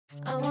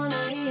I wanna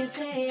hear you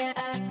say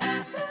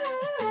that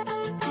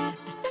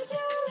you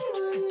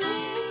only want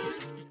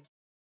me.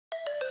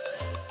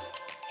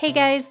 Hey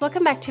guys,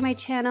 welcome back to my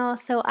channel.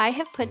 So I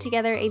have put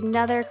together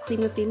another Clean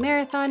With Me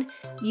marathon.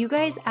 You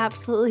guys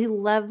absolutely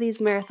love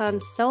these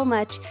marathons so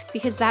much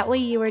because that way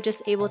you are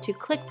just able to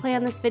click play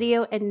on this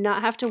video and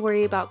not have to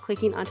worry about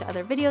clicking onto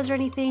other videos or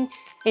anything,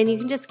 and you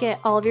can just get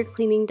all of your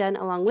cleaning done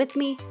along with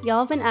me. Y'all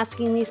have been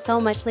asking me so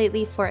much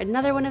lately for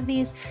another one of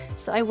these,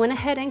 so I went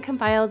ahead and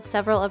compiled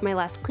several of my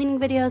last cleaning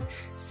videos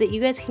so that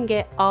you guys can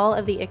get all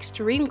of the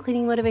extreme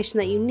cleaning motivation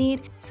that you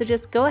need. So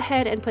just go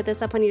ahead and put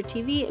this up on your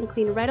TV and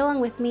clean right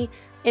along with me.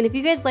 And if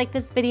you guys like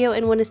this video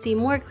and want to see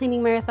more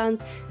cleaning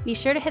marathons, be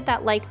sure to hit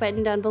that like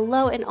button down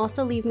below and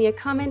also leave me a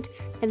comment,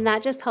 and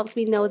that just helps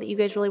me know that you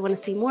guys really want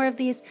to see more of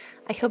these.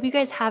 I hope you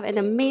guys have an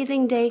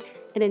amazing day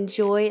and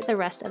enjoy the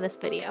rest of this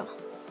video.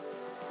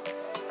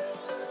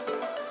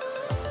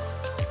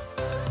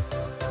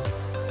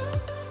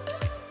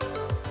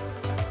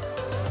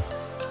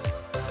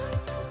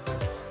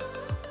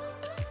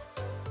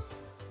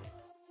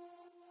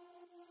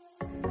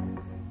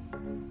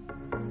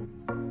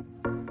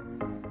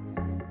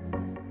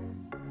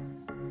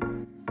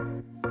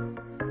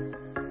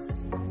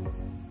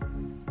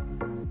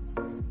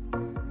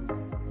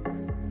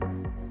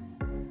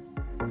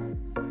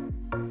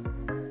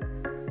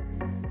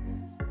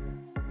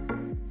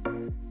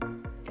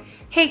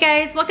 Hey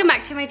guys, welcome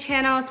back to my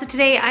channel. So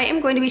today I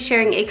am going to be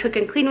sharing a cook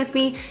and clean with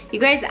me. You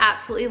guys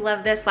absolutely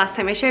love this. Last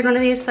time I shared one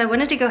of these, so I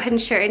wanted to go ahead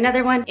and share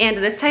another one. And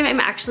this time I'm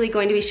actually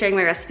going to be sharing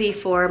my recipe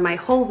for my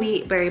whole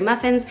wheat berry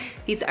muffins.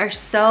 These are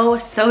so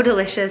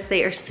delicious.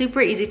 They are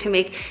super easy to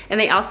make, and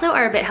they also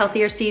are a bit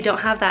healthier, so you don't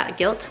have that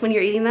guilt when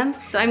you're eating them.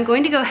 So I'm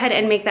going to go ahead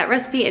and make that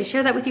recipe and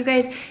share that with you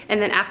guys,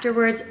 and then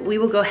afterwards we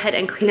will go ahead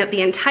and clean up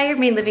the entire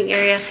main living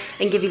area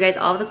and give you guys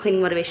all of the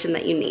cleaning motivation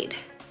that you need.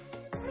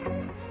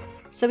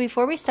 So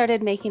before we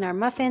started making our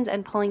muffins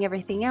and pulling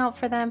everything out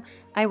for them,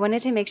 I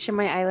wanted to make sure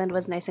my island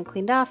was nice and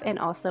cleaned off and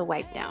also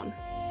wiped down.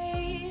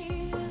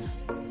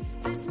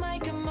 This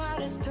might come out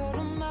as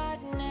total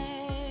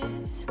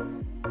madness,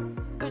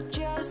 but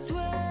just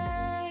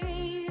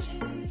wait.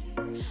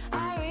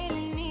 I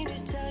really need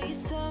to tell you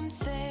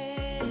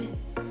something,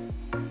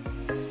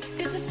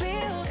 'cause I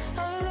feel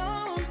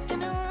alone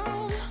in a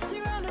room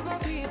surrounded by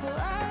people.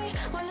 I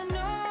wanna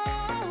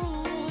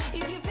know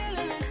if you're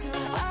feeling it too.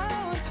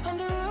 Out on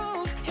the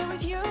roof here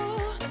with you,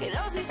 it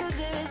all seems so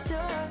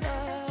distant.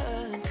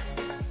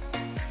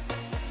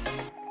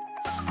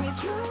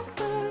 With you.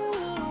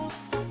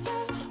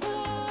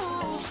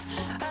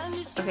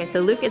 Okay, so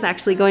Luke is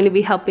actually going to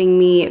be helping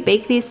me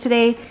bake these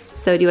today.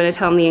 So do you want to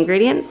tell him the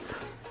ingredients?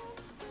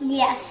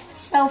 Yes,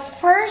 so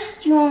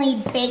first you will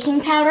need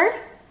baking powder,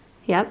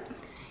 Yep.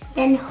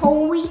 then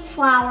whole wheat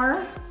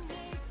flour,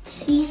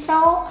 sea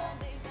salt,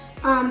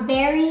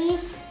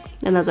 berries,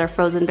 And those are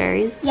frozen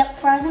berries. yep,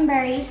 frozen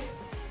berries,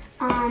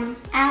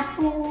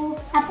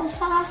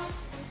 applesauce,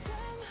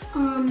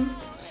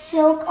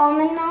 silk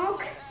almond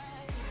milk,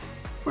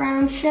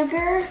 brown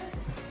sugar,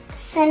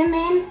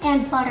 cinnamon,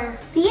 and butter.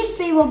 These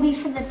three will be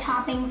for the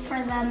topping for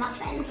the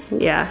muffins.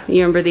 Yeah,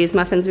 you remember these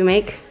muffins we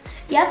make?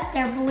 Yep,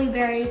 they're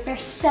blueberry. They're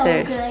so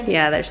good.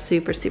 Yeah, they're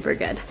super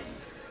good.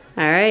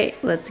 All right,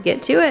 let's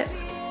get to it.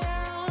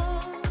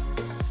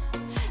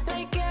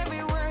 Like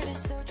every word is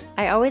so true.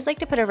 I always like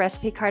to put a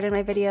recipe card in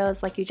my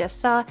videos like you just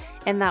saw,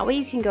 and that way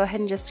you can go ahead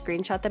and just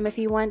screenshot them if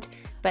you want,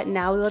 but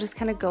now we will just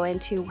kind of go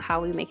into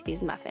how we make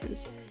these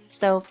muffins.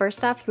 So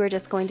first off, you are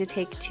just going to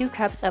take 2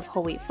 cups of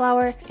whole wheat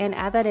flour and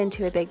add that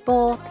into a big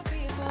bowl.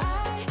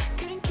 I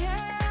couldn't care,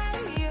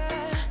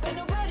 yeah, but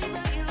nobody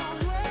but you.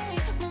 Sway,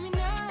 move me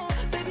now,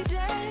 baby,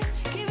 dance,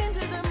 give in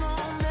to the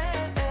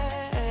moment.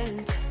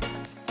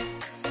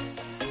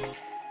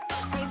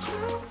 With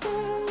you,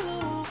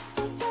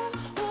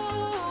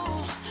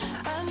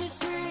 under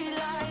street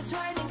lights,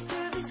 right next to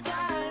the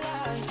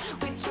skyline.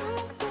 With you,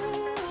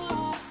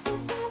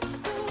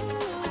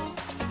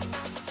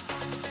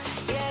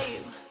 yeah,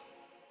 you.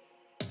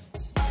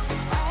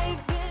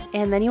 I've been.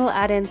 And then you will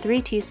add in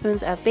 3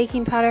 teaspoons of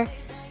baking powder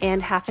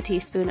and half a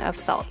teaspoon of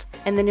salt.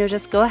 And then you'll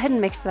just go ahead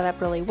and mix that up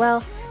really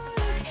well.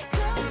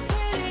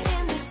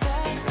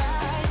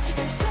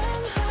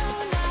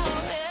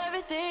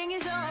 Everything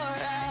is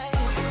alright.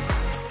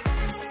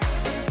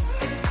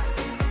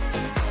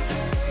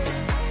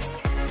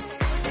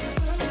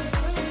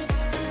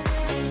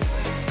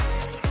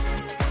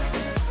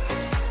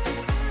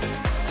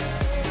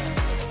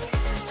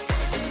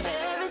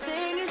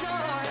 Everything is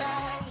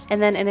alright.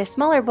 And then in a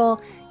smaller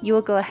bowl, you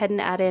will go ahead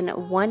and add in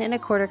 1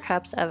 1/4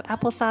 cups of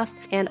applesauce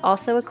and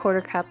also a 1/4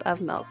 cup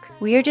of milk.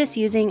 We are just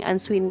using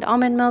unsweetened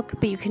almond milk,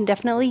 but you can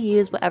definitely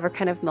use whatever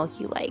kind of milk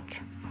you like.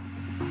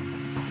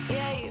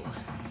 Yeah, you.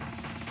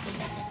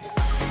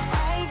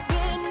 I've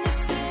been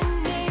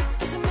listening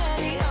to so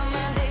many of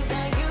my days.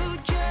 Now you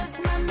just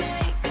my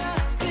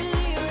makeup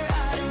believer.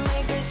 I don't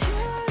make this. You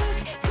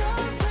look so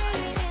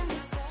pretty in the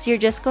sun. So you're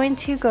just going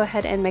to go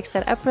ahead and mix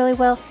that up really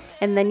well,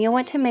 and then you'll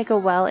want to make a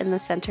well in the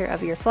center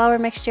of your flour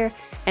mixture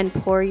and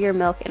pour your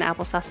milk and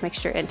applesauce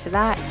mixture into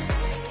that.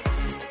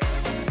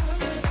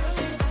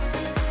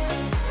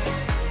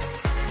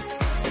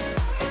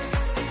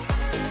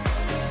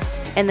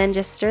 and then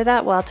just stir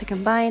that well to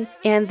combine.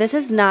 And this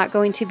is not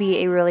going to be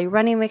a really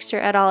runny mixture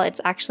at all.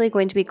 It's actually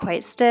going to be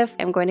quite stiff.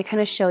 I'm going to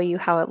kind of show you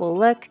how it will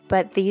look,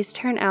 but these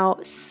turn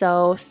out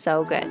so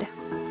good.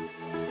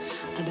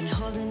 I've been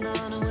holding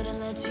on, I wouldn't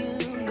let you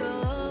go.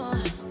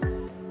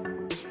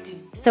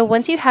 So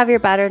once you have your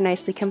batter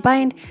nicely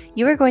combined,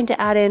 you are going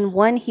to add in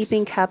 1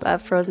 heaping cup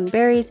of frozen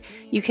berries.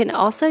 You can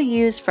also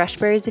use fresh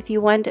berries if you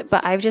want,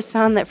 but I've just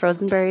found that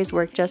frozen berries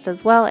work just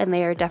as well, and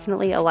they are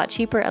definitely a lot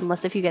cheaper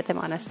unless if you get them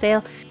on a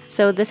sale.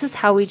 So this is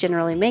how we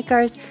generally make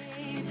ours.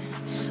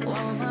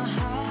 While my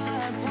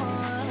heart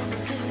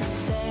wants to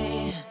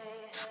stay,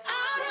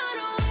 I run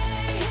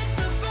away, hit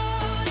the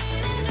road,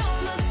 and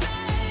almost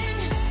there.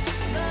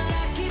 But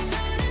I keep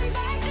turning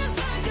back just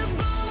like a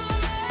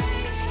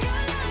boomerang.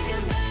 You're like a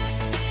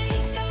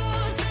backseat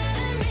ghost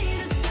telling me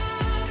to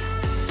stop.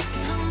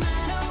 No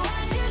matter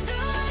what you do,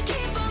 I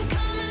keep on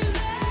coming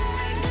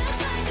back just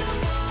like a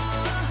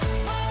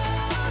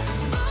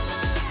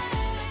boomerang.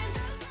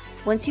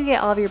 Once you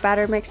get all of your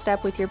batter mixed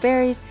up with your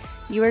berries,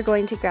 you are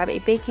going to grab a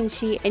baking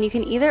sheet, and you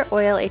can either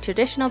oil a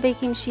traditional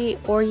baking sheet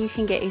or you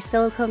can get a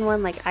silicone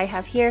one like I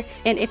have here.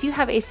 And if you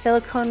have a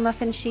silicone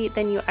muffin sheet,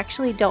 then you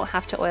actually don't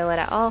have to oil it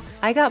at all.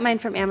 I got mine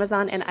from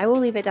Amazon, and I will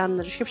leave it down in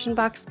the description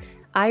box.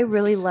 I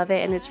really love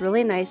it, and it's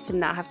really nice to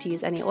not have to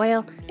use any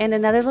oil. And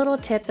another little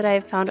tip that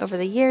I've found over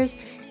the years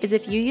is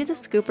if you use a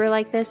scooper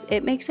like this,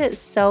 it makes it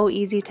so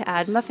easy to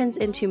add muffins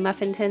into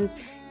muffin tins,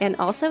 and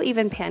also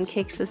even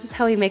pancakes. This is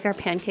how we make our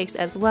pancakes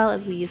as well,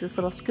 as we use this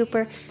little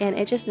scooper, and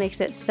it just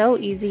makes it so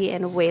easy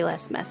and way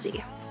less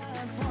messy.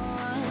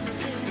 Wants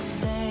to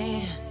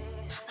stay.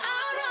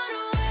 I run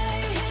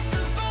away, hit the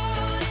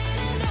road,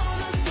 and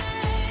almost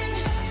there.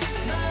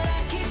 But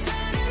I keep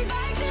turning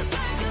back just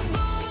like a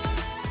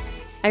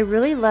boomerang. I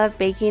really love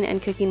baking and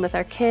cooking with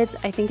our kids.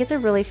 I think it's a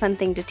really fun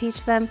thing to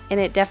teach them, and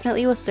it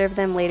definitely will serve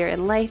them later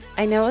in life.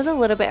 I know it was a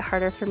little bit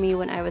harder for me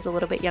when I was a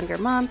little bit younger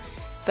mom,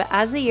 but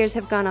as the years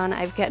have gone on,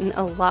 I've gotten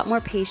a lot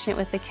more patient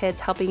with the kids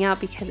helping out,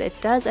 because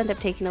it does end up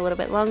taking a little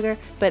bit longer,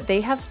 but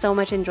they have so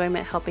much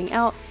enjoyment helping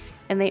out,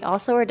 and they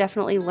also are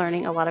definitely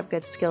learning a lot of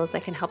good skills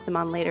that can help them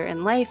on later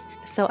in life.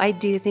 So I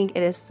do think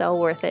it is so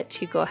worth it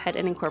to go ahead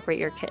and incorporate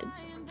your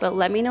kids. But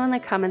let me know in the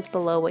comments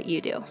below what you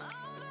do.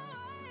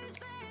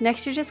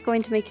 Next, you're just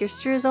going to make your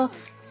streusel,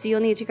 so you'll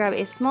need to grab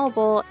a small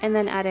bowl and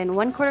then add in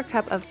 1/4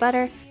 cup of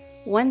butter,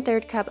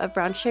 1/3 cup of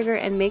brown sugar,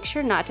 and make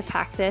sure not to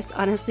pack this.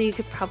 Honestly, you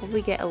could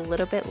probably get a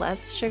little bit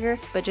less sugar,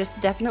 but just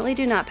definitely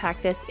do not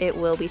pack this. It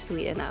will be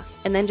sweet enough.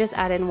 And then just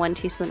add in 1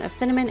 teaspoon of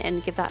cinnamon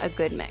and give that a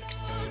good mix.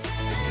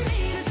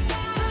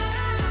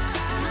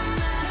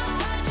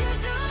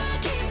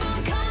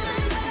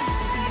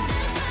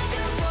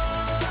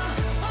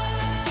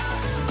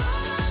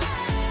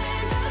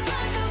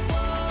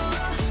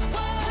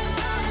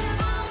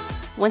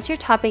 Once your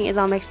topping is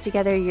all mixed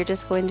together, you're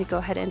just going to go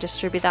ahead and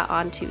distribute that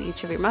onto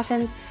each of your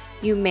muffins.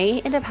 You may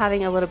end up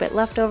having a little bit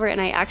left over,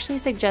 and I actually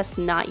suggest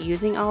not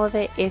using all of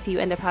it if you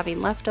end up having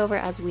leftover,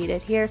 as we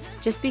did here,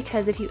 just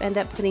because if you end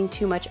up putting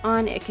too much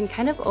on, it can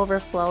kind of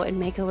overflow and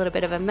make a little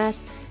bit of a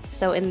mess.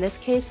 So in this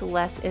case,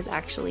 less is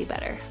actually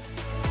better.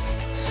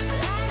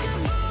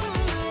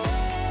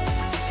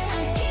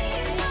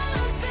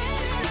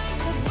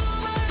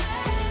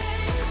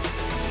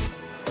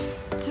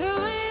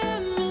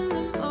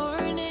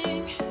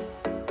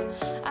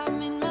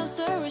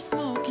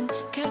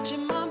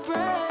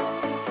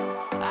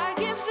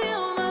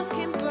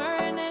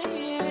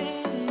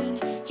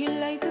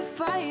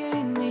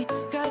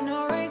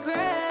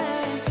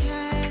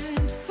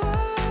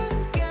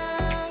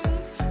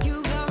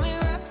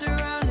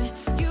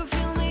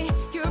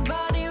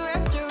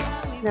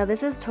 Now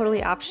this is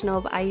totally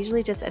optional, but I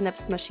usually just end up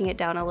smushing it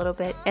down a little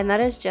bit, and that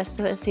is just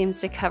so it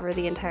seems to cover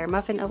the entire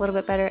muffin a little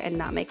bit better and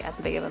not make as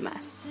big of a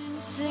mess.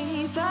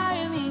 Sleep,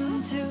 I'm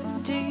in too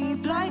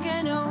deep, like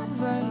an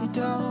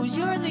overdose.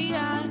 You're the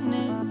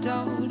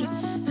antidote.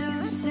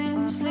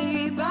 Losing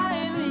sleep,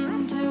 I'm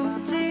in too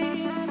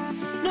deep.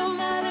 No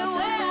matter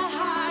where I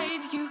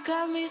hide, you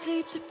got me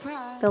sleep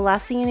deprived. The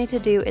last thing you need to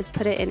do is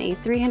put it in a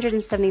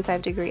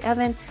 375-degree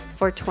oven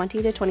for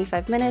 20 to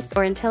 25 minutes,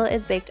 or until it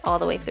is baked all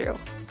the way through.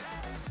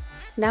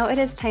 Now it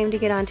is time to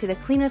get on to the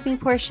clean with me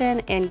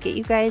portion and get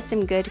you guys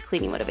some good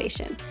cleaning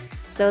motivation.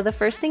 So the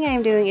first thing I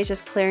am doing is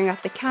just clearing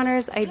off the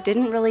counters. I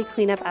didn't really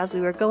clean up as we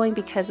were going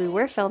because we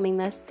were filming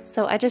this,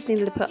 so I just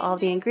needed to put all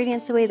the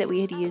ingredients away that we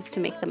had used to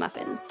make the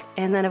muffins.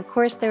 And then of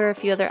course there were a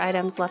few other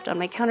items left on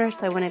my counter,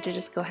 so I wanted to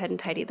just go ahead and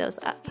tidy those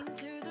up.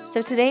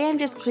 So today I'm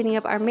just cleaning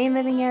up our main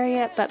living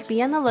area, but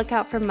be on the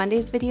lookout for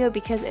Monday's video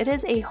because it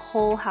is a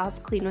whole house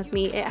clean with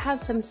me. It has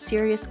some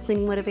serious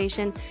cleaning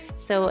motivation,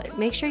 so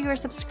make sure you are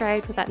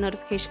subscribed with that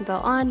notification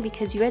bell on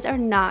because you guys are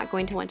not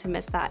going to want to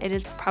miss that. It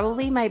is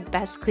probably my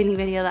best cleaning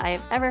video that I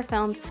have ever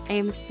filmed. I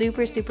am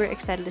super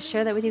excited to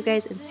share that with you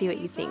guys and see what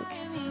you think.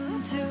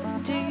 in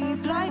too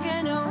deep like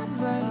an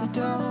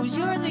overdose.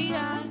 You're the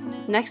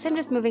Next, I'm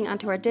just moving on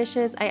to our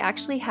dishes. I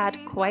actually had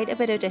quite a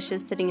bit of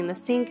dishes sitting in the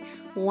sink.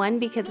 One,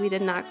 because we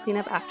did not clean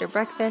up after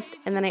breakfast,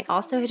 and then I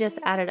also had just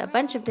added a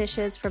bunch of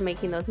dishes from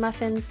making those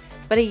muffins.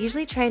 But I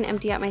usually try and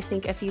empty out my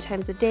sink a few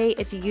times a day.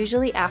 It's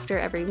usually after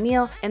every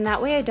meal, and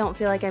that way I don't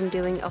feel like I'm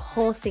doing a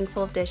whole sink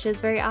full of dishes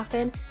very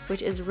often,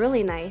 which is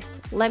really nice.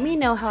 Let me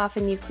know how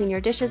often you clean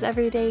your dishes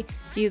every day.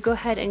 Do you go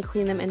ahead and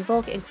clean them in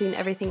bulk and clean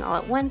everything all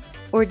at once?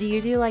 Or do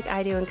you do like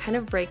I do and kind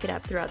of break it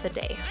up throughout the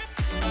day?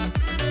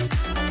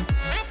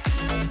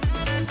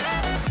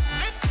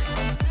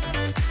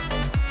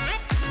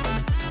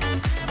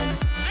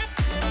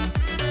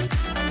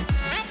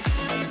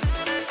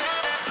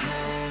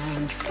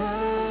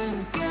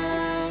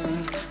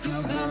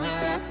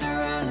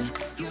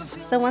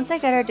 So once I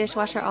got our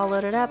dishwasher all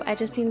loaded up, I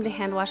just needed to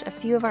hand wash a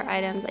few of our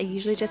items. I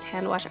usually just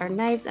hand wash our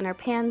knives and our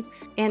pans,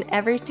 and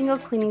every single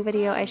cleaning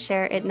video I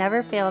share, it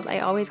never fails. I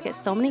always get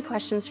so many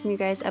questions from you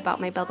guys about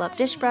my Bubble Up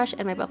dish brush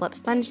and my Bubble Up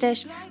sponge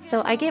dish.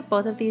 So I get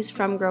both of these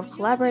from Grove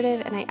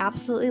Collaborative, and I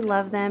absolutely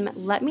love them.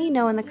 Let me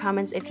know in the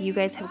comments if you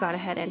guys have gone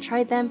ahead and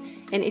tried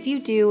them, and if you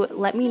do,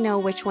 let me know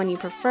which one you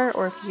prefer,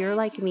 or if you're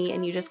like me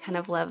and you just kind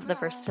of love the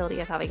versatility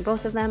of having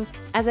both of them.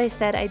 As I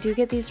said, I do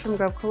get these from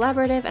Grove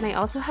Collaborative, and I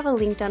also have a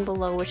link down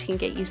below which can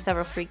get you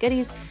several free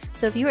goodies.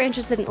 So if you are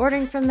interested in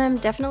ordering from them,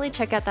 definitely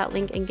check out that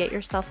link and get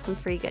yourself some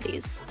free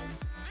goodies.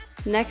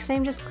 Next,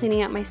 I'm just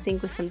cleaning out my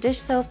sink with some dish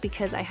soap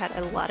because I had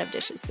a lot of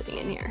dishes sitting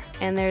in here.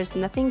 And there's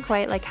nothing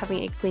quite like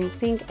having a clean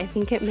sink. I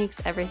think it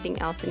makes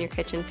everything else in your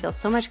kitchen feel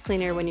so much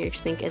cleaner when your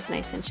sink is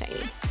nice and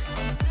shiny.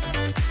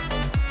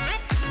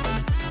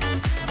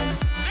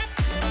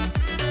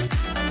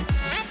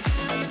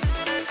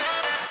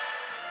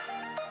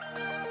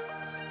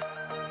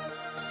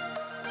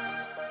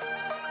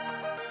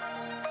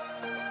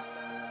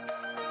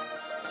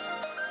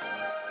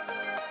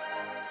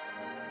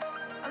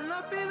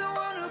 not be the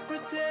one who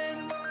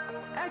pretend,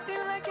 acting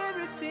like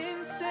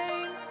everything's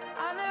sane.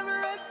 I never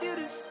asked you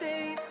to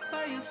stay,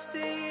 but you're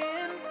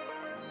staying.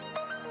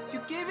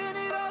 You're giving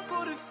it all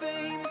for the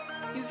fame.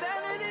 Your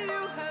vanity,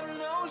 you have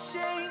no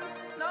shame.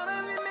 None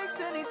of it makes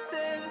any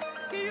sense.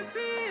 Can you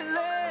feel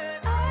it?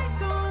 I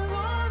don't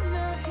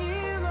wanna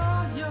hear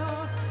all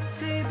your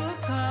table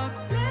talk.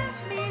 Let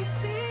me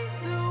see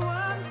the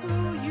one who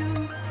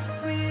you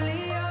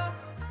really are.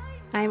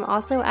 I'm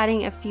also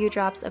adding a few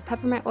drops of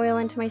peppermint oil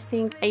into my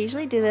sink. I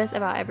usually do this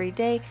about every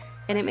day,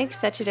 and it makes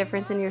such a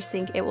difference in your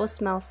sink. It will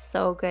smell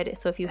so good.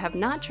 So if you have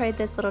not tried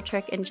this little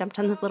trick and jumped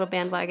on this little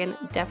bandwagon,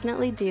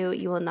 definitely do.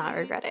 You will not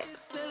regret it.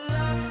 It's the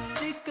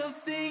logic of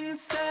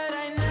things that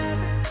I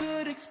never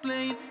could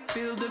explain.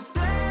 Fill the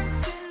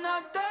blanks in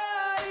our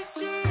dirty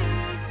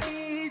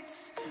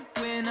sheets.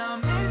 When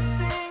I'm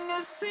missing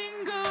a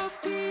single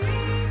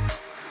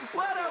piece,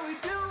 what are we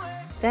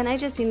doing? Then I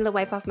just needed to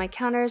wipe off my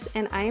counters,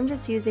 and I am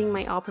just using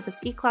my all-purpose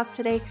e-cloth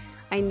today.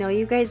 I know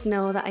you guys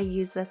know that I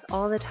use this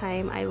all the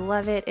time. I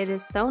love it. It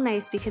is so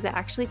nice because it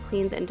actually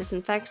cleans and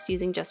disinfects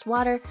using just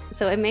water.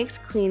 So it makes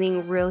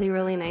cleaning really,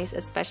 really nice,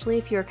 especially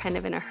if you're kind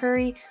of in a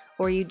hurry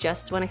or you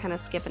just want to kind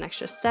of skip an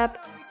extra step.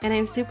 And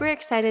I'm super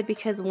excited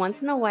because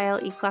once in a while,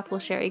 eCloth will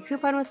share a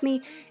coupon with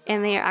me,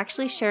 and they are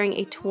actually sharing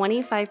a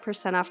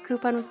 25% off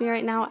coupon with me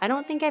right now. I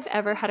don't think I've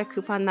ever had a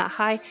coupon that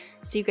high,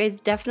 so you guys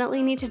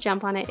definitely need to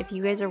jump on it if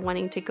you guys are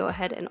wanting to go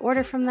ahead and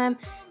order from them.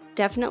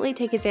 Definitely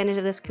take advantage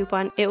of this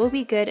coupon. It will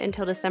be good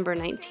until December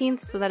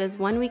 19th, so that is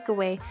 1 week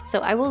away.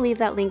 So I will leave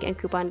that link and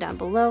coupon down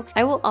below.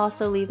 I will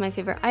also leave my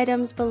favorite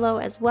items below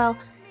as well,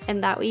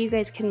 and that way you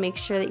guys can make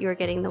sure that you are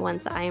getting the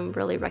ones that I am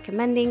really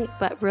recommending.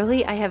 But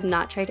really, I have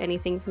not tried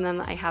anything from them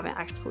that I haven't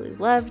absolutely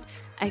loved.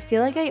 I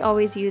feel like I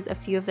always use a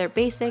few of their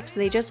basics.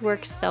 They just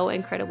work so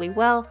incredibly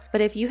well. But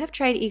if you have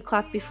tried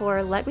eCloth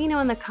before, let me know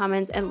in the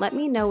comments and let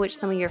me know which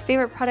some of your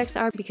favorite products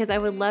are, because I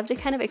would love to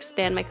kind of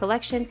expand my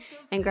collection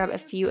and grab a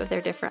few of their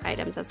different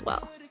items as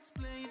well.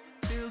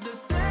 Fill the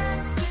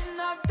blanks in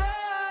our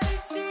dirty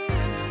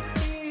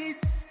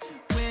sheets.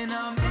 When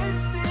I'm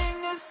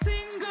missing a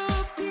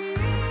single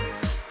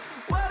piece,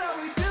 what are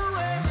we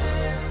doing?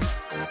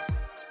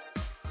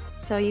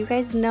 So you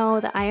guys know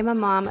that I am a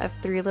mom of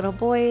 3 little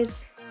boys,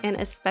 and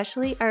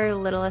especially our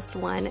littlest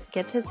one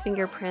gets his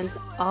fingerprints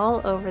all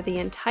over the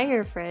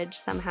entire fridge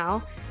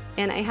somehow.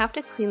 And I have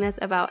to clean this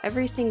about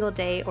every single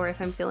day, or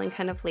if I'm feeling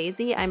kind of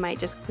lazy, I might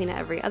just clean it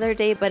every other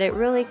day, but it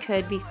really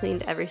could be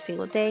cleaned every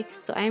single day.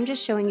 So I am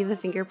just showing you the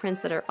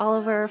fingerprints that are all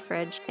over our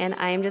fridge, and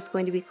I am just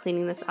going to be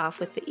cleaning this off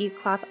with the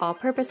eCloth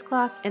all-purpose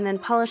cloth, and then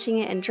polishing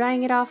it and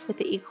drying it off with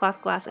the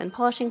eCloth glass and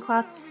polishing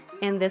cloth.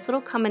 And this little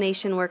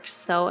combination works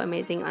so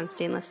amazing on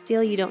stainless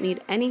steel. You don't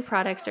need any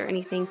products or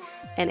anything,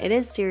 and it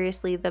is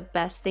seriously the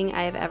best thing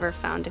I have ever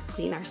found to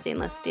clean our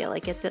stainless steel.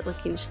 It gets it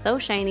looking so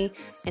shiny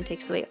and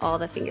takes away all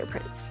the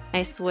fingerprints.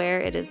 I swear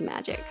it is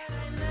magic.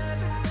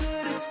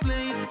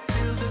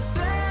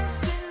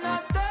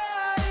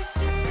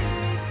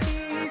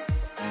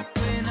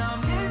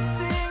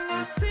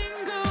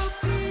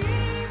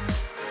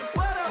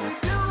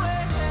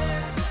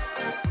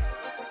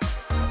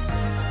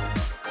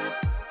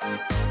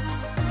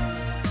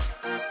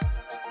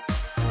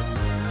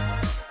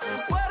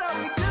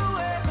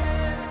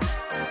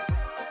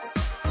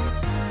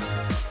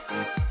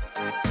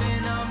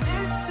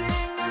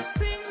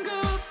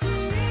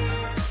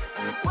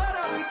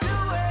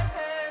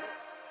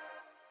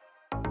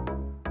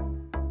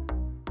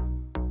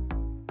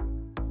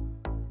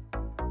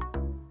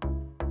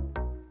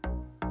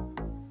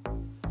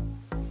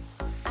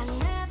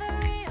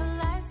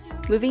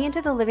 Moving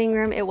into the living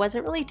room, it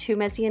wasn't really too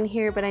messy in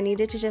here, but I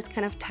needed to just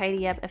kind of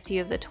tidy up a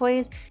few of the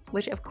toys,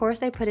 which of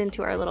course I put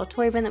into our little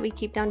toy bin that we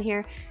keep down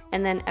here.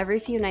 And then every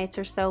few nights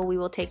or so, we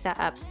will take that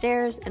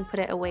upstairs and put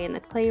it away in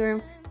the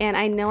playroom. And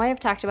I know I have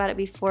talked about it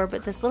before,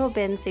 but this little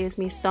bin saves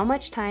me so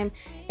much time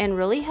and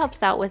really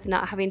helps out with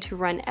not having to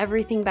run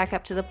everything back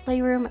up to the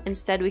playroom.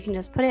 Instead, we can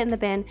just put it in the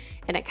bin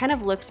and it kind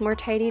of looks more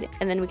tidied,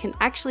 and then we can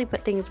actually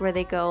put things where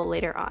they go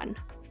later on.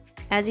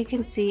 As you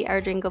can see, our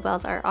jingle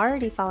bells are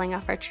already falling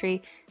off our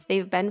tree.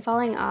 They've been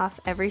falling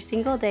off every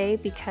single day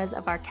because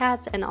of our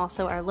cats and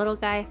also our little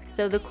guy.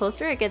 So the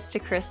closer it gets to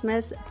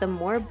Christmas, the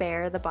more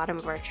bare the bottom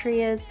of our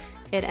tree is.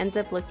 It ends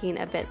up looking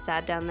a bit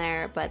sad down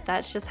there, but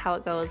that's just how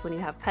it goes when you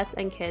have pets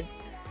and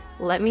kids.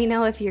 Let me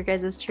know if your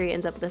guys' tree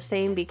ends up the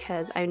same,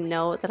 because I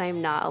know that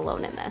I'm not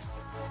alone in this.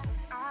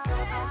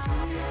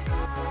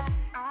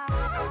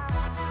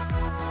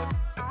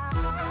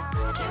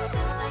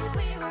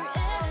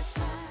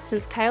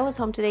 Since Kyle was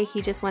home today,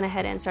 he just went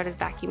ahead and started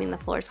vacuuming the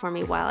floors for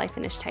me while I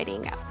finished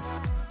tidying up.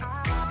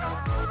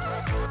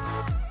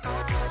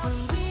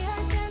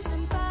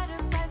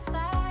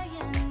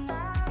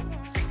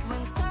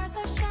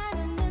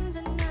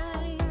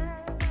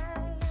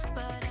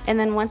 And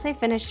then once I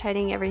finished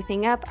tidying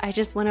everything up, I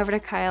just went over to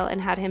Kyle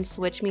and had him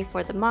switch me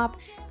for the mop,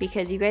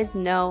 because you guys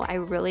know I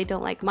really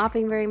don't like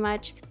mopping very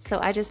much. So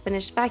I just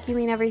finished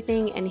vacuuming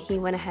everything and he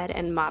went ahead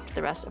and mopped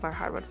the rest of our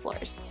hardwood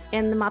floors.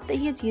 And the mop that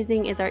he's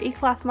using is our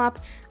e-cloth mop.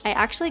 I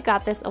actually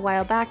got this a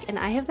while back and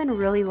I have been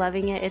really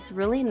loving it. It's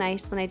really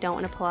nice when I don't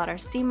want to pull out our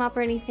steam mop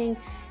or anything,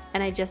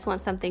 and I just want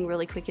something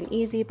really quick and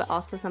easy, but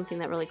also something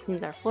that really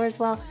cleans our floors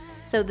well.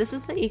 So this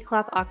is the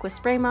e-cloth aqua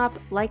spray mop.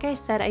 Like I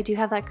said, I do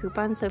have that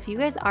coupon, so if you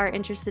guys are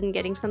interested in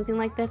getting something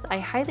like this, I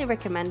highly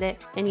recommend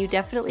it, and you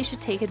definitely should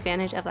take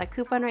advantage of that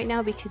coupon right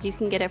now, because you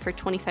can get it for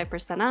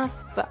 25% off.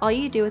 But all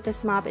you do with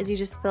this mop is you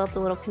just fill up the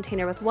little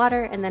container with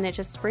water, and then it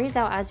just sprays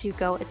out as you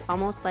go. It's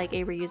almost like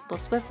a reusable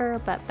Swiffer,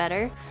 but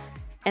better.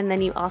 And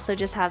then you also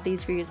just have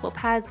these reusable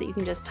pads that you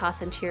can just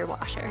toss into your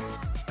washer.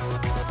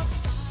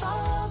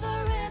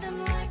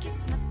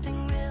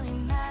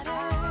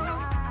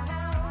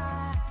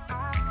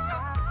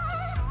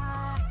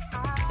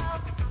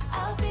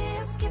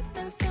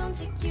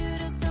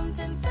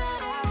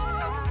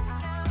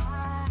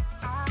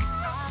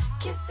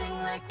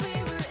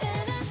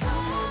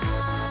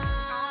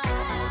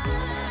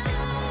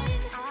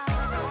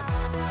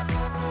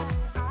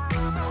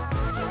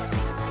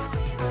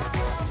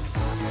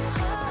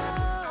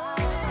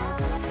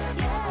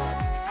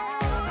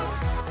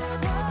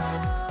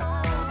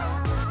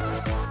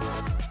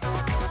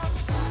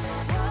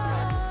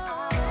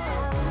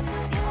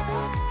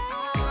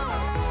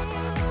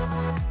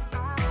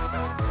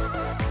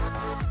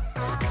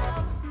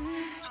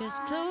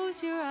 Just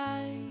close your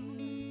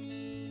eyes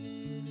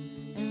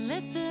and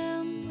let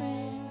them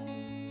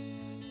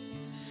rest.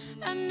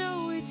 I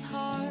know it's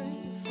hard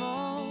to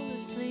fall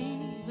asleep,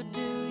 but do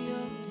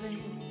your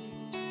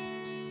best.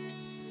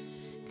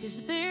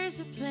 'Cause there's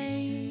a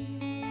place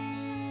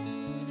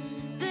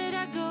that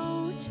I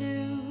go to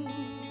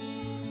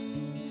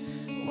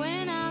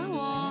when I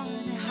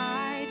want to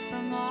hide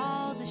from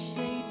all the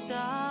shades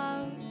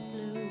of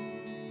blue.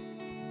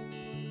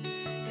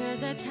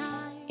 'Cause at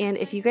times. And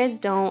if you guys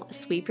don't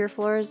sweep your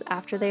floors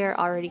after they are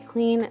already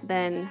clean,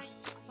 then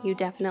you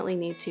definitely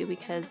need to,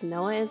 because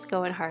Noah is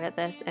going hard at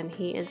this and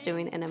he is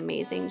doing an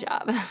amazing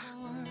job.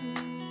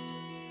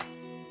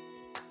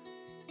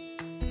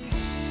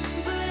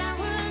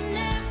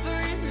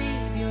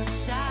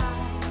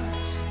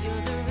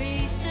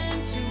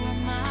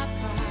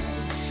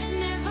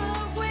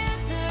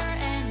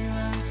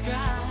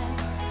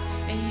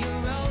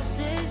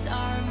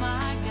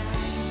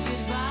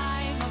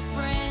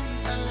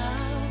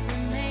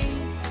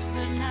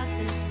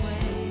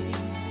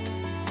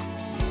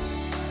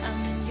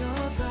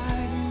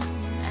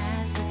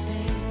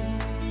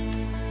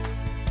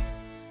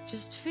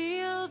 Just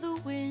feel the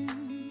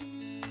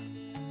wind.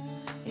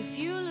 If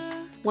you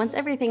look. Once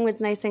everything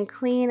was nice and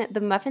clean, the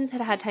muffins had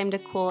had time to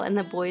cool, and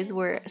the boys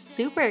were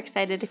super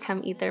excited to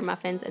come eat their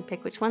muffins and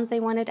pick which ones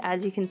they wanted,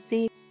 as you can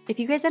see. If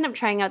you guys end up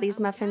trying out these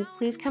muffins,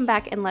 please come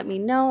back and let me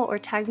know, or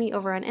tag me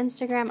over on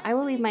Instagram. I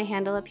will leave my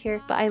handle up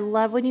here. But I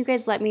love when you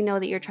guys let me know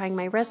that you're trying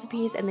my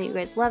recipes and that you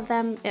guys love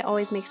them. It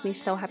always makes me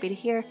so happy to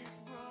hear.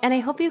 And I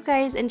hope you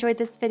guys enjoyed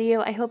this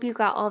video. I hope you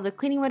got all the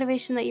cleaning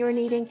motivation that you were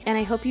needing, and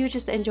I hope you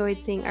just enjoyed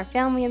seeing our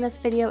family in this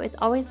video. It's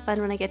always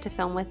fun when I get to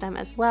film with them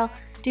as well.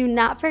 Do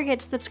not forget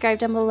to subscribe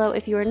down below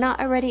if you are not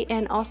already,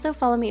 and also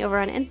follow me over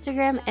on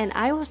Instagram, and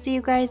I will see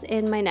you guys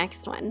in my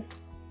next one.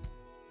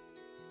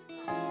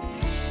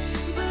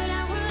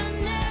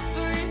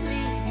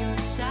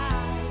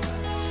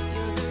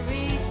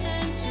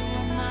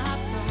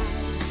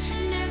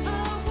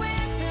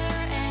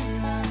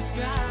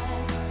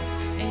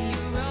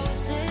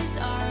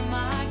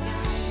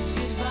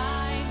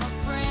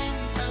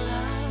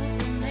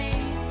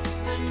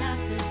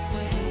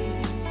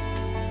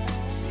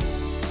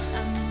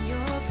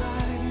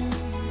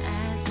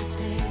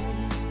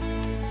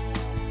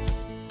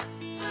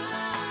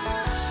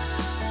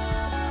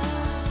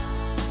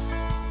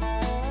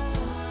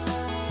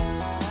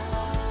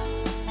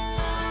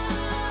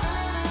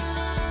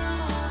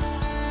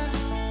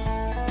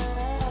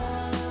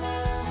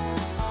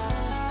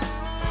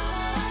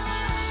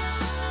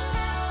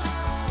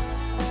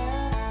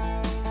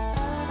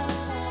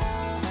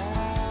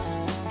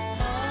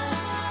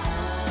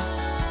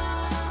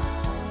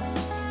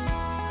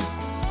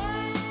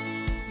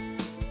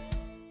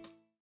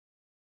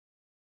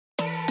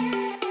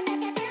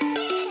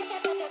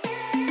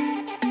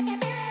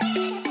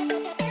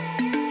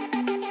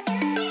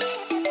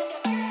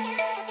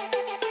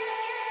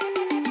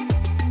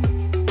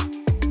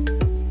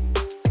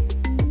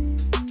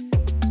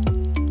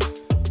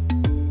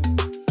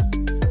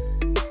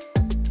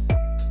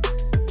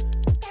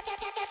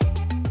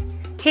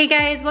 Hey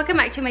guys, welcome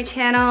back to my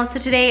channel. So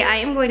today I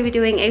am going to be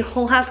doing a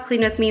whole house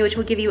clean with me, which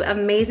will give you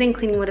amazing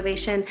cleaning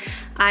motivation.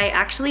 I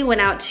actually went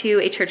out to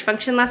a church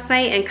function last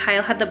night and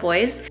Kyle had the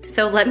boys.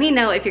 So let me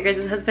know if your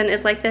guys' husband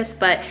is like this,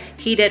 but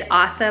he did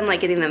awesome,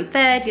 like getting them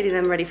fed, getting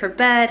them ready for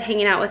bed,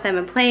 hanging out with them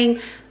and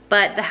playing,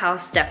 but the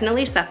house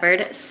definitely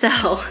suffered.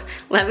 So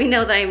let me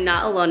know that I'm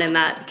not alone in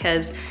that,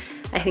 because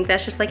I think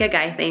that's just like a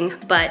guy thing.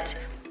 But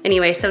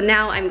anyway, so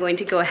now I'm going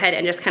to go ahead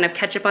and just kind of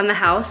catch up on the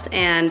house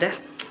and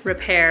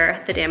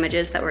repair the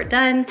damages that were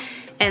done.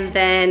 And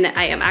then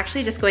I am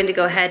actually just going to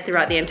go ahead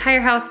throughout the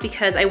entire house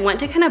because I want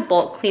to kind of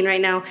bulk clean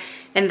right now.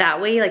 And that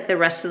way, like the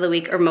rest of the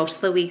week or most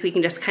of the week, we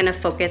can just kind of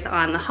focus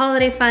on the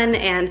holiday fun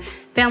and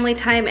family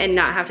time and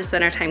not have to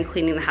spend our time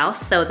cleaning the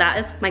house. So that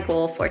is my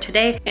goal for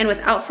today. And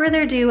without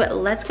further ado,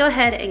 let's go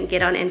ahead and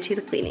get on into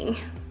the cleaning.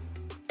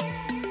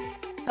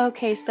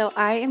 Okay, so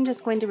I am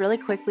just going to really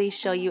quickly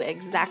show you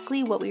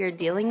exactly what we are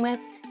dealing with.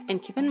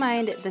 And keep in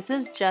mind, this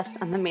is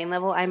just on the main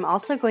level. I'm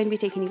also going to be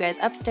taking you guys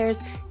upstairs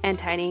and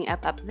tidying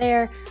up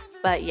there.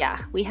 But yeah,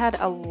 we had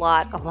a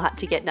lot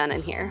to get done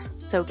in here.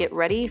 So get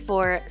ready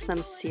for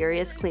some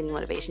serious cleaning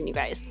motivation, you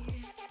guys.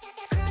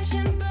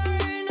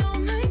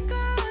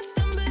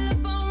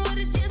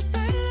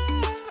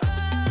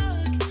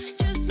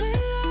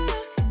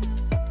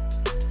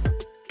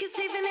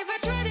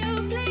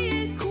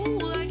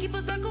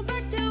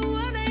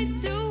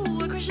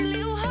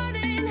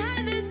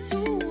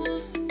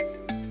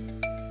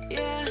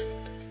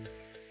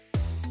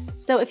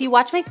 So if you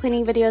watch my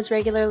cleaning videos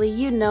regularly,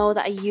 you know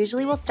that I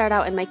usually will start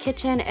out in my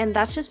kitchen, and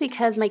that's just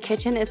because my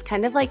kitchen is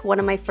kind of like one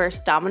of my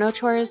first domino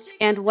chores.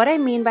 And what I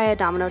mean by a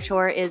domino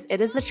chore is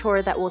it is the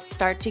chore that will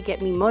start to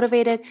get me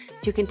motivated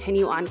to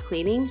continue on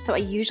cleaning. So I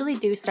usually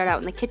do start out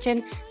in the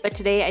kitchen, but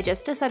today I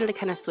just decided to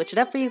kind of switch it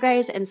up for you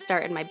guys and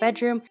start in my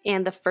bedroom.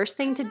 And the first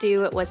thing to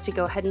do was to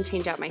go ahead and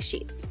change out my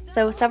sheets.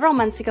 So several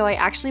months ago, I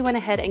actually went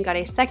ahead and got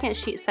a second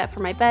sheet set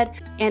for my bed,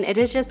 and it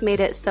has just made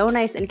it so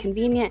nice and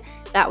convenient.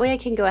 That way I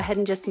can go ahead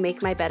and just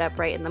make my bed up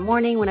right in the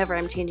morning whenever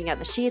I'm changing out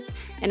the sheets,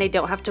 and I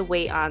don't have to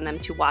wait on them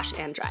to wash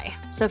and dry.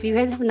 So if you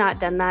guys have not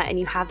done that and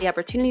you have the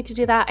opportunity to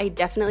do that, I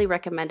definitely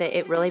recommend it.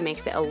 It really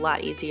makes it a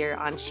lot easier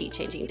on sheet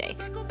changing day.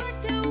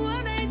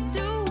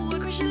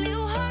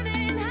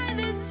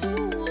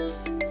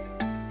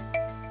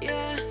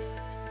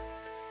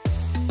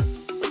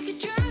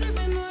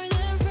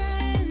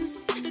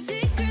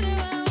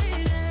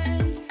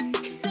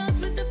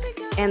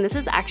 And this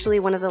is actually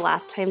one of the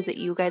last times that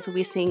you guys will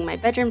be seeing my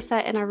bedroom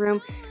set in our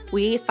room.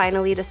 We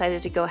finally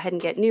decided to go ahead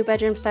and get new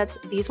bedroom sets.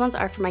 These ones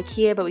are from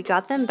IKEA, but we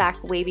got them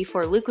back way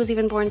before Luke was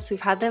even born, so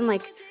we've had them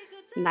like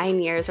 9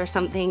 years or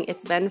something.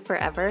 It's been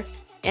forever.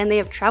 And they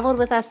have traveled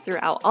with us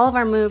throughout all of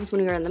our moves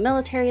when we were in the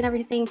military and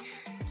everything.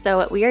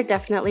 So we are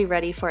definitely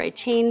ready for a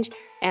change,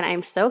 and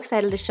I'm so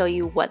excited to show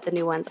you what the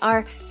new ones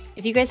are.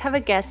 If you guys have a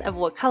guess of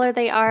what color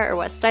they are or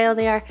what style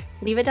they are,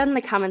 leave it down in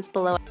the comments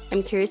below.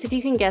 I'm curious if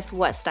you can guess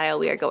what style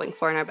we are going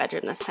for in our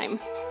bedroom this time.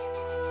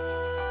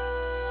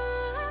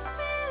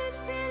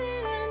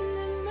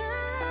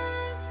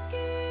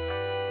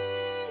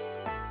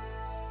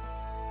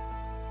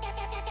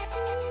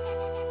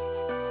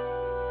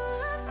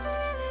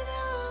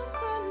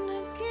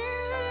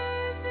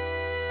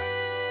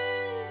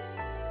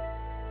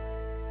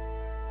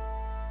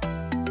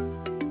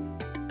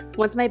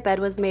 Once my bed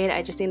was made,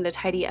 I just needed to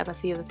tidy up a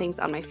few of the things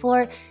on my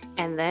floor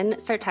and then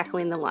start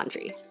tackling the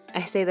laundry.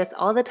 I say this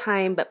all the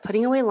time, but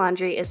putting away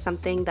laundry is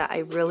something that I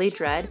really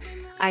dread.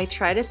 I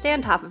try to stay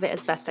on top of it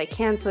as best I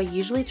can, so I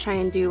usually try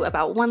and do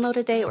about 1 load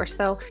a day or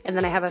so, and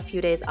then I have a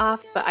few days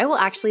off, but I will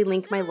actually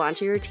link my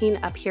laundry routine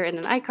up here in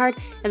an iCard,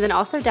 and then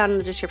also down in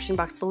the description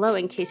box below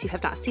in case you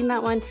have not seen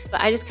that one.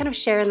 But I just kind of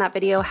share in that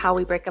video how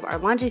we break up our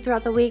laundry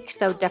throughout the week,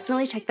 so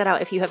definitely check that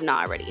out if you have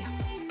not already.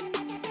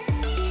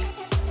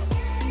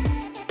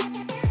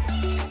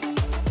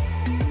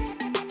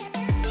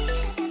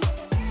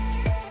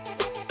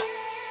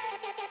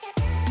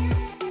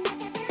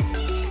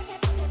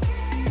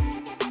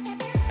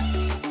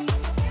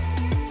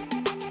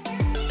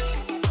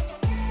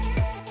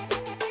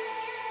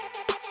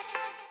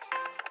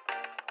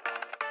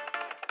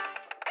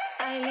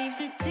 I leave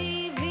the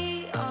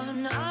TV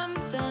on, I'm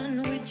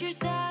done with your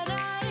sad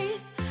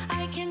eyes.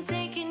 I can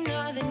take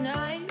another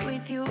night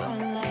with you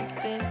on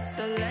like this.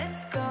 So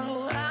let's go,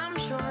 I'm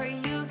sure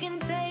you can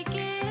take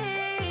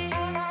it.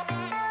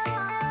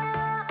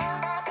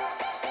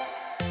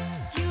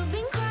 You've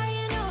been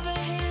crying over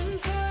him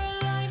for a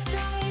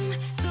lifetime.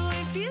 So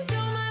if you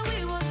don't mind,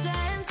 we will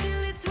dance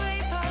till it's way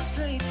past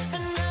late.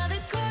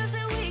 Another course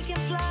that we can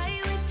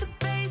fly with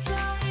the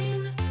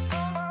baseline.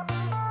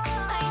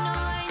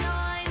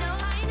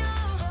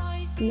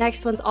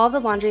 Next, once all the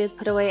laundry is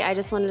put away, I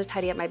just wanted to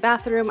tidy up my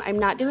bathroom. I'm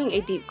not doing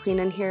a deep clean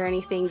in here or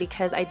anything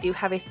because I do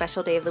have a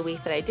special day of the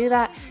week that I do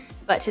that.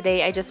 But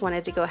today I just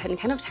wanted to go ahead and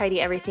kind of tidy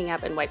everything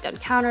up and wipe down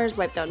counters,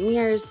 wipe down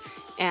mirrors,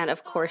 and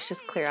of course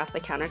just clear off the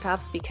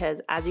countertops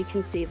because as you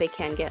can see, they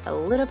can get a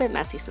little bit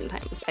messy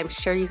sometimes. I'm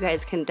sure you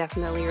guys can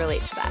definitely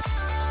relate to that.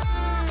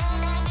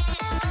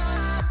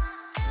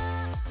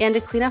 And to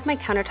clean off my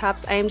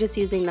countertops, I am just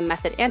using the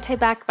Method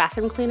Anti-Bac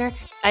bathroom cleaner.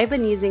 I've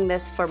been using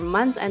this for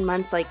months and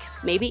months, like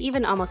maybe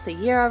even almost a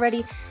year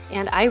already,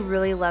 and I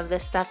really love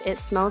this stuff. It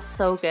smells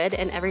so good,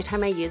 and every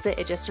time I use it,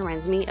 it just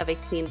reminds me of a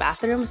clean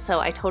bathroom, so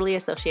I totally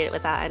associate it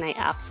with that, and I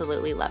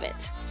absolutely love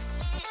it.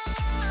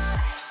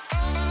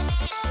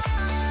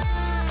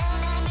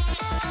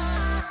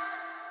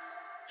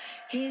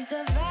 He's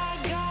a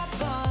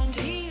vagabond,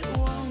 he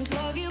won't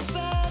love you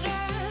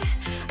better.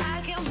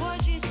 I can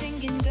watch you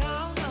sinking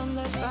down on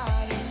the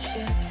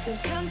battleship. So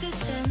come to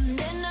 10,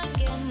 then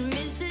again,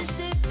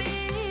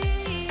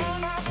 Mississippi.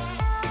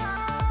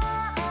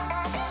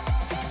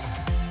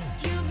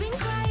 You've been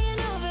crying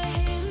over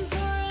him for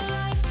a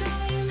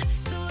lifetime.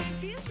 So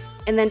if you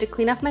don't... And then to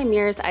clean off my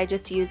mirrors, I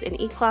just use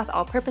an e-cloth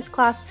all-purpose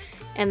cloth.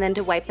 And then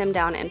to wipe them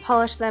down and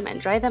polish them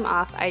and dry them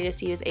off, I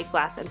just use a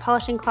glass and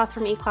polishing cloth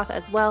from e-cloth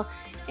as well.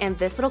 And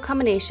this little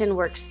combination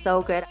works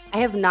so good. I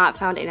have not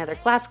found another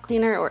glass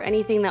cleaner or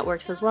anything that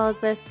works as well as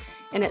this.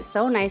 And it's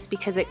so nice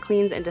because it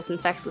cleans and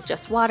disinfects with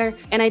just water.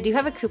 And I do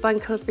have a coupon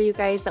code for you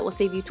guys that will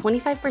save you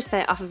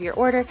 25% off of your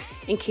order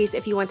in case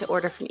if you want to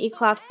order from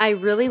eCloth. I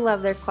really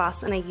love their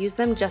cloths and I use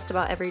them just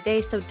about every day,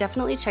 so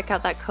definitely check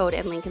out that code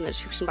and link in the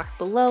description box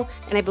below.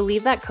 And I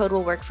believe that code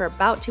will work for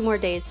about 2 more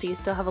days, so you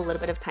still have a little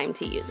bit of time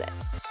to use it.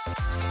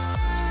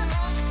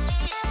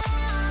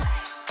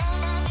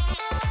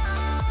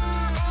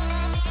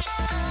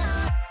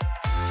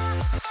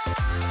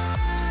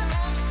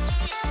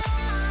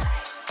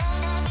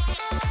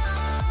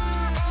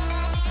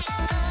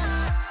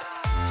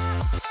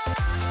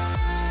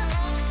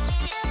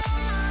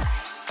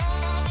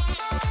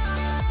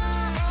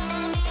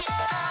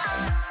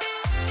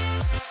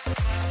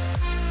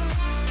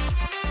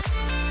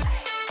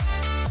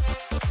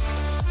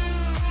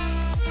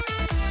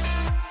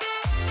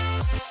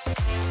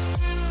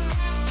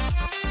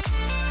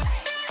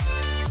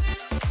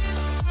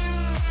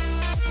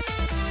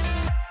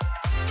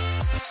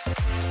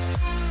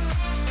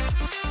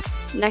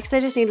 Next,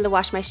 I just needed to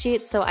wash my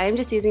sheets, so I am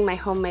just using my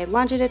homemade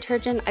laundry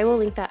detergent. I will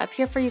link that up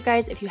here for you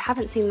guys if you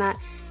haven't seen that.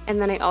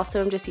 And then I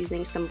also am just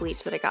using some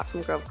bleach that I got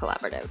from Grove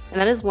Collaborative. And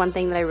that is one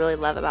thing that I really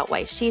love about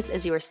white sheets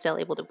is you are still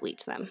able to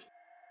bleach them.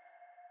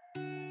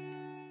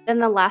 Then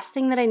the last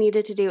thing that I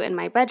needed to do in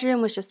my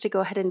bedroom was just to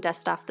go ahead and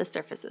dust off the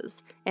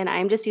surfaces. And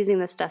I'm just using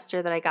this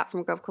duster that I got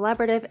from Grove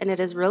Collaborative, and it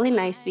is really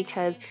nice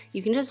because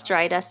you can just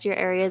dry dust your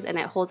areas and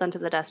it holds onto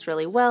the dust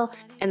really well.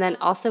 And then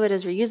also it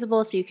is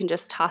reusable, so you can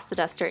just toss the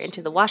duster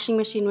into the washing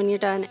machine when you're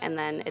done, and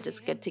then it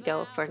is good to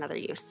go for another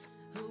use.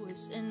 Who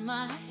is in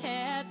my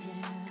head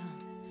now?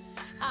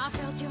 I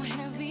felt your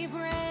heavy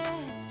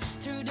breath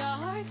through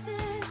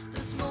darkness.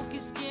 The smoke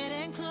is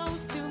getting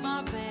close to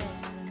my bed.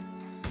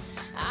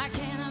 I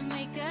cannot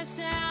make a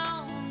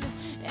sound,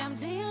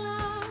 empty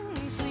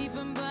lungs,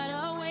 sleeping but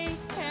awake,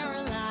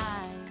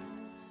 paralyzed.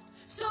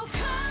 So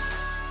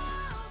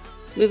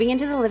moving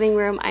into the living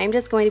room, I am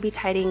just going to be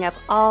tidying up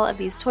all of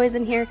these toys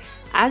in here.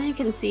 As you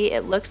can see,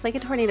 it looks like a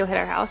tornado hit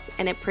our house,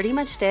 and it pretty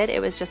much did.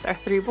 It was just our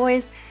 3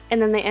 boys,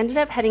 and then they ended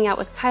up heading out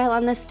with Kyle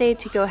on this day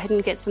to go ahead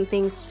and get some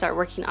things to start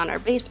working on our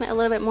basement a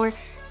little bit more.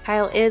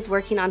 Kyle is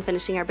working on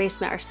finishing our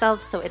basement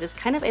ourselves, so it is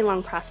kind of a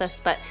long process,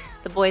 but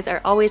the boys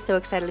are always so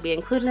excited to be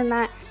included in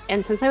that.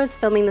 And since I was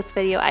filming this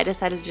video, I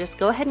decided to just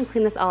go ahead and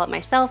clean this all up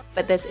myself,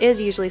 but this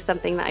is usually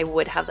something that I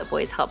would have the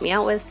boys help me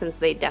out with since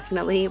they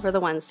definitely were the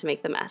ones to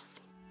make the mess.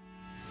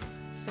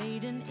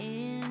 fading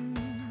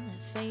in,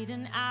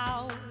 fading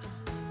out,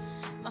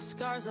 my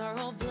scars are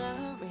all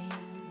blurry.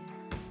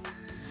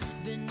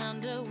 Been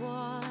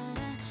underwater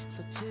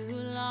for too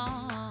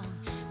long,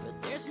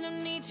 but there's no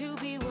need to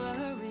be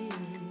worried.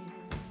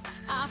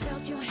 I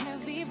felt your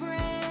heavy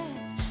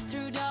breath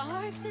through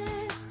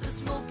darkness. The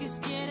smoke is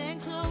getting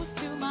close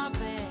to my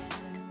bed.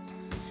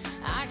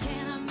 I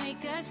cannot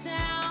make a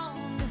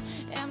sound,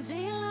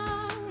 empty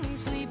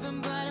lungs,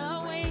 sleeping but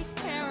awake,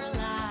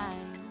 paralyzed.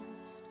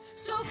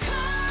 So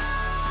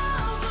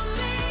cover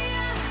me,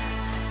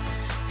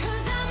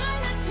 'cause I'ma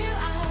let you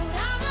out,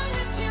 I'ma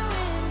let you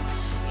in.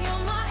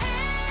 You're my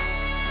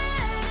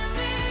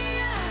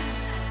enemy.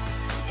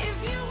 If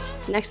you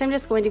will. Next, I'm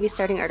just going to be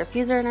starting our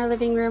diffuser in our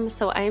living room,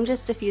 so I am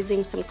just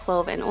diffusing some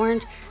clove and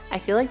orange. I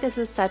feel like this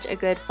is such a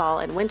good fall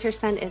and winter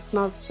scent. It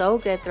smells so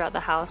good throughout the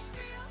house.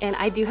 And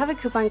I do have a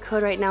coupon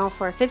code right now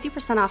for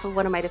 50% off of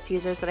one of my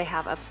diffusers that I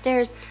have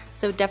upstairs,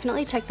 so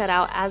definitely check that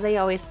out. As I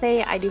always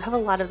say, I do have a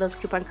lot of those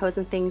coupon codes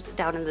and things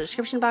down in the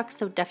description box,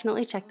 so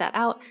definitely check that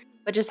out.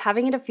 But just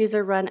having a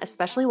diffuser run,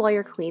 especially while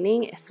you're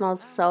cleaning, it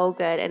smells so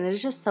good and it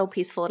is just so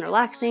peaceful and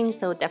relaxing,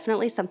 so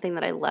definitely something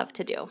that I love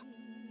to do.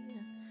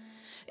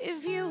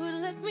 If you would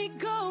let me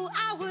go,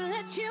 I will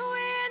let you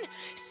in.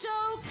 So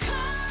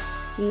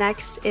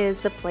Next is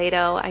the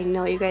Play-Doh. I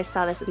know you guys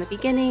saw this in the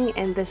beginning,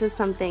 and this is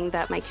something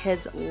that my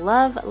kids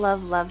love,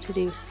 love, love to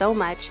do so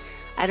much.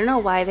 I don't know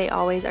why they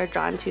always are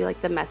drawn to like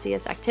the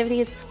messiest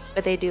activities,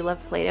 but they do love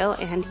Play-Doh,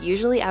 and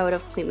usually I would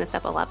have cleaned this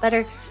up a lot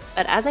better.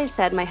 But as I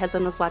said, my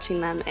husband was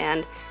watching them,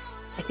 and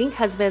I think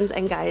husbands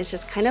and guys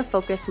just kind of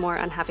focus more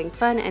on having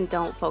fun and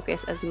don't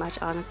focus as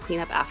much on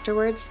cleanup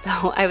afterwards, so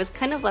I was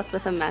kind of left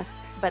with a mess.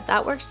 But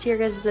that works to your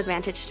guys'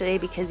 advantage today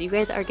because you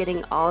guys are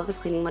getting all of the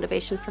cleaning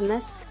motivation from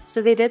this.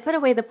 So they did put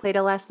away the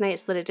Play-Doh last night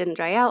so that it didn't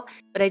dry out,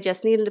 but I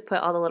just needed to put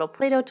all the little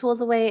Play-Doh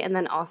tools away and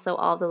then also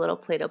all the little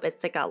Play-Doh bits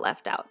that got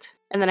left out.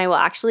 And then I will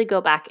actually go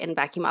back and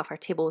vacuum off our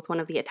table with one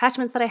of the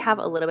attachments that I have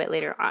a little bit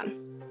later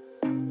on.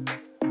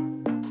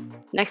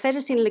 Next, I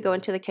just needed to go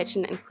into the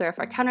kitchen and clear off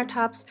our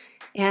countertops,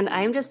 and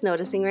I'm just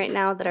noticing right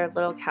now that our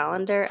little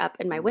calendar up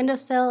in my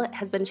windowsill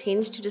has been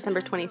changed to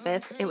December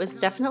 25th. It was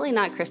definitely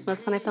not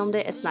Christmas when I filmed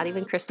it. It's not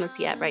even Christmas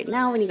yet right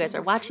now when you guys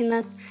are watching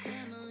this,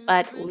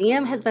 but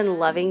Liam has been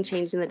loving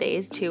changing the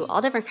days to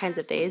all different kinds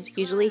of days.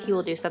 Usually he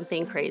will do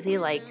something crazy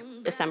like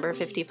December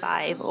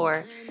 55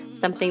 or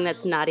something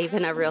that's not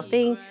even a real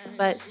thing.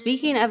 But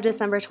speaking of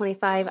December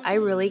 25, I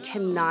really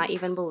cannot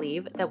even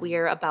believe that we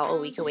are about a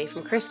week away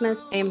from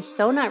Christmas. I am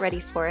so not ready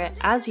for it.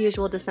 As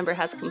usual, December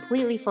has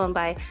completely flown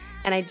by,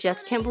 and I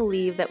just can't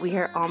believe that we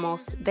are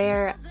almost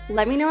there.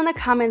 Let me know in the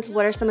comments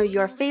what are some of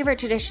your favorite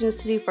traditions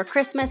to do for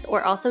Christmas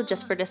or also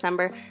just for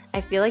December.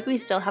 I feel like we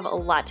still have a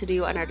lot to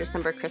do on our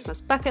December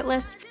Christmas bucket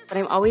list, but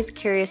I'm always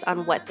curious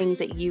on what things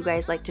that you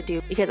guys like to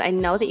do because I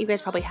know that you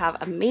guys probably have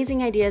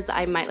amazing ideas that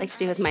I might like to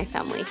do with my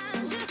family.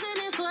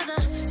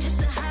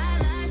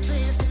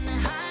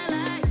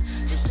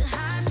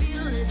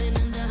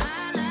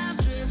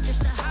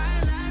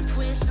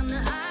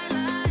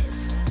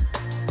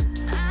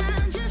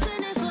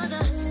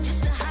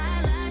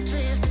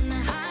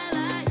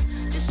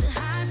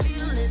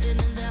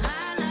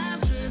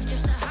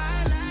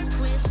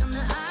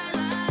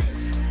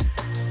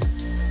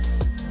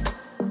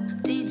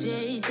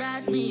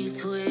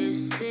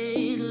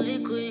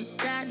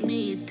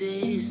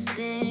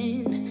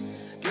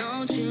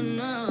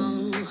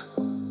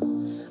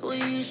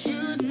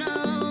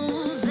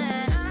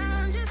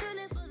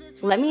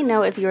 Let me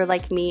know if you're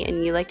like me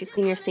and you like to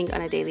clean your sink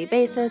on a daily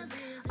basis.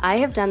 I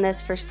have done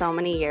this for so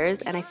many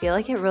years and I feel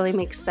like it really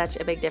makes such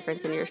a big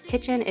difference in your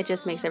kitchen. It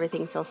just makes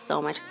everything feel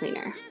so much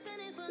cleaner.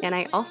 And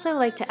I also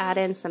like to add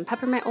in some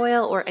peppermint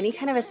oil or any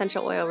kind of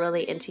essential oil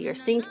really into your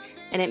sink,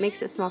 and it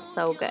makes it smell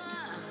so good.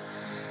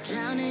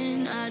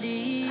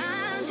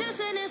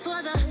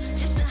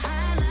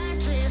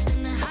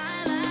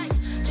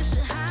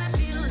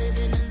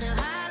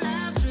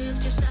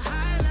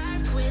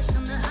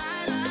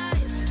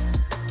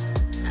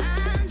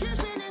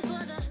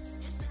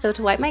 So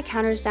to wipe my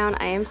counters down,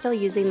 I am still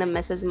using the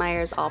Mrs.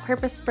 Meyer's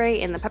all-purpose spray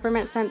in the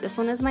peppermint scent. This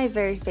one is my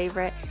very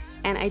favorite,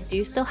 and I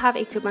do still have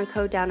a coupon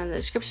code down in the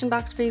description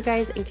box for you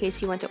guys in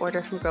case you want to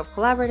order from Grove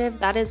Collaborative.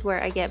 That is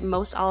where I get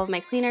most all of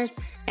my cleaners,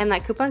 and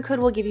that coupon code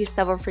will give you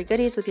several free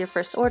goodies with your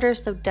first order,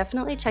 so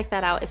definitely check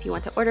that out if you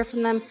want to order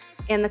from them.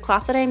 And the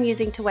cloth that I'm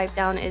using to wipe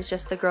down is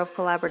just the Grove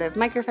Collaborative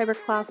microfiber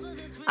cloths.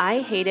 I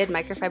hated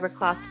microfiber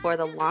cloths for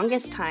the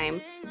longest time,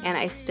 and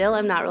I still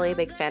am not really a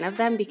big fan of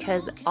them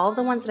because all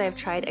the ones that I've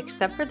tried,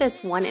 except for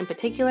this one in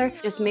particular,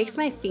 just makes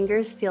my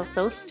fingers feel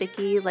so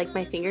sticky, like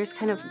my fingers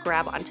kind of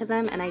grab onto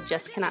them and I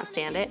just cannot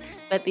stand it.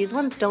 But these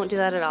ones don't do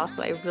that at all,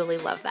 so I really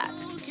love that.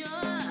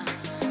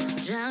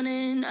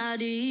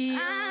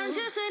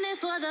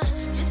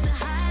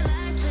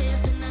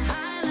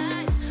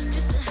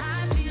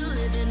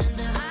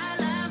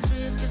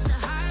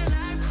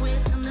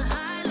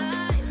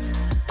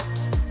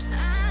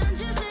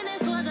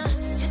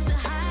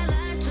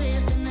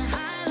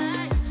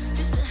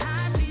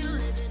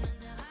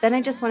 Then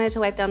I just wanted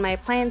to wipe down my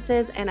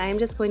appliances, and I'm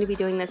just going to be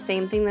doing the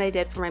same thing that I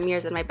did for my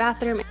mirrors in my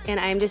bathroom, and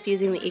I'm just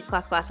using the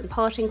E-Cloth glass and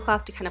polishing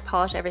cloth to kind of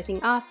polish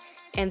everything off,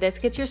 and this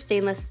gets your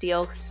stainless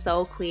steel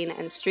so clean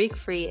and streak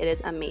free. It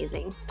is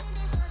amazing.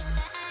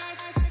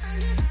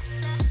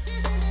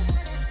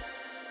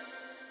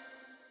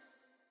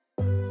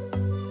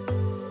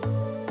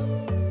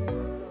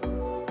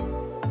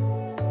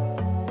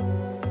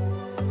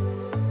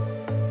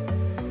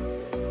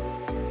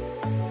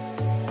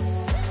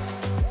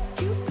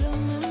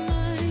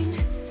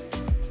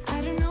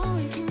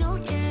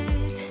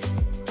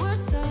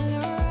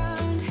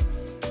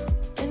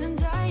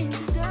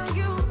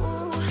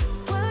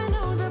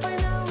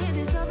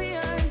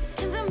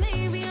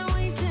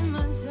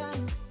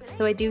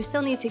 So I do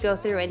still need to go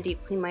through and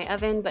deep clean my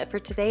oven, but for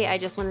today I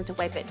just wanted to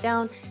wipe it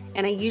down,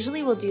 and I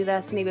usually will do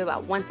this maybe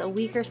about once a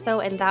week or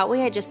so, and that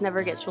way it just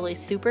never gets really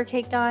super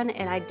caked on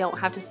and I don't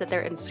have to sit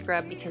there and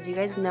scrub, because you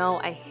guys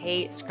know I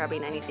hate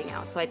scrubbing anything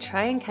out, so I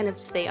try and kind of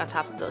stay on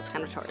top of those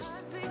kind of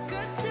chores.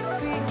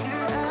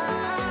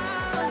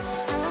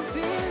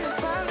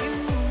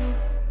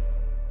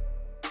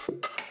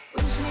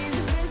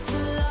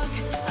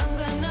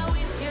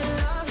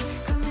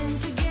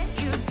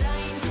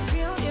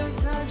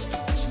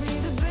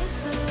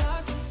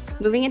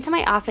 Moving into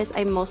my office,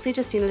 I mostly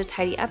just needed to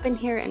tidy up in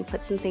here and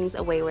put some things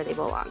away where they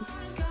belong.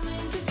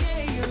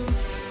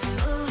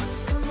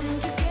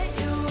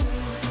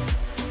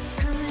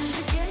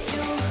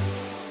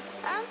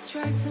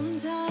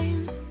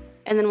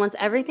 And then once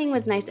everything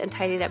was nice and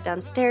tidied up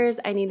downstairs,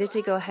 I needed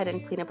to go ahead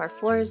and clean up our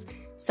floors.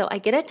 So I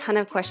get a ton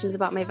of questions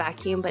about my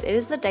vacuum, but it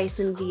is the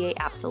Dyson V8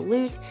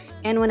 Absolute.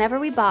 And whenever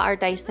we bought our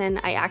Dyson,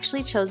 I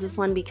actually chose this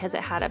one because it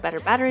had a better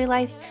battery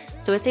life.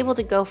 So it's able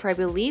to go for, I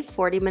believe,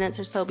 40 minutes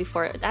or so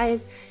before it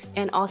dies.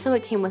 And also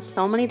it came with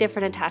so many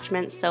different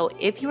attachments. So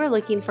if you are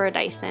looking for a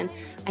Dyson,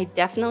 I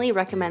definitely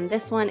recommend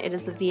this one. It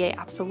is the V8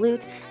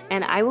 Absolute,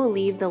 and I will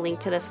leave the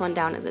link to this one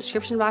down in the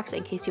description box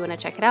in case you want to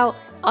check it out.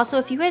 Also,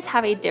 if you guys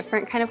have a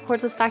different kind of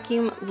cordless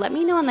vacuum, let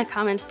me know in the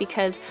comments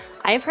because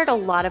I've heard a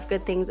lot of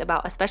good things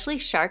about, especially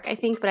Shark, I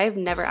think, but I've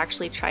never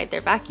actually tried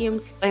their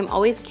vacuums. But I'm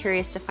always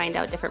curious to find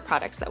out different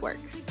products that work.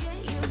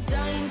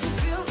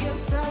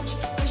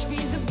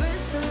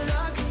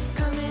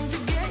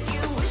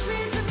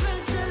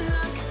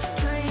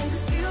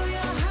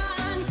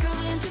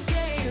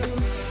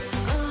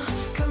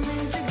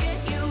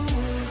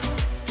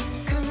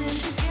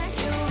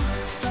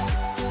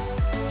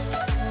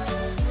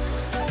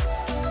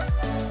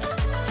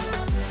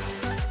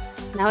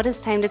 Now it is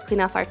time to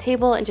clean off our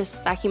table and just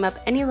vacuum up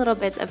any little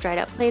bits of dried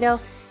up Play-Doh.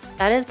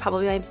 That is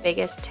probably my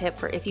biggest tip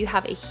for if you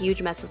have a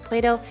huge mess with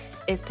Play-Doh,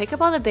 is pick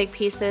up all the big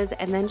pieces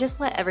and then just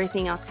let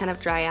everything else kind of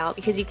dry out,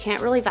 because you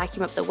can't really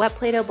vacuum up the wet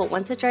Play-Doh, but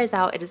once it dries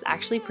out, it is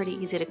actually pretty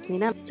easy to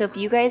clean up. So if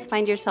you guys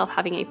find yourself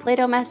having a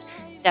Play-Doh mess,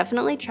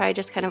 definitely try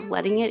just kind of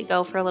letting it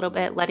go for a little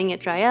bit, letting it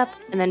dry up,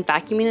 and then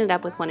vacuuming it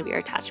up with one of your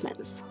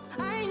attachments.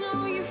 I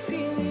know you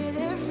feel it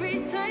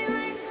every time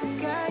I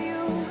look at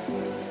you.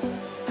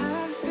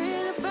 How I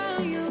feel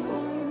about you.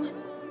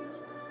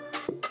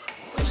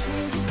 Wish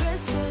me the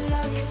best of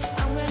luck.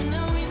 I'm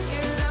gonna win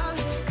your love.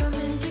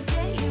 Coming to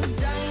get you,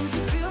 dying to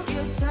feel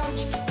your touch.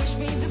 Wish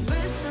me the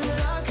best of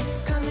luck.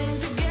 Coming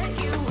to get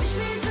you. Wish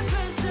me the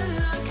best of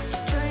luck.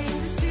 Trying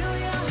to steal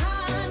your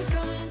hand.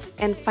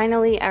 And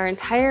finally, our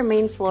entire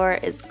main floor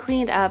is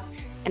cleaned up,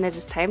 and it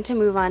is time to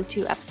move on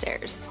to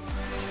upstairs.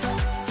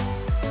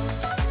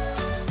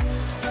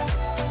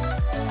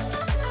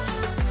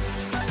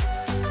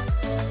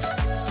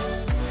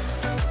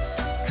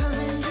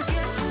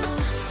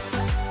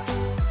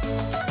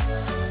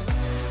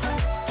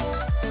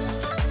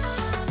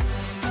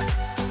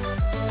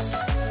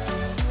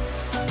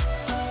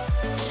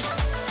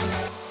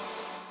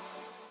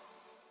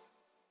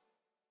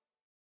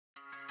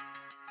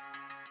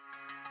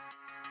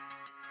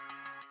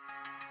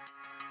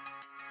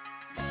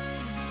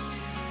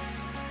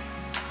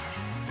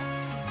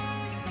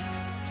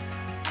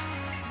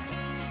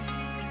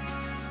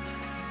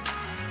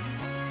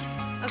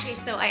 Okay,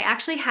 so I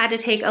actually had to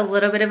take a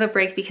little bit of a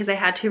break because I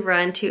had to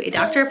run to a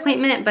doctor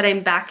appointment, but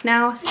I'm back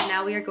now. So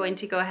now we are going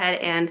to go ahead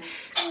and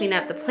clean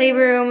up the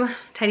playroom,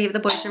 tidy up the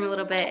boys' room a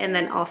little bit, and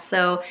then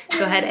also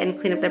go ahead and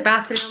clean up their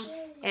bathroom.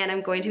 And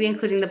I'm going to be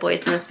including the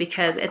boys in this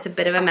because it's a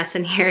bit of a mess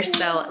in here.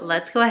 So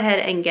let's go ahead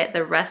and get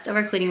the rest of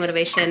our cleaning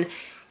motivation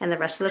and the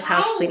rest of this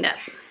house cleaned up.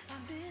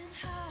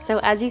 So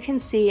as you can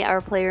see,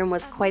 our playroom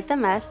was quite the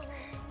mess.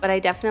 But I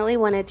definitely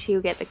wanted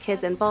to get the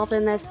kids involved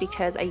in this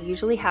because I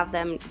usually have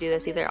them do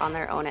this either on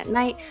their own at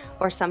night,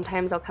 or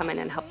sometimes I'll come in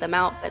and help them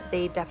out, but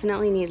they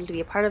definitely needed to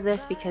be a part of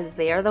this because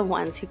they are the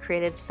ones who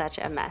created such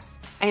a mess.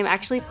 I am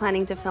actually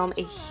planning to film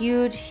a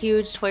huge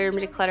toy room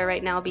declutter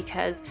right now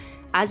because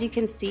as you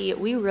can see,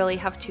 we really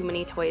have too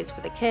many toys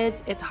for the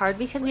kids. It's hard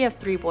because we have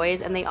 3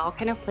 boys and they all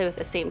kind of play with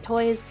the same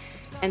toys.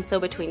 And so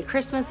between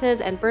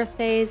Christmases and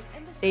birthdays,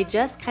 they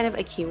just kind of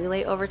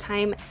accumulate over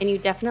time, and you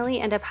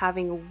definitely end up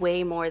having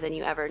way more than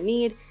you ever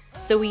need.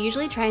 So we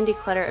usually try and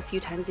declutter a few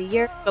times a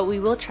year, but we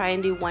will try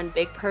and do one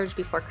big purge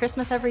before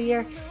Christmas every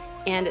year.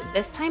 And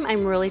this time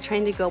I'm really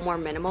trying to go more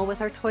minimal with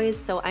our toys,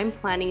 so I'm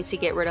planning to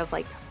get rid of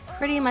like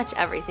pretty much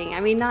everything. I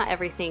mean, not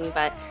everything,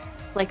 but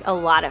like a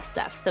lot of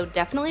stuff. So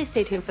definitely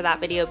stay tuned for that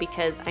video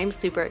because I'm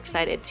super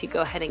excited to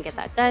go ahead and get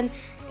that done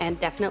and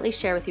definitely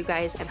share with you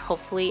guys, and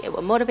hopefully it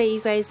will motivate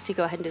you guys to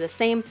go ahead and do the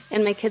same.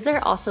 And my kids are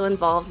also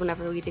involved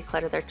whenever we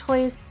declutter their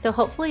toys, so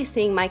hopefully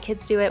seeing my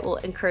kids do it will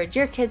encourage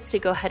your kids to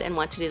go ahead and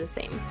want to do the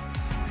same.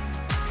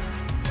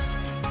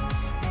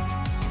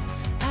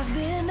 I've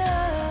been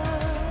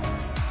up,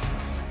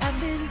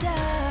 I've been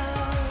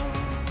down,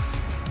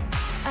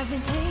 I've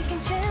been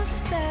taking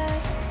chances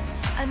that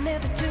I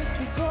never took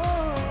before,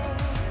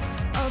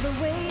 all the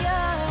way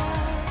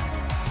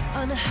up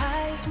on the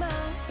highest mountain.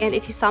 And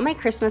if you saw my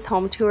Christmas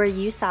home tour,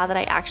 you saw that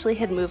I actually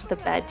had moved the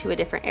bed to a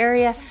different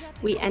area.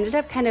 We ended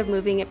up kind of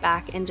moving it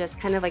back and just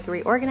kind of like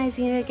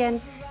reorganizing it again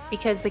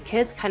because the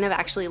kids kind of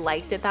actually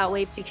liked it that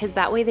way, because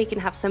that way they can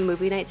have some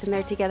movie nights in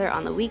there together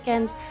on the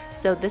weekends.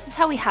 So this is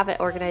how we have it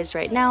organized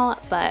right now,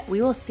 but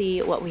we will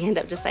see what we end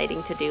up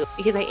deciding to do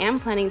because I am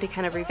planning to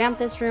kind of revamp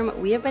this room.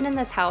 We have been in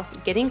this house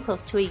getting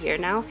close to a year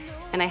now,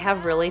 and I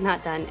have really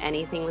not done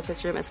anything with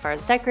this room as far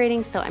as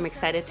decorating, so I'm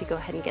excited to go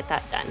ahead and get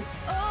that done.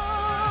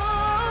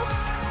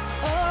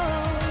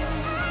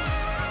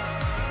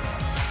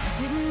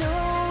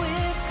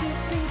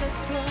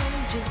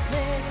 Just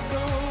let it go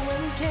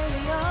and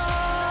carry on.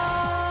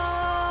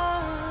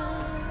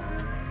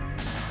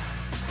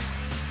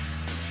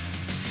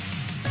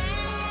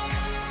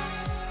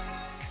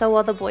 So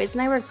while the boys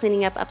and I were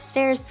cleaning up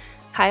upstairs,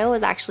 Kyle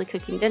was actually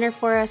cooking dinner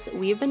for us.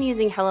 We've been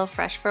using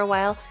HelloFresh for a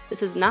while.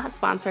 This is not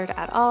sponsored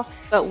at all,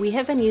 but we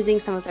have been using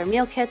some of their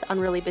meal kits on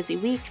really busy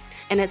weeks,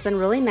 and it's been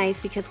really nice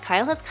because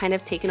Kyle has kind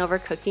of taken over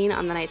cooking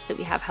on the nights that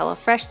we have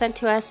HelloFresh sent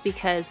to us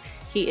because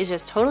he is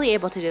just totally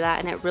able to do that,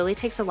 and it really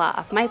takes a lot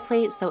off my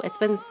plate, so it's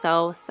been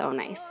so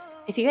nice.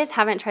 If you guys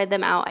haven't tried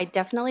them out, I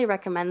definitely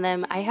recommend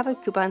them. I have a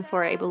coupon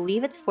for, I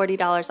believe it's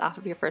 $40 off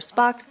of your first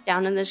box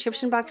down in the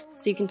description box,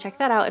 so you can check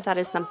that out if that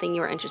is something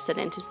you are interested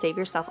in to save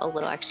yourself a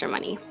little extra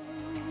money.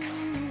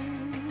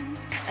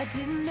 I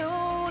didn't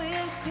know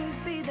it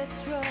could be that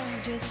strong.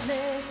 Just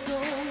let go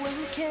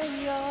and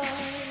carry on.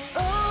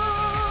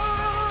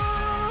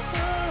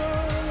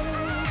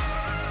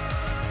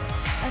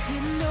 I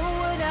didn't know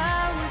what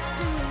I was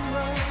doing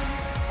wrong.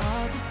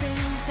 All the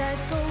things I'd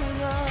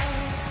going on.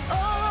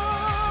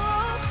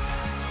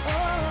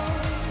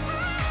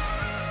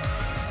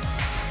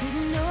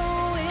 Didn't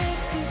know it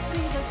could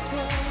be that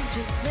strong.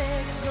 Just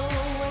let go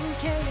and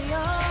carry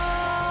on.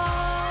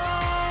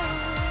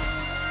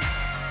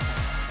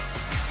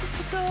 Just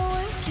let go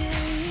and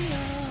carry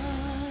on.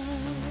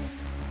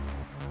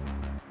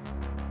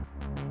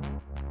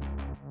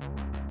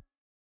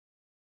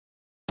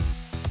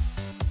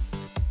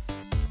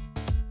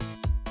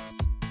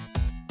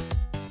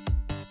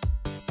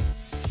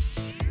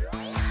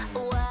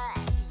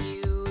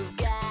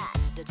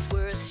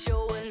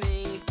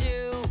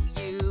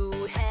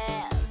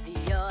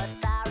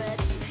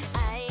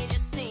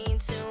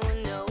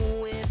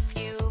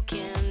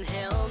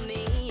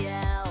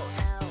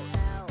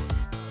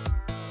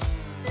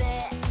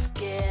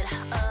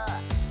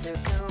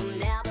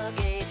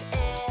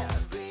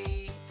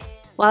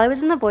 While I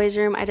was in the boys'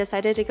 room, I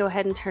decided to go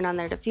ahead and turn on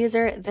their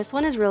diffuser. This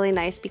one is really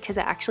nice because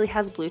it actually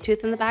has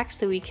Bluetooth in the back,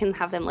 so we can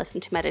have them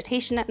listen to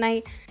meditation at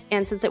night.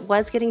 And since it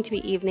was getting to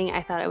be evening,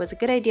 I thought it was a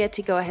good idea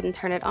to go ahead and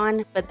turn it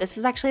on. But this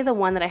is actually the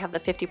one that I have the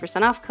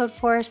 50% off code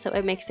for, so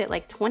it makes it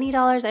like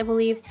 $20, I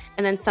believe.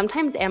 And then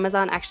sometimes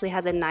Amazon actually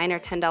has a $9 or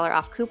 $10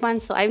 off coupon,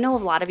 so I know a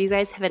lot of you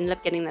guys have ended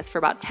up getting this for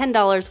about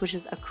 $10, which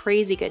is a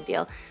crazy good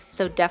deal.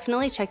 So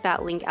definitely check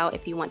that link out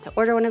if you want to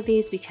order one of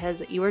these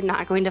because you are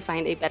not going to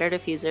find a better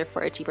diffuser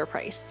for a cheaper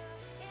price.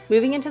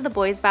 Moving into the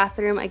boys'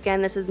 bathroom,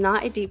 again, this is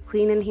not a deep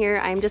clean in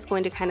here. I'm just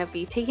going to kind of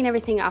be taking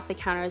everything off the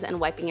counters and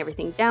wiping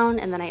everything down,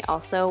 and then I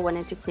also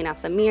wanted to clean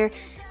off the mirror,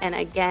 and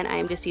again,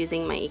 I'm just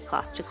using my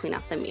e-cloth to clean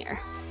off the mirror.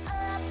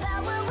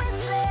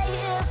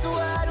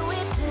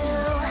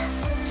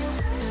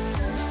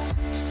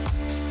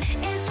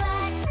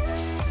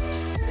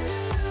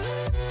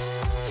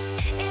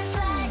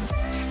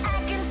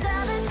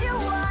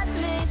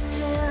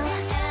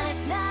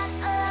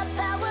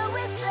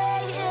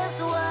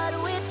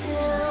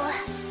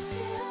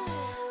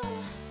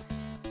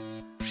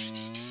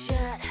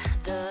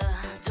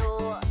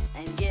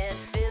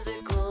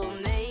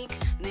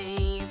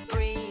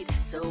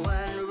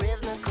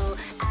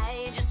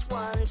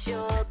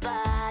 Your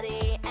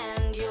body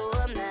and your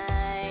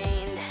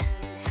mind.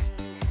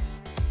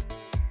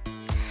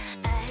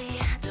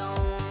 I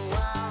don't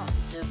want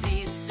to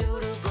be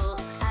suitable.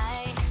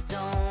 I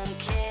don't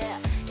care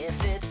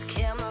if it's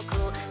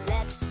chemical.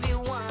 Let's be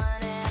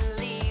one and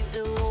leave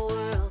the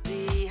world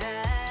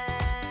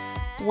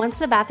behind. Once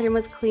the bathroom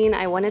was clean,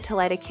 I wanted to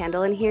light a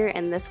candle in here,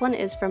 and this one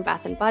is from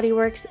Bath & Body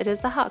Works. It is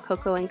the Hot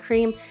Cocoa and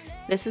Cream.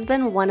 This has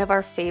been one of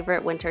our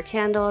favorite winter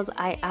candles.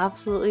 I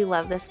absolutely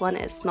love this one.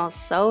 It smells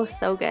so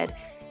good.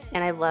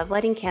 And I love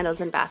lighting candles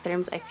in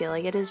bathrooms. I feel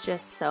like it is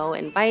just so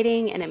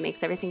inviting and it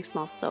makes everything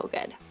smell so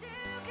good.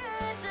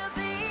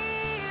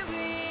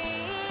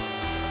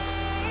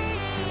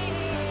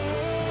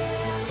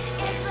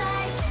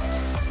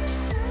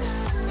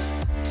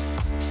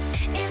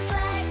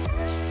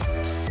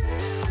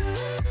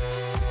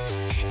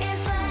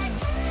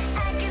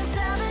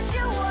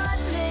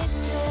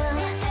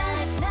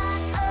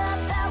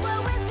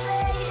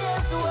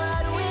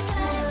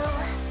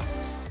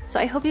 So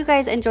I hope you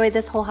guys enjoyed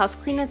this whole house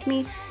clean with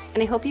me,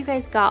 and I hope you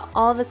guys got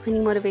all the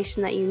cleaning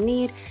motivation that you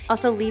need.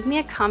 Also, leave me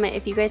a comment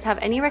if you guys have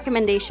any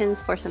recommendations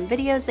for some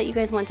videos that you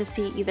guys want to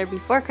see either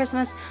before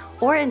Christmas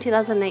or in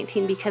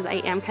 2019, because I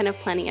am kind of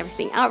planning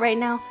everything out right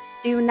now.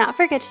 Do not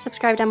forget to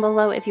subscribe down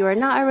below if you are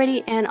not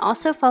already, and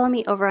also follow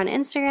me over on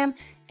Instagram,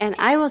 and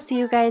I will see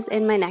you guys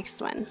in my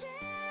next one.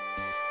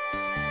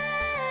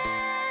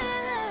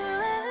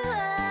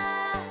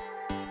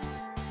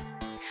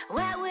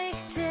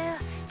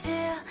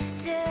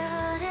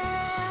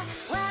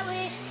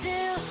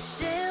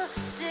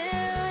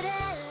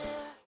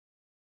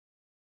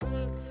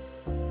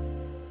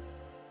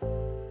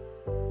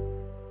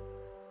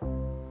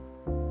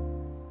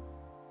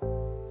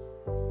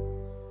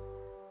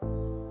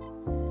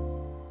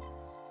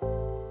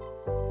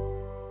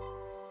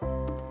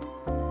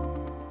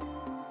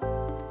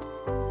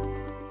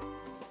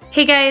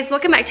 Hey guys,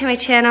 welcome back to my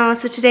channel.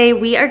 So today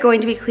we are going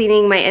to be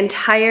cleaning my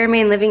entire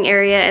main living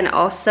area and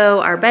also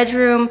our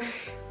bedroom.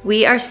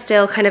 We are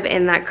still kind of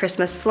in that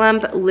Christmas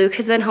slump. Luke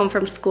has been home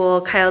from school,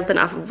 Kyle's been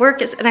off of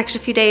work an extra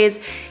few days,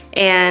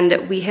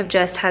 and we have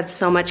just had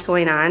so much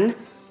going on.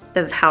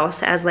 the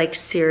house as like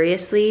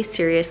seriously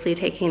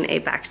taking a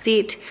back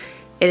seat.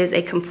 It is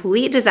a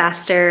complete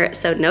disaster,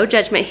 so no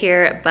judgment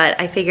here, but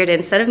I figured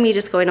instead of me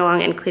just going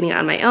along and cleaning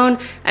on my own,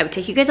 I would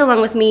take you guys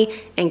along with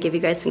me and give you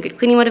guys some good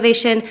cleaning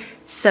motivation.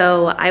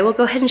 So I will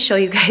go ahead and show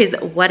you guys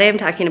what I'm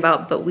talking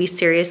about, but we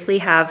seriously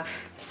have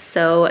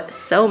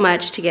so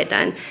much to get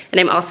done.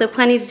 And I'm also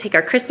planning to take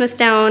our Christmas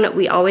down.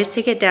 We always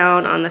take it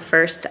down on the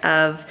 1st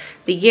of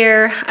the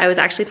year. I was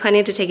actually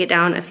planning to take it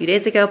down a few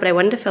days ago, but I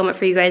wanted to film it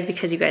for you guys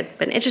because you guys have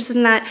been interested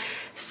in that.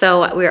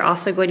 So we're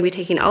also going to be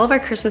taking all of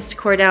our Christmas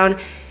decor down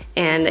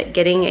and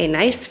getting a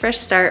nice fresh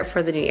start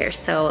for the new year.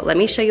 So let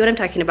me show you what I'm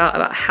talking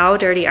about how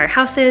dirty our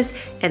house is,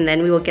 and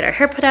then we will get our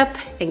hair put up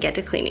and get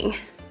to cleaning.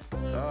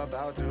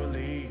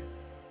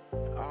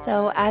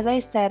 So as I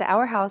said,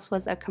 our house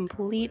was a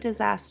complete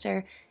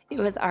disaster. It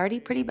was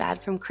already pretty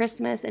bad from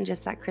Christmas and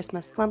just that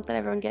Christmas slump that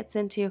everyone gets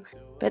into,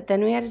 but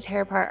then we had to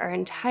tear apart our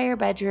entire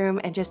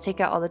bedroom and just take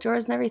out all the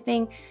drawers and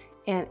everything,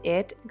 and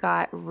it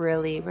got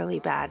really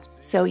bad.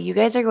 So you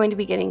guys are going to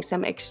be getting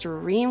some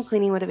extreme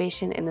cleaning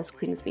motivation in this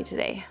Clean With Me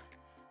today.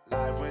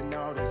 Life with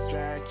no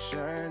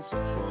distractions,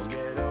 we'll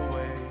get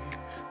away.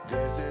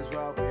 This is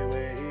what we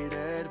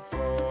waited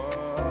for.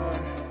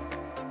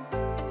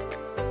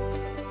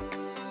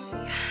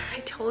 I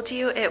told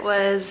you it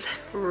was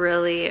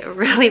really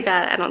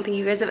bad. I don't think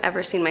you guys have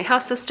ever seen my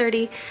house this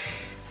dirty.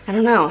 I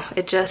don't know,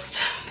 it just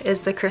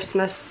is the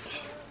Christmas.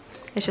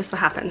 It's just what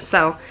happens.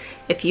 So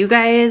if you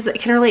guys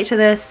can relate to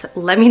this,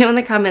 let me know in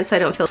the comments so I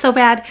don't feel so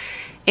bad.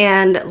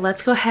 And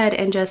let's go ahead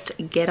and just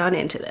get on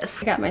into this.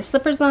 I got my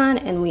slippers on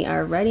and we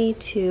are ready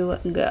to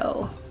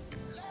go.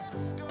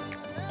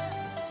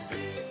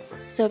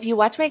 So if you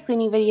watch my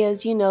cleaning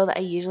videos, you know that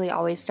I usually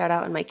always start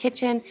out in my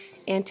kitchen,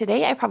 and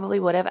today I probably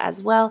would have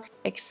as well,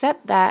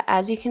 except that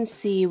as you can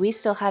see, we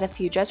still had a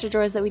few dresser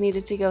drawers that we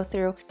needed to go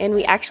through, and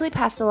we actually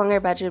passed along our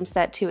bedroom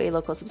set to a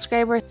local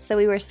subscriber, so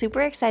we were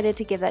super excited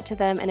to give that to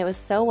them, and it was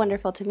so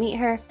wonderful to meet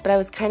her. But I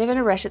was kind of in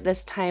a rush at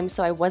this time,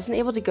 so I wasn't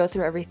able to go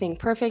through everything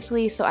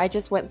perfectly, so I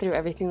just went through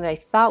everything that I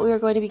thought we were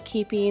going to be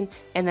keeping,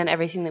 and then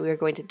everything that we were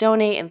going to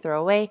donate and throw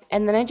away,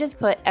 and then I just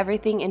put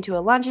everything into a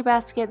laundry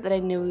basket that I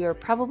knew we were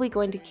probably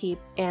going to keep,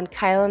 and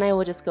Kyle and I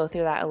will just go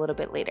through that a little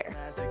bit later.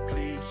 As a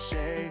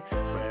cliche,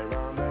 we're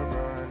on the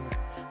run.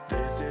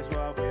 This is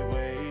what we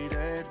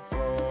waited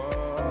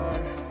for.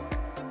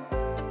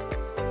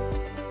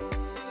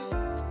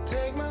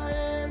 Take my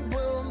hand,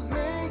 we'll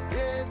make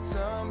it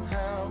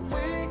somehow.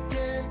 We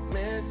can't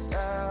miss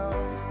out.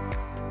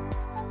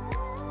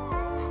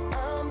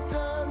 I'm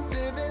done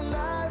living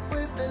life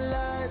with the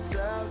lights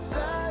out.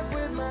 Die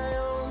with my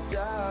own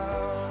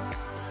doubts.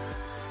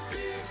 Be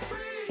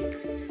free.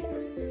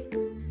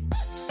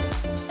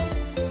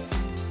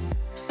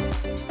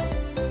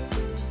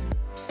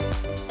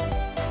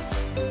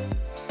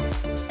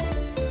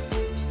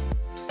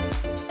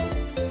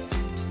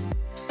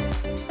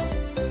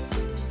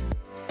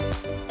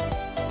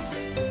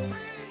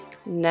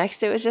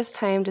 Next, it was just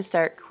time to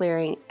start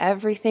clearing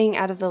everything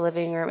out of the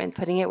living room and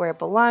putting it where it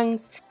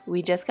belongs.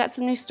 We just got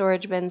some new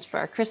storage bins for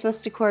our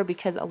Christmas decor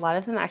because a lot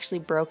of them actually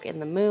broke in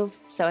the move,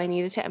 so I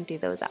needed to empty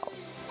those out.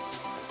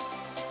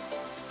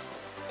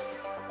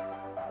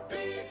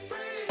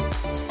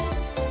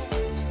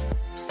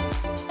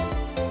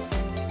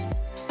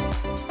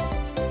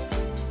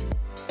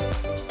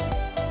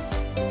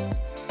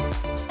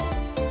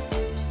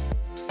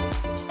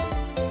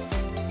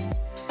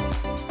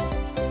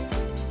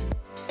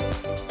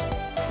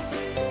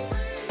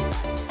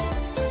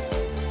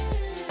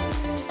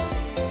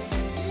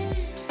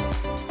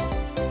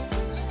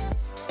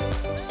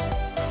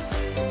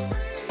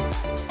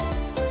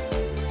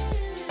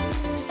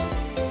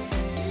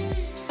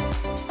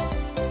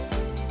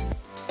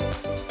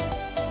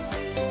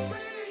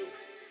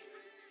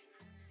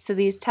 So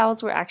these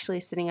towels were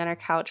actually sitting on our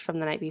couch from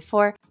the night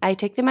before. I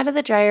took them out of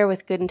the dryer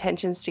with good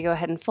intentions to go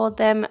ahead and fold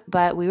them,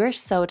 but we were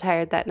so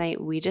tired that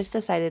night we just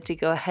decided to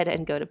go ahead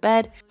and go to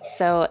bed.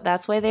 So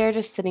that's why they are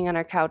just sitting on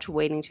our couch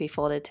waiting to be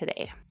folded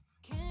today.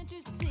 Can't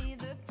you see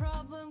the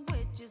problem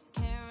with just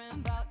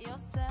caring about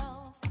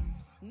yourself?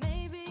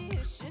 Maybe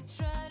you should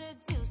try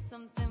to do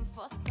something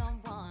for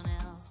someone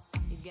else.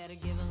 You gotta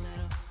give a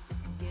little,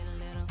 just to get a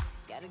little.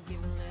 Gotta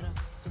give a little,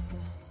 just to.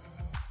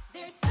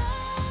 There's something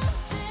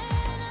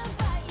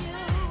about you.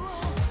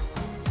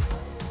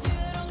 You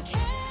don't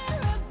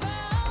care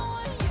about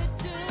what you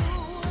do.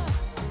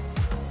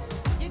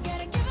 You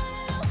gotta give a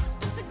little,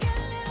 just to get a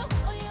little.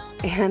 Oh, you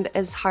know. And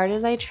as hard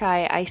as I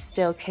try, I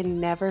still can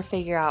never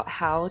figure out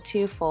how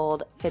to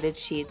fold fitted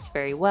sheets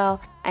very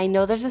well. I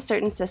know there's a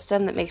certain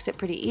system that makes it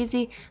pretty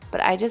easy,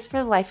 but I just for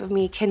the life of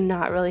me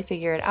cannot really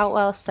figure it out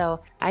well,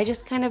 so I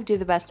just kind of do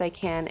the best I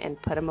can and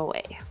put them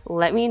away.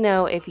 Let me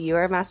know if you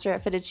are a master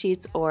at fitted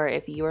sheets or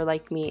if you are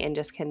like me and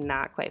just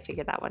cannot quite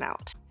figure that one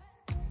out.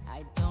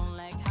 I don't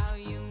like how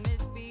you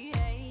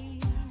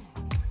misbehave.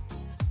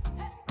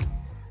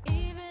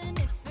 Even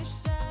if your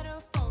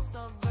shadow falls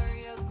over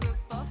your group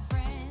of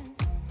friends,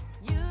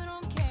 you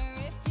don't care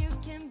if you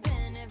can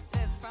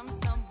benefit from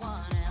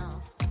someone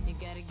else. You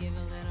gotta give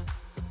a little,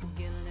 just to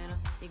get a little.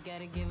 You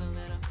gotta give a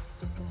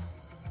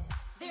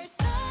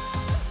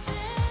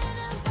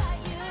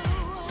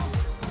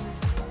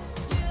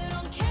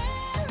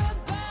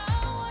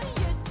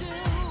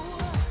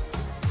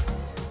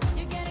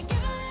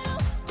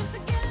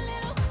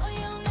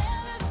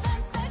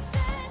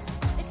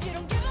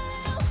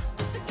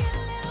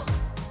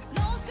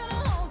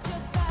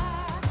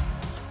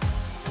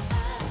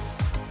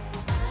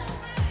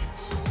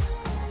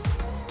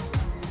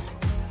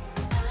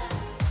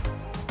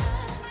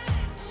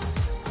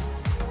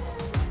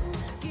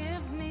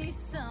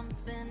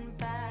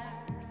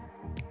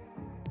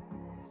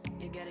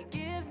gotta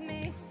give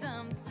me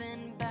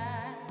something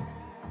back.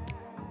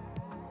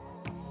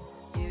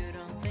 You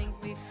don't think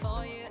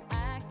before you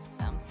act,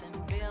 something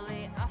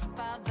really off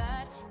about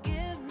that.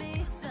 Give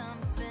me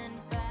something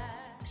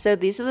back. So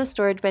these are the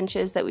storage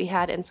benches that we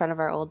had in front of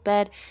our old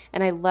bed,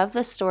 and I love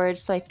the storage,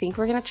 so I think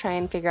we're gonna try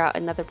and figure out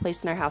another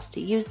place in our house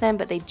to use them,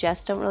 but they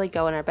just don't really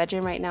go in our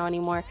bedroom right now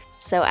anymore.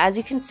 So as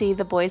you can see,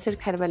 the boys had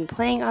kind of been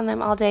playing on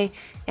them all day,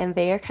 and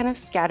they are kind of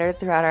scattered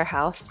throughout our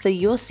house. So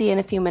you will see in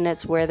a few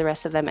minutes where the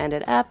rest of them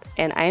ended up,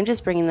 and I am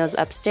just bringing those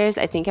upstairs.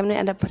 I think I'm gonna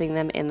end up putting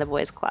them in the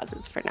boys'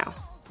 closets for now.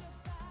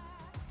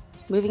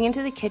 Moving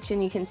into the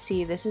kitchen, you can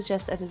see this is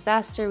just a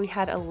disaster. We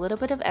had a little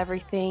bit of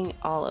everything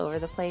all over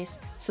the place.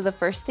 So the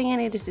first thing I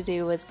needed to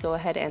do was go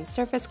ahead and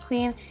surface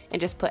clean and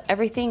just put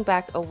everything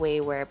back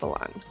away where it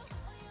belongs.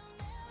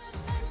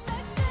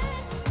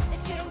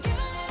 If you don't give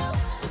a little,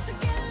 just to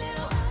get a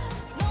little,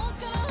 no one's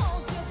gonna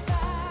hold you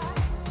back.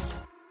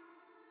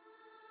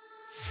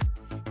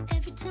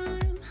 Every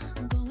time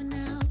I'm going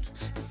out,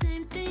 the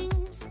same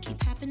things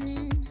keep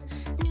happening.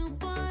 New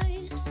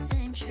boy,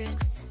 same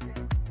tricks.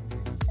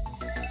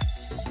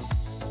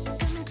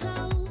 Coming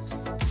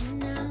close to me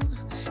now,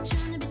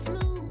 trying to be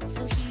smooth,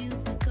 so here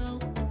we go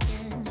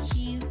again,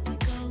 here we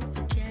go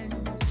again.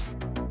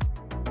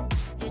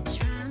 You're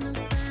trying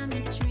to buy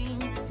me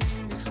drinks,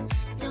 and I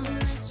don't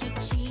like your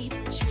cheap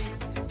tricks.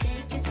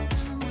 Take it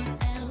somewhere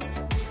else,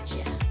 would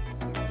ya?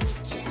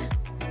 Would ya?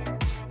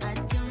 I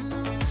don't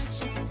know what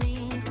you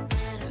think,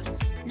 but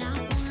I'm not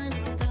one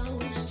of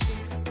those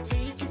chicks.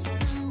 Take it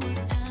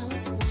somewhere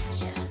else, would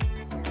ya?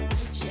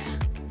 Would ya?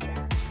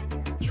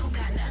 You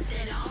got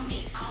nothing on me,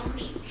 on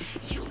me.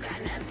 You got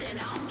nothing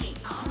on me,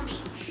 on me.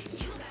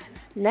 You got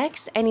nothing.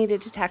 Next, I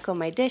needed to tackle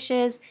my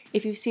dishes.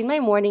 If you've seen my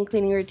morning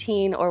cleaning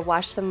routine or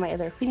watched some of my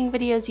other cleaning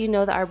videos, you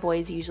know that our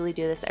boys usually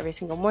do this every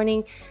single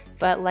morning.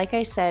 But like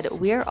I said,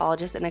 we are all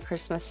just in a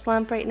Christmas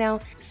slump right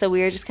now, so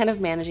we are just kind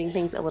of managing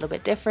things a little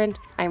bit different.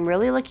 I'm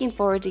really looking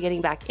forward to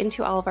getting back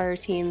into all of our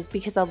routines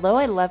because although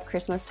I love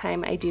Christmas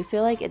time, I do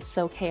feel like it's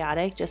so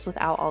chaotic just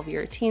without all of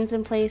your routines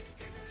in place.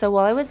 So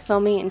while I was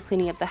filming and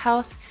cleaning up the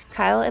house,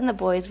 Kyle and the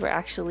boys were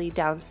actually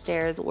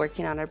downstairs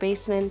working on our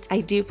basement.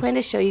 I do plan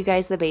to show you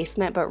guys the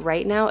basement, but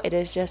right now it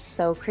is just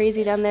so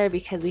crazy down there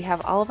because we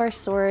have all of our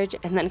storage,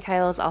 and then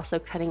Kyle is also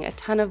cutting a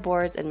ton of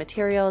boards and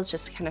materials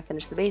just to kind of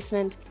finish the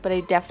basement, but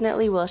I definitely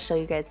will show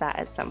you guys that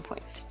at some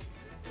point.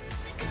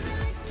 Because I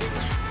look too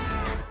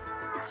high.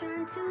 You're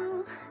trying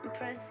to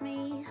impress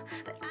me,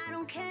 but I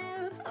don't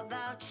care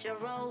about your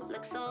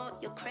Rolex or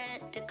your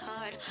credit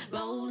card.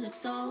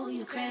 Rolex or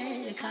your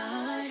credit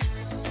card.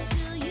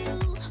 Still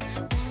you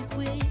won't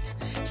quit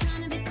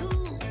trying to be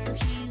cool, so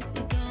here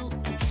we go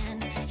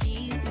again.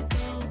 Here we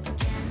go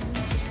again,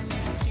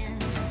 again.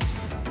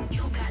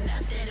 You got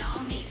nothing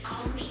on me,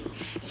 on me.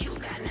 You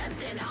got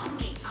nothing on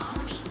me,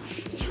 on me.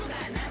 You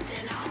got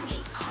nothing on me,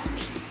 on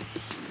me.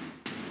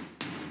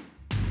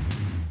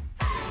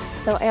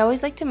 So I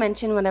always like to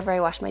mention whenever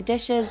I wash my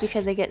dishes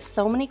because I get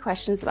so many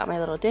questions about my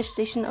little dish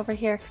station over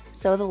here.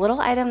 So the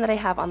little item that I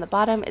have on the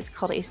bottom is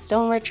called a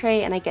Stoneware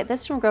Tray, and I get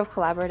this from Grove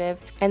Collaborative.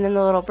 And then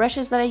the little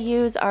brushes that I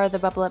use are the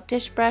Bubble Up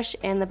Dish Brush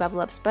and the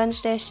Bubble Up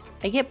Sponge Dish.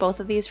 I get both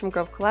of these from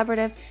Grove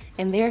Collaborative,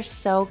 and they're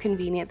so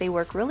convenient. They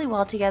work really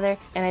well together,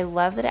 and I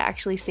love that it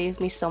actually saves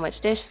me so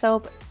much dish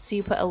soap. So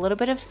you put a little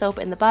bit of soap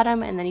in the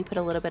bottom, and then you put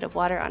a little bit of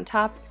water on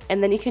top,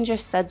 and then you can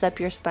just suds up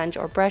your sponge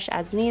or brush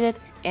as needed,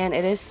 and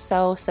it is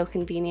so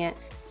convenient.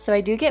 So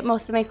I do get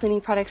most of my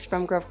cleaning products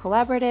from Grove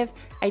Collaborative.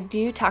 I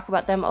do talk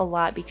about them a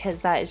lot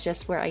because that is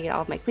just where I get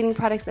all of my cleaning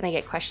products, and I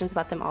get questions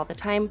about them all the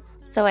time.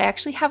 So I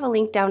actually have a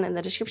link down in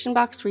the description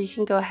box where you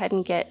can go ahead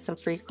and get some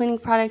free cleaning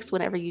products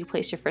whenever you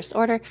place your first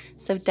order.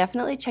 So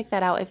definitely check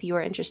that out if you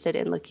are interested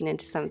in looking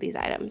into some of these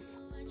items.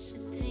 What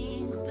you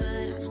think, but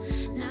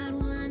I'm not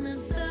one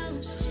of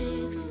those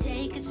chicks.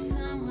 Take it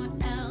somewhere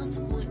else,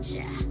 would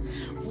ya?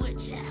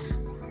 Would ya?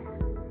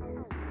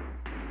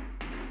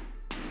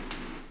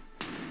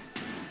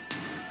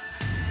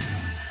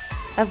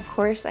 Of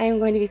course, I am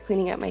going to be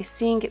cleaning up my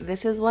sink.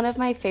 This is one of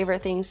my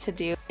favorite things to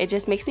do. It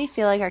just makes me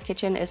feel like our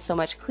kitchen is so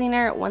much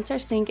cleaner once our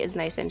sink is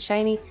nice and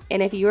shiny.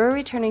 And if you're a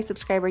returning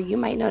subscriber, you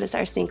might notice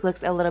our sink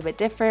looks a little bit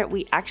different.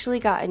 We actually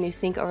got a new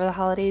sink over the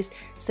holidays,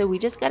 so we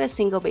just got a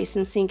single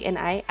basin sink, and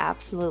I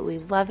absolutely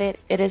love it.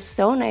 It is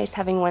so nice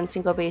having one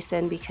single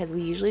basin because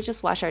we usually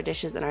just wash our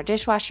dishes in our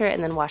dishwasher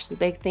and then wash the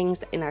big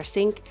things in our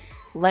sink.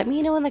 Let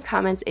me know in the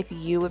comments if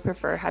you would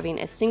prefer having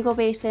a single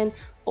basin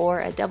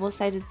or a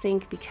double-sided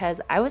sink, because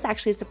I was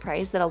actually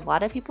surprised that a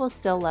lot of people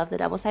still love the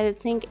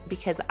double-sided sink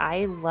because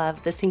I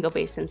love the single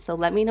basin. So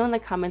let me know in the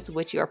comments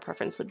which your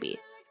preference would be.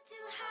 Too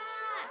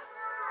high.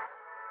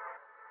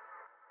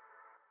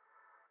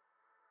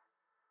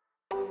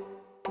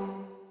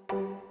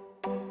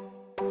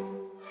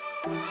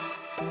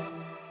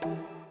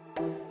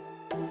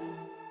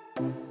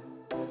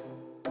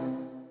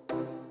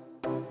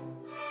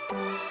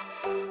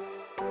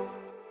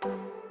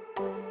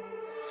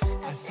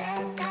 I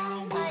sat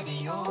down by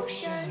the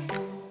ocean.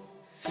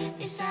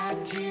 It's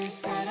that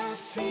tears that I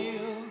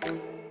feel,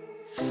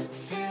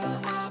 fill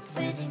up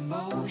with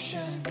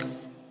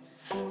emotions.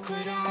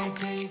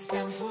 taste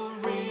them for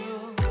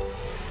real.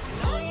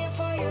 Longing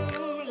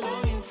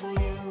for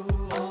you,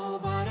 oh,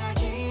 but I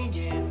can't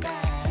get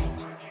back.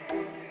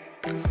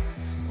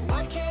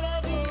 What can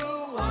I do?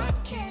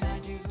 What can I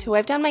do? To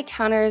wipe down my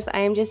counters,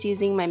 I am just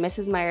using my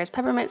Mrs. Meyer's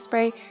peppermint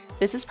spray.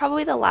 This is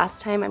probably the last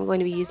time I'm going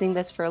to be using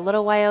this for a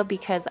little while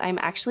because I'm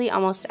actually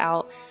almost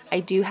out. I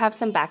do have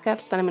some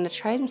backups, but I'm going to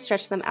try and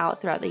stretch them out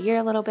throughout the year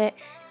a little bit,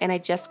 and I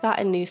just got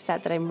a new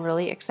set that I'm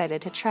really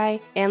excited to try.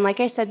 And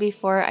like I said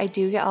before, I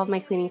do get all of my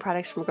cleaning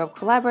products from Grove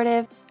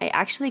Collaborative. I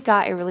actually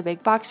got a really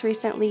big box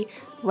recently.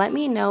 Let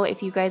me know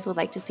if you guys would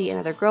like to see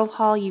another Grove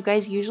haul. You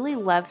guys usually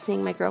love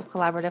seeing my Grove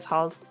Collaborative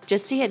hauls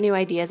just to get new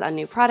ideas on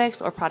new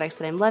products or products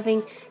that I'm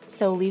loving,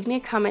 so leave me a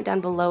comment down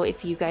below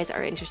if you guys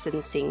are interested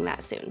in seeing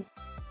that soon.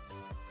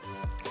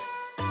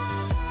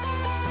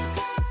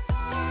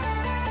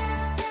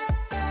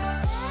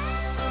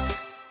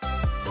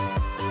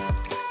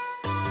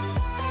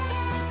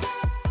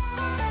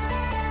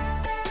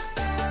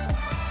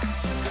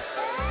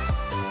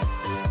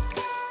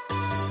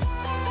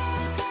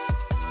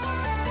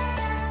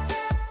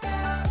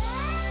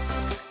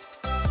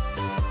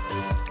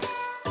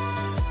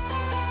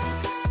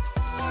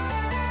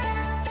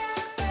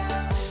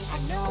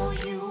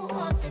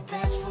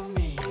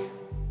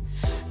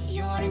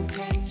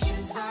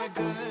 Intentions are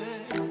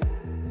good.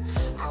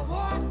 I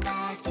walk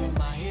back to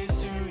my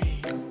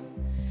history,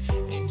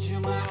 into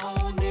my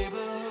old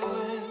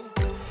neighborhood.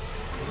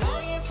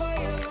 Longing for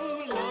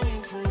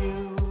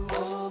you,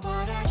 oh,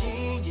 but I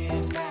can't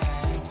get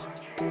back.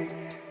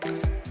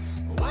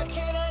 What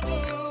can I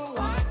do?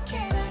 What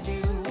can I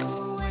do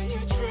when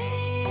your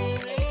train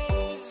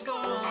is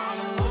gone? I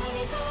don't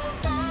wanna go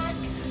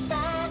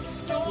back,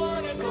 don't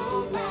wanna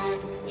go back.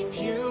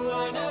 If you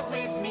are not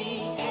with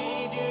me,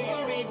 hey, do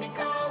you read me?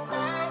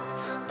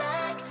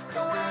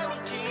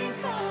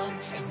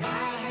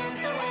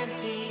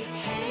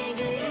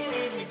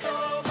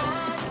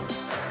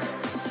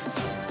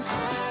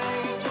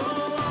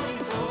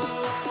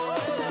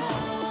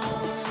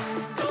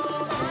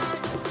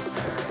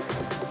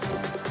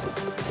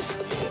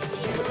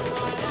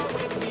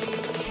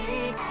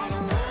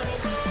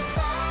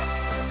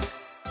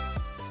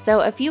 So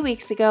a few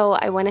weeks ago,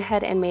 I went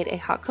ahead and made a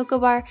hot cocoa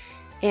bar,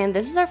 and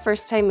this is our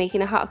first time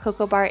making a hot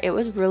cocoa bar. It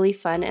was really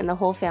fun and the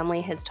whole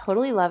family has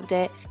totally loved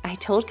it. I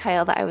told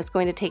Kyle that I was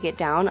going to take it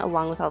down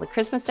along with all the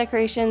Christmas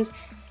decorations,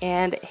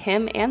 and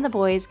him and the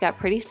boys got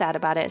pretty sad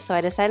about it, so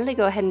I decided to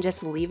go ahead and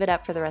just leave it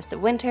up for the rest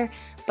of winter,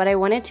 but I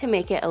wanted to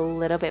make it a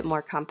little bit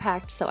more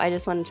compact, so I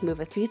just wanted to move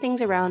a few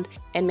things around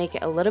and make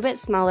it a little bit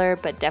smaller,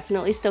 but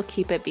definitely still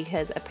keep it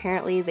because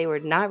apparently they were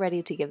not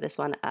ready to give this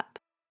one up.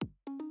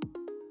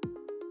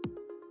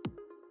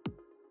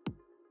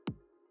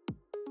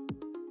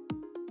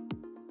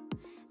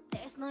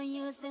 There's no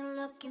use in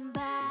looking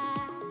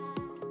back.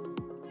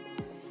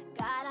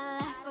 Gotta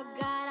laugh or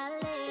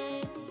gotta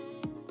live,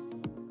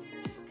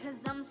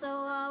 'cause I'm so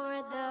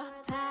over the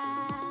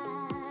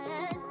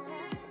past,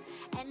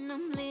 and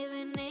I'm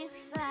living it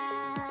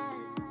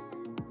fast.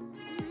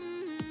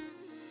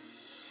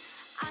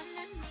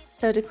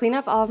 So to clean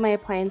up all of my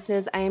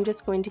appliances, I am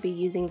just going to be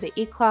using the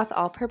eCloth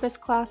all-purpose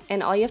cloth,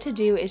 and all you have to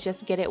do is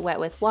just get it wet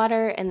with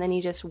water, and then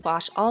you just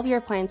wash all of your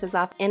appliances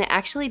off, and it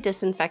actually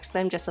disinfects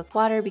them just with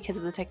water because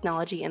of the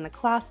technology in the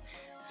cloth.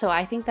 So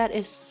I think that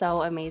is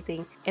so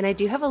amazing, and I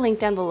do have a link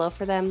down below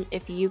for them.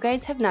 If you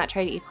guys have not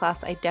tried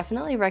eCloths, I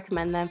definitely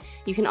recommend them.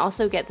 You can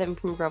also get them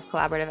from Grove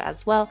Collaborative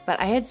as well, but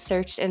I had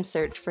searched and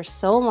searched for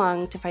so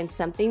long to find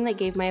something that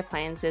gave my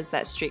appliances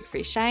that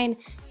streak-free shine,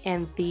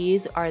 and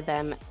these are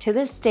them. To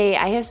this day,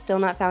 I have still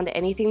not found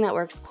anything that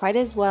works quite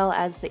as well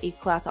as the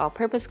eCloth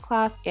all-purpose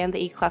cloth and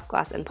the eCloth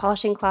gloss and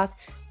polishing cloth.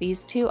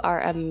 These two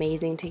are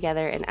amazing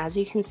together, and as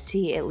you can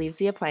see, it leaves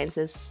the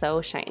appliances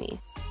so shiny.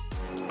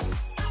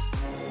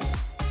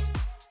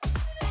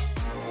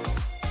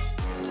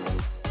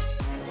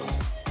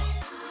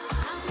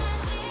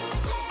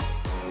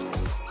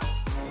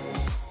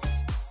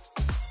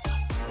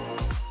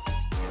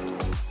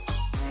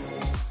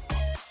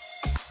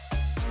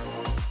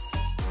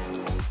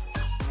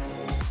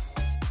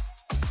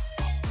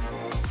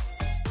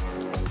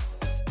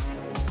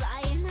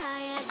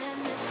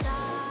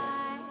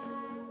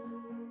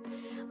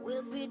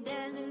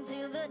 Dancing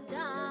till the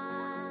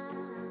dawn.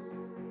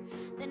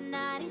 The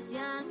night is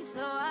young,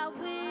 so are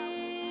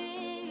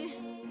we.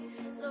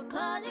 So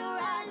close your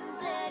eyes and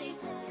set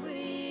it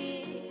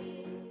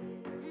free.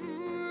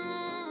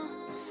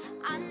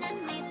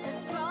 Underneath the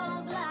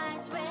strobe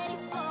lights, ready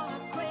for a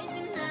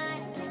crazy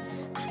night.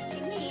 I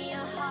can hear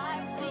your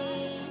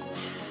heartbeat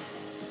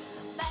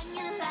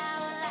banging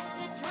loud like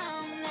a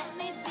drum. Let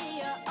me be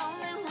your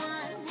only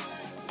one.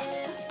 Do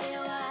you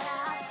feel what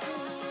I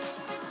feel?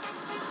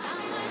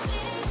 I'm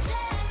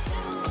addicted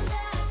to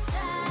that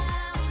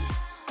sound.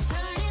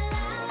 Turn it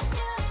loud,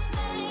 just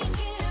make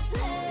it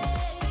play.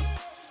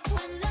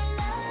 When the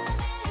love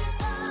is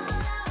all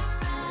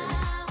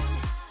around.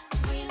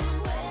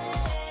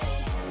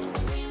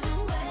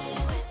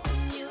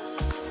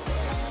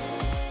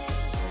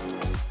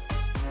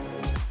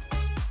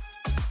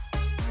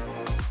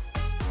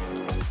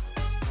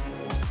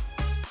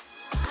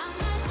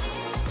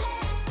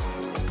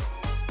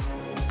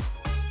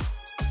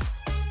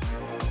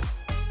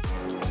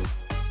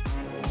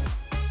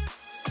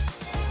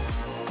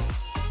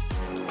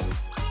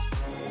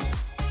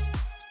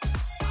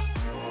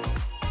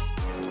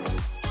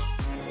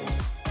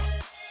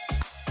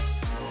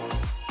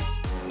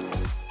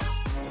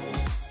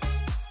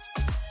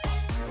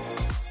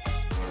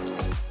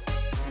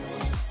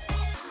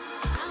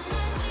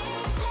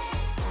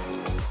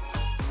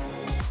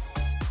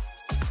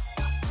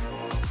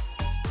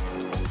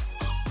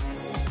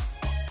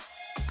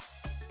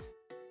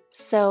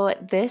 so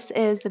this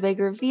is the big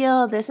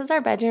reveal. This is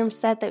our bedroom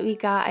set that we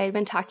got. I had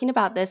been talking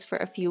about this for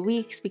a few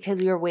weeks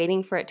because we were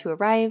waiting for it to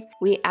arrive.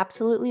 We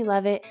absolutely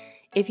love it.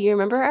 If you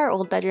remember our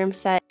old bedroom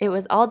set, it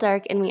was all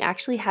dark and we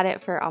actually had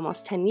it for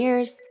almost 10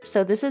 years.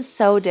 So this is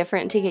so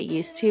different to get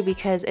used to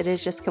because it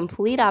is just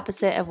complete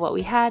opposite of what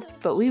we had,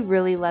 but we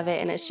really love it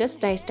and it's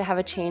just nice to have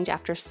a change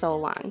after so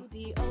long.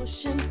 The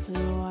ocean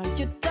floor,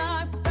 your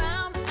dark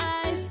brown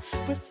eyes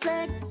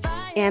reflect fire.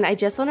 And I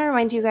just want to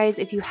remind you guys,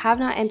 if you have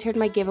not entered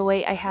my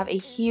giveaway, I have a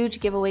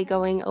huge giveaway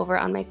going over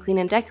on my clean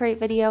and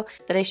decorate video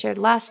that I shared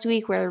last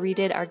week where I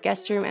redid our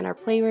guest room and our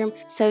playroom.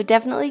 So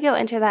definitely go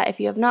enter that if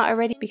you have not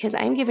already because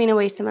I'm giving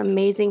away some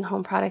amazing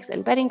home products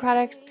and bedding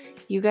products.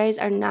 You guys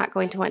are not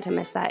going to want to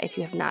miss that if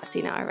you have not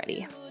seen it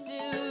already.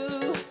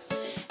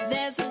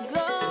 There's a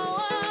glow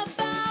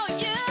about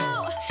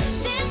you.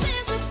 This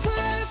is a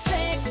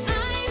perfect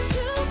night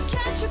to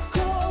catch a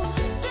cold.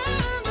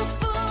 Turn the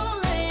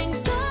full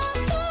length of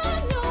the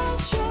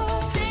North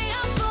Shore. Stay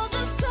up for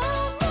the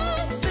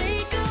sunrise,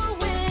 make a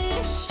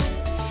wish.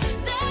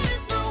 There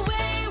is no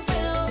way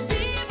we'll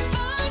be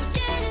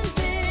forgetting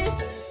this.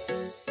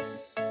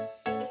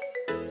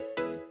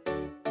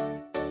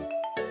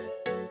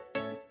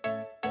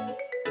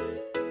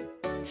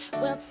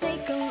 We'll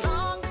take a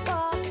long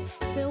walk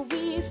till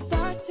we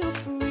start to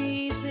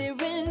freeze.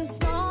 Hearing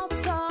small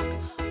talk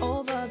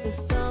over the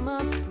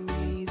summer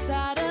breeze.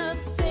 Out of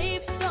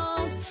safe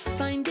songs,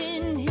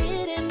 finding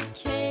hidden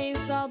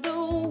caves. All the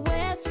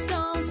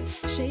whetstones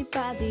shaped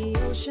by the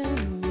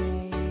ocean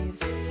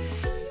waves.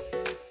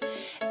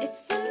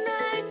 It's a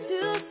night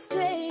to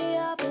stay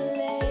up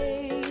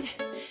late.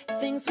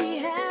 Things we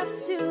have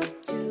to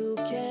do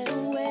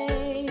can't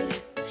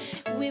wait.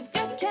 We've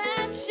got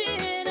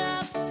catching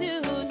up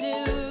to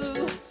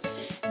do.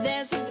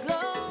 There's a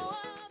glow.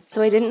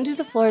 So I didn't do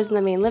the floors in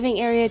the main living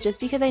area just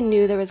because I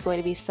knew there was going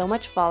to be so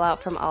much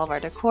fallout from all of our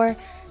decor.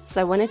 So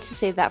I wanted to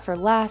save that for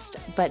last,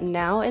 but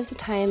now is the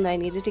time that I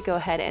needed to go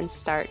ahead and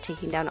start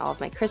taking down all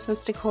of my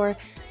Christmas decor.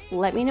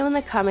 Let me know in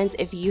the comments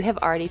if you have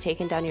already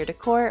taken down your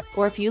decor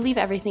or if you leave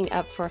everything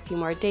up for a few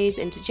more days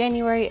into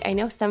January. I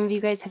know some of you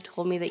guys have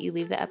told me that you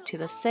leave that up to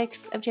the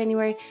 6th of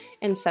January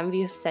and some of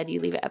you have said you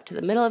leave it up to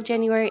the middle of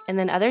January and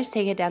then others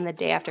take it down the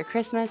day after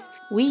Christmas.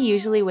 We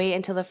usually wait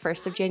until the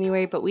 1st of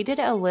January, but we did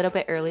it a little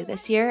bit early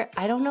this year.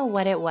 I don't know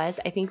what it was.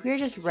 I think we were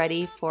just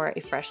ready for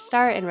a fresh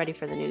start and ready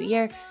for the new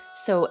year.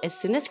 So as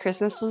soon as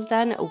Christmas was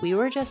done, we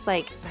were just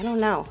like, I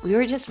don't know, we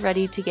were just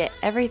ready to get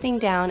everything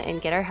down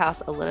and get our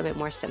house a little bit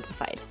more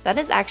simplified. That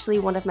is actually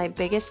one of my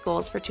biggest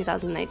goals for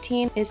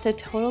 2019 is to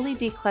totally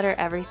declutter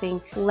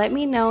everything. Let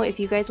me know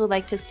if you guys would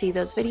like to see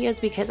those videos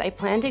because I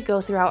plan to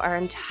go throughout our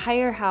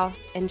entire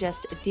house and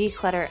just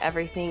declutter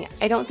everything.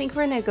 I don't think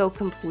we're gonna go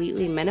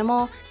completely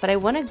minimal, but I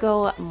wanna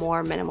go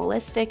more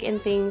minimalistic in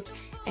things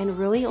and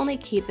really only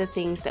keep the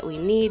things that we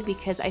need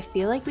because I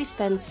feel like we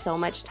spend so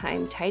much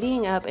time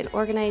tidying up and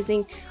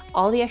organizing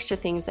all the extra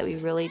things that we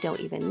really don't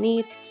even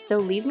need. So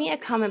leave me a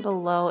comment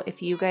below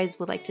if you guys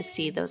would like to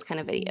see those kind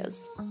of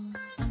videos.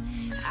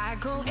 I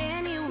go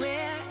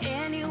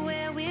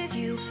anywhere with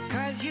you,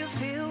 'cause you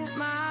fill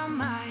my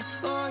mind,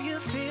 or you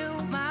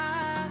fill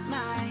my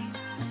mind.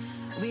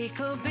 We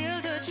could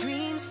build a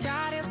dream,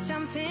 start up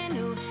something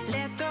new,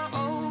 let the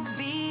old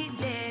be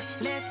dead,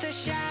 let the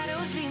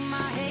shadows leave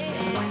my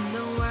head. When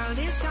the world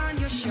is on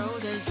your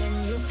shoulders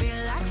and you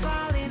feel like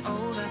falling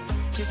over,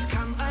 just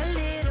come a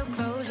little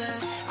closer.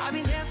 I'll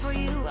be there for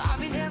you, I'll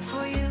be there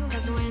for you.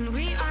 'Cause when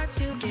we are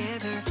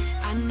together,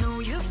 I know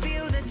you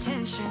feel the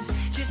tension.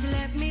 Just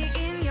let me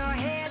in your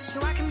head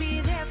so I can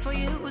be there for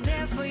you,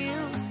 there for you.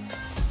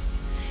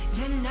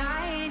 The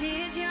night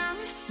is young,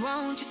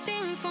 won't you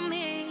sing for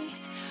me?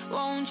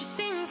 Won't you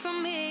sing for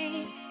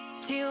me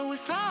till we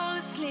fall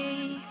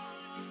asleep?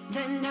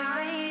 The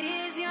night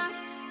is young,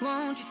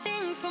 won't you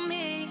sing for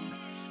me?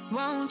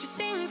 Won't you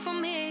sing for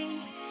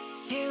me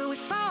till we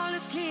fall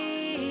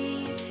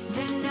asleep?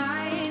 The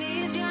night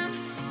is young,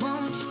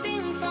 won't you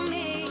sing for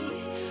me?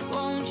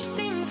 Won't you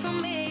sing for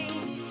me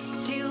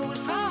till we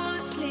fall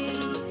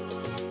asleep?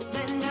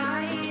 The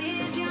night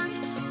is young,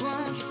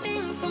 won't you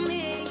sing for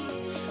me?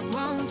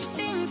 Won't you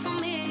sing for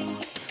me?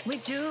 We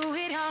do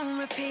it on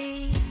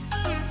repeat.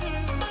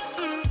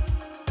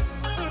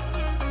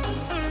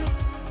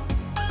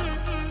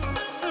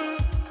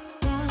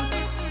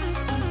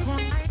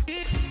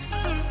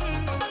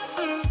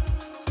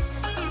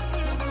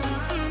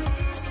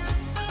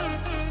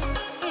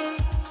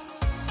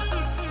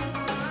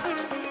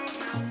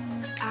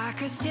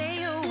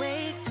 Stay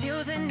awake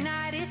till the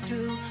night is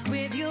through,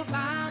 with you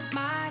by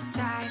my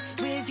side,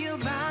 with you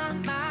by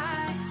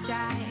my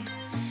side.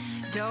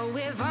 Though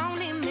we've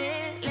only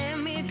met, let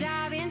me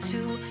dive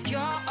into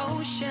your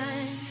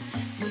ocean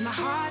with my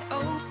heart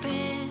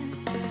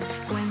open.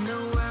 When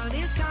the world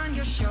is on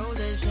your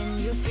shoulders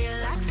and you feel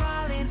like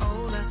falling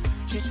over,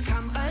 just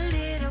come a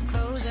little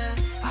closer.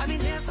 I'll be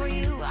there for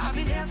you, I'll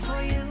be there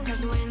for you.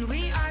 'Cause when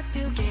we are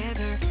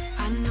together,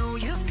 I know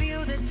you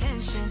feel the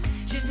tension.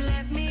 Just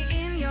let me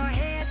in your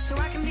head so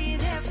I can be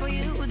there for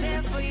you,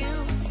 there for you.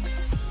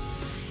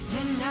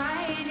 The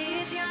night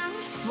is young,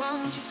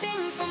 Won't you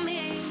sing for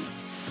me?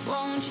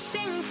 Won't you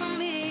sing for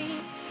me?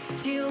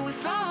 Till we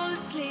fall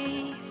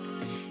asleep.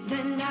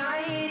 The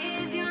night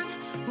is young.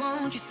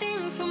 Won't you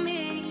sing for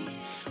me?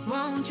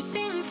 Won't you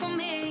sing for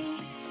me?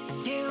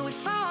 Till we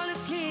fall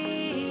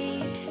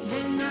asleep.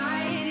 The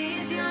night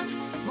is young.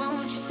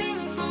 Won't you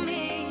sing for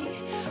me?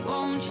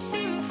 Won't you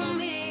sing for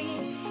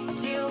me?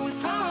 Till we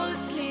fall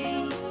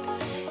asleep.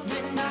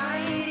 The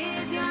night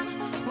is young.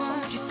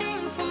 Won't you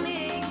sing for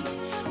me?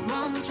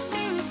 Won't you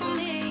sing for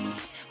me?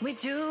 We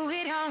do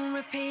it on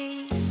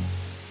repeat.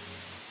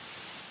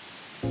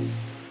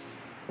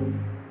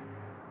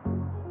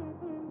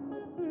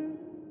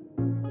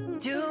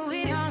 Do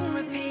it on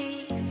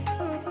repeat.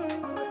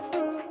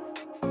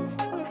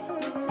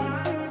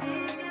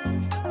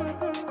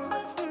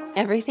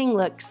 Everything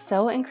looks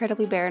so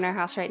incredibly bare in our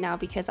house right now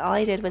because all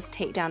I did was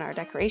take down our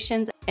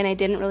decorations and I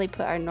didn't really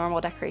put our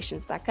normal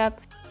decorations back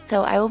up.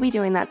 So I will be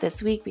doing that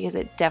this week because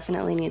it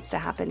definitely needs to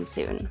happen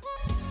soon.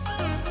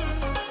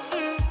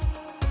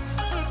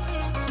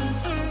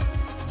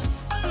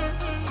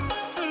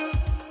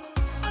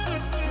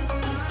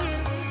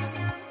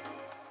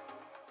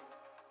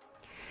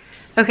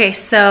 Okay,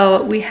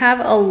 so we have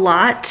a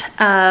lot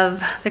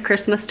of the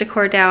Christmas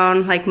decor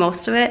down, like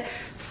most of it.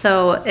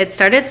 So it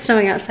started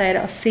snowing outside.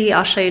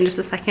 I'll show you in just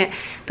a second.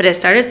 But it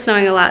started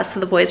snowing a lot, so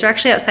the boys are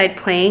actually outside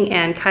playing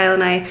and Kyle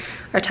and I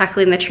are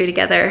tackling the tree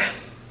together.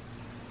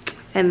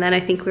 And then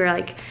I think we were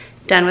like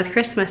done with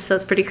Christmas, so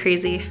it's pretty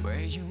crazy. Where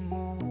you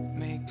move,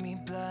 make me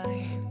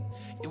blind.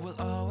 You will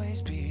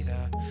always be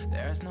there.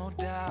 There's no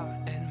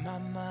doubt in my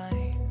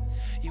mind.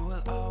 You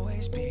will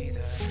always be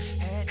there.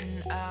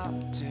 Heading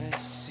out to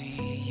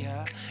see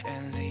ya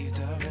and leave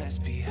the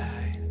rest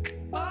behind.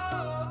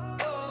 Oh,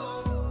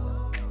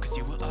 oh, 'cause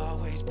you will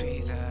always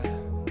be there.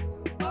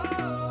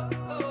 Oh,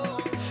 oh,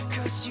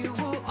 'cause you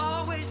will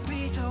always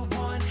be the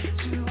one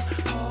to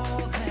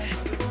hold me.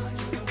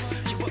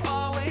 You will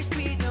always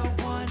be the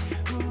one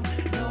who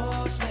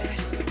knows me.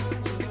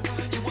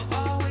 You will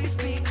always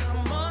be,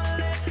 come on,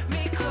 let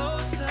me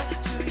closer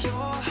to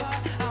your heart.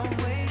 I'm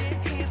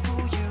waiting here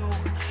for you.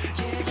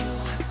 Yeah, you.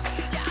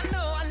 Yeah, I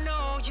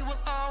know you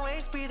will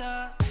always be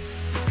the.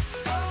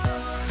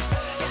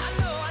 Yeah, I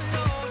know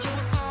you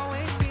will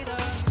always be the.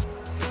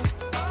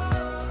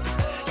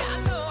 Yeah, I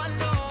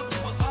know you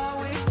will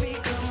always be.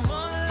 Come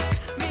on,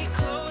 let me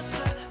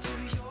closer to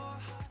your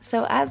heart.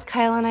 So as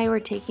Kyle and I were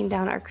taking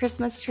down our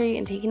Christmas tree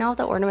and taking all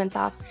the ornaments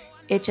off,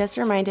 it just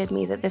reminded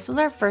me that this was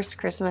our first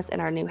Christmas in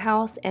our new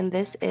house and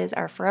this is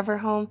our forever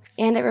home.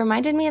 And it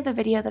reminded me of the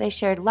video that I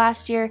shared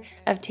last year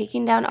of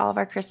taking down all of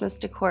our Christmas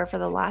decor for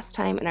the last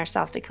time in our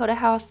South Dakota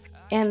house.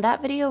 And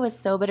that video was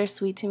so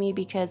bittersweet to me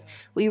because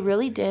we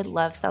really did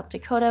love South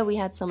Dakota. We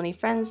had so many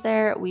friends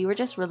there. We were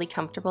just really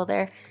comfortable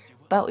there.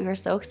 But we were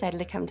so excited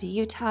to come to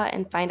Utah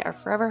and find our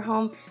forever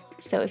home.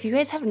 So if you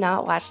guys have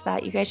not watched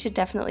that, you guys should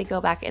definitely go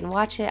back and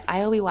watch it. I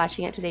will be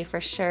watching it today for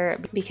sure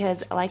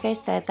because like I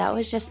said, that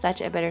was just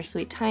such a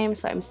bittersweet time.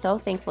 So I'm so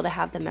thankful to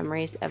have the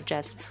memories of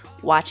just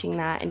watching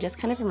that and just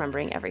kind of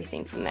remembering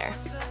everything from there.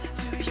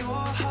 To your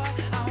heart,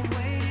 I'm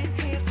waiting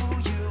here for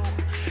you.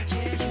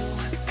 Yeah, you.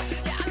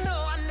 Yeah, I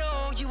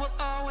know you will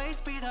always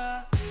be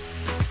the.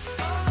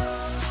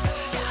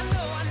 Yeah, I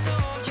know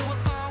you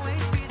will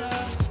always be the.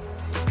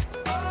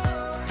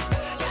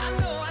 Yeah, I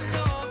know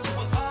you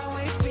will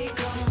always be.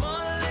 Come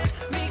on, let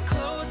me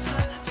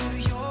closer to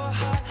your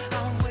heart.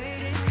 I'm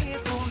waiting here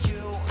for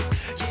you.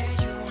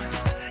 Yeah, you.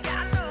 Yeah,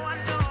 I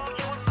know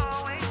you will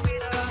always be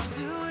the. I'll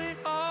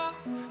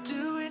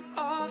do it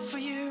all for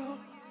you.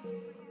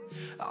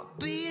 I'll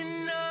be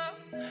enough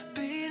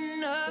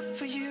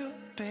for you,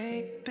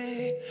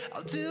 baby.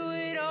 I'll do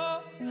it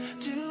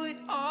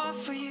all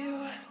for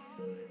you.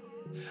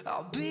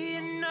 I'll be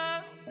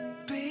enough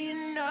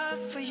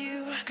for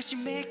you. 'Cause you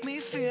make me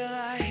feel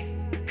like,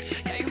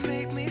 yeah, you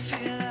make me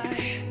feel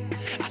like,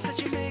 I said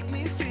you make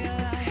me feel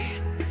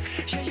like,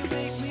 yeah, you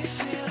make me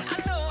feel. I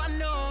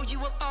know you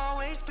will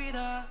always be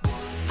the.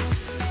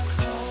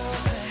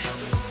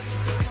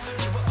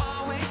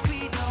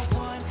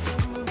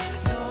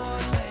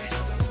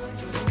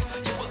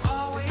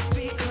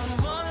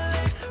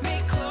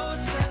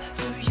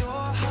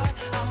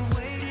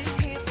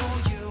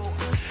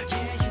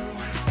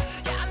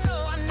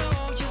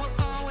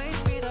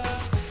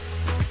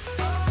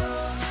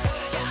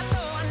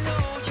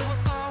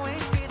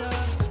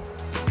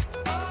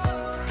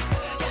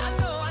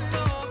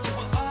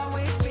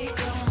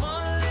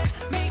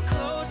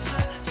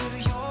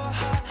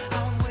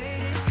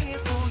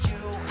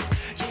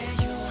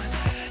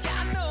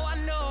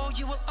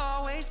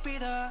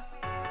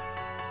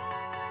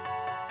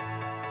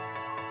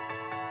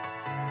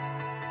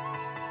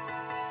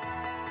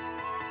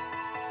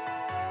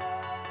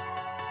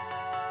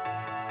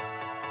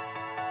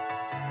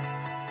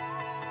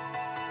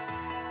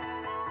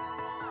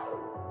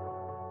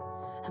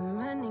 I'm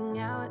running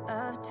out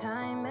of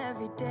time,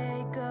 every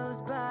day goes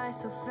by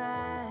so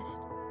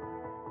fast.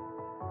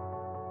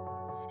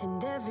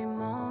 And every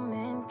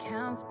moment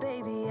counts,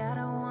 baby, I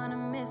don't wanna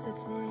miss a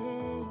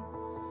thing.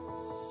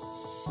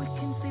 We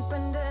can sleep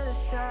under the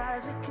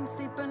stars, we can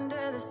sleep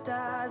under the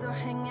stars, or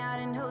hang out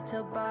in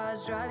hotel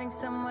bars, driving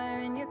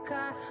somewhere in your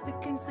car. We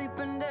can sleep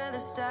under the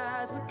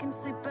stars, we can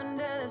sleep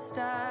under the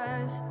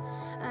stars,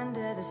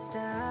 under the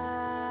stars.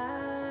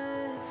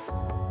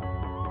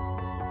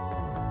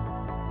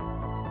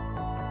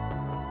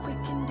 We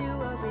can do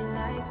what we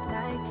like.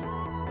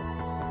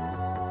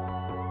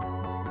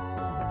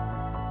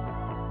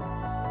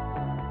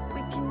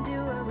 We can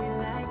do what we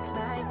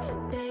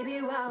like,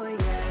 baby, while we're young.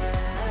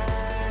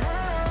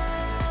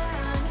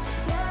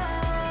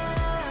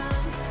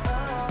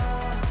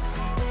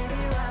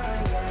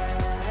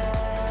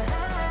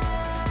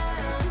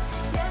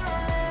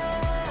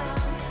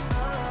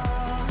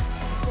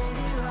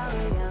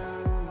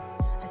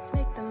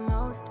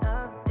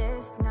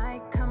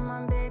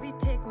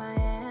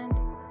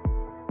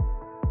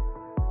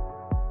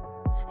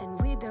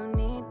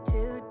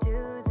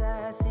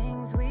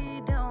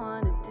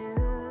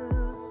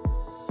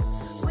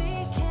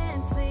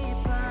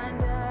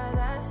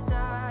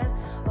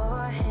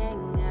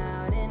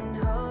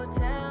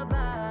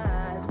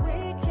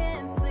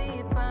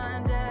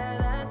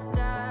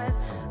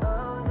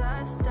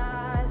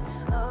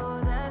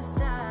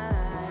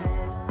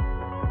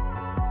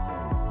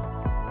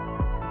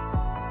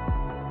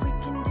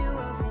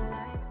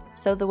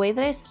 So the way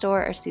that I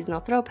store our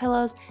seasonal throw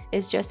pillows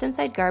is just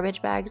inside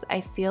garbage bags.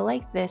 I feel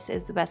like this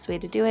is the best way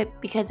to do it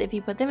because if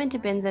you put them into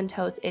bins and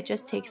totes, it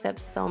just takes up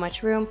so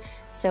much room.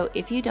 So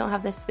if you don't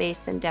have the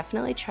space, then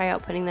definitely try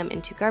out putting them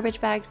into garbage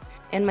bags.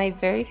 And my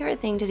very favorite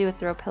thing to do with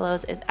throw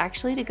pillows is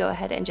actually to go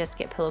ahead and just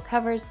get pillow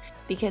covers,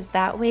 because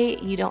that way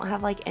you don't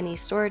have like any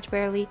storage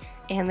barely,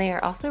 and they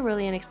are also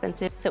really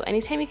inexpensive. So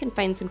anytime you can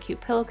find some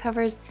cute pillow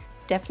covers,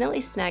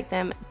 definitely snag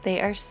them. They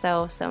are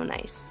so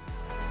nice.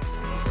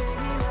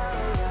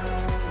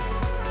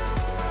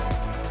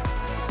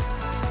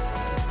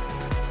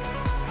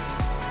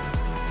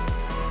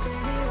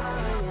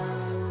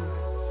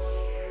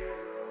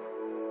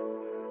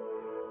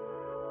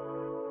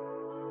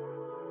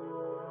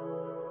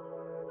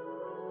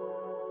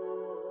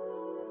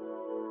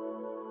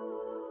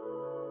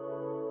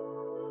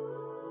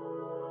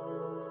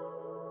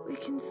 We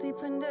can sleep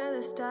under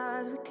the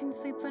stars, we can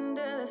sleep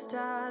under the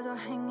stars, or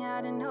hang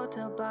out in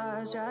hotel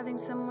bars, driving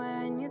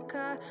somewhere in your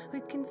car.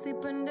 We can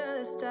sleep under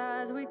the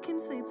stars, we can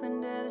sleep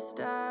under the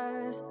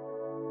stars,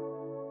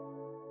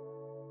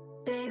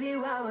 baby,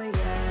 while we're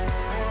young.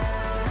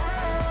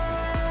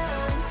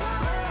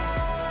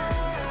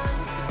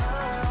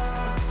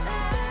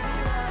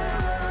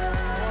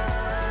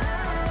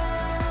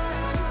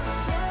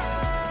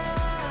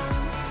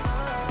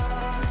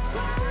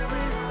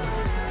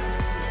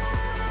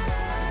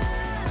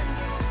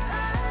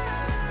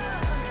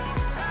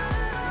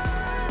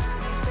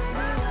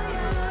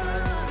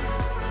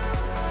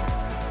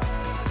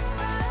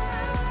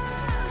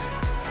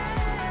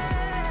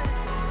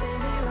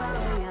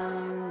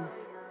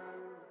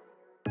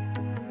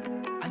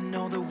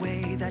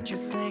 That you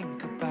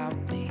think about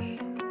me,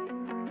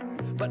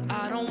 but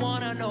I don't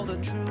wanna know the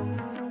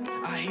truth.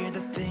 I hear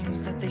the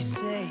things that they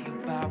say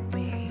about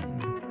me,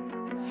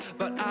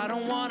 but I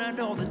don't wanna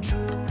know the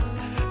truth.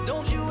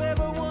 Don't you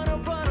ever wanna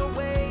run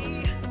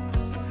away?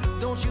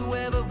 Don't you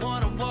ever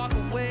wanna walk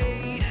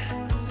away?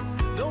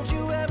 Don't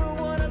you ever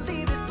wanna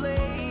leave this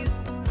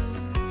place?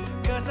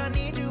 'Cause I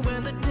need you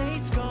when the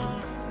day's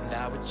gone. And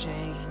I would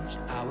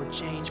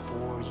change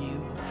for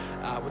you.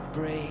 I would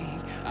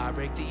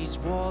break these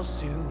walls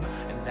too.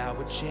 And I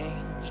would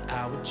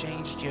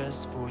change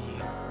just for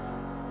you.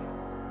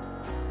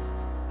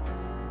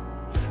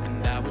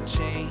 And I would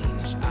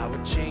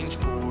change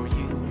for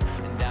you.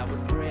 And I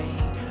would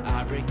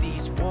break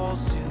these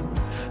walls too.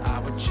 I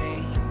would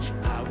change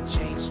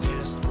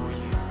just for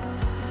you.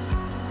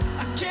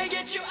 I can't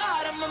get you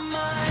out of my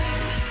mind.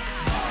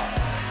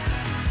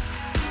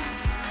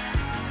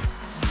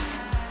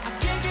 I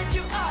can't get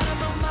you out of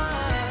my mind.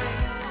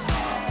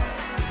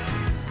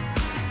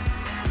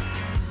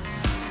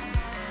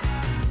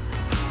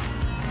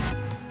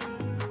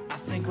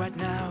 Right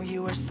now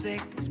you are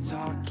sick of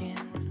talking,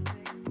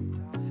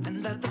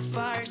 and that the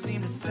fire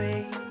seemed to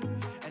fade.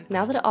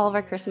 Now that all of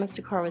our Christmas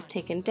decor was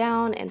taken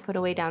down and put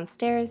away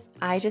downstairs,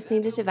 I just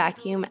needed to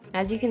vacuum.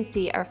 As you can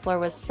see, our floor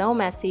was so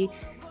messy,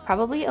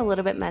 probably a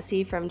little bit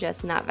messy from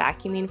just not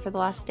vacuuming for the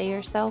last day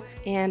or so.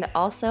 And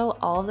also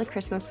all of the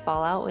Christmas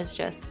fallout was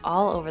just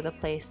all over the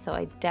place. So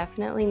I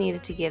definitely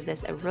needed to give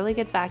this a really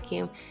good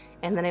vacuum.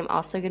 And then I'm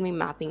also gonna be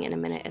mopping in a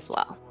minute as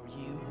well.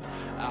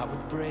 I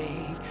would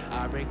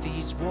break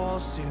these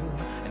walls too.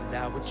 And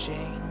I would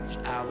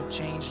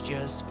change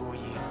just for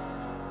you.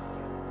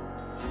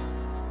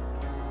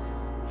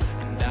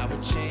 And I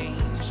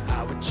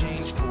would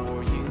change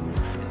for you.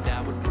 And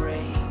I would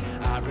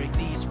break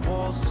these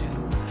walls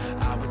too.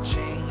 I would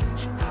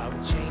change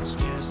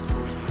just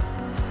for you.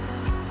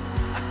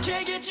 I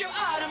can't get you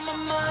out of my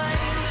mind.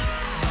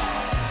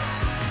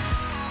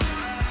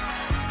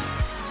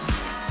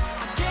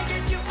 I can't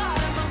get you out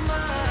of my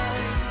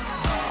mind.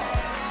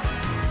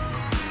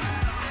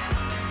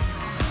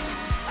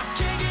 I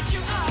can't get you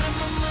out of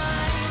my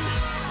mind.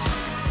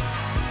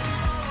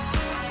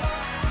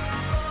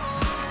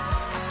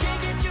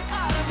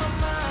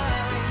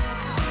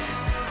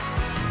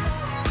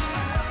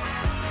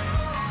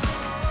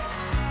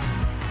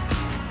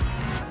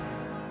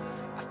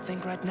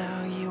 think right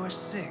now you are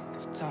sick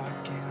of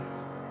talking,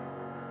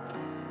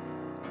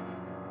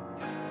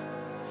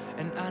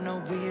 and I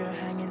know we're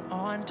hanging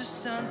on to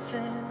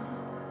something.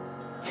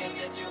 Can't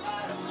get you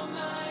out of my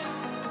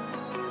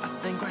mind. I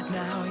think right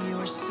now you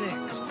are sick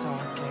of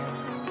talking.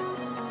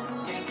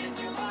 Can't get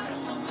you out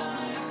of my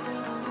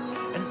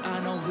mind. And I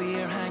know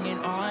we're hanging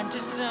on to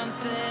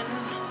something.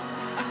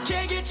 I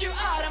can't get you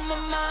out of my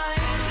mind.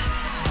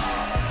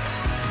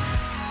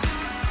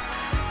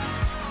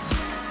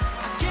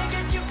 I can't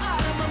get you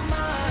out of my mind.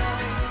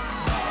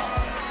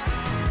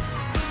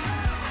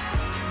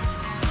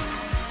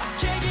 I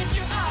can't get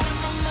you out of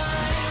my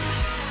mind.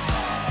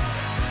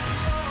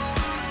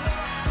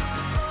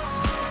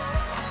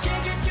 I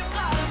can't get you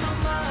out of my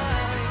mind.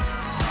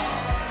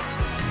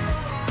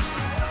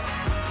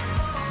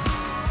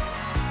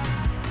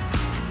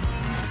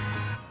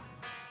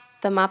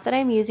 The mop that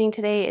I'm using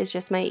today is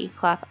just my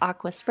eCloth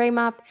Aqua Spray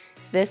Mop.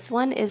 This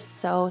one is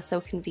so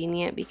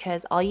convenient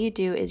because all you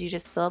do is you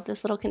just fill up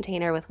this little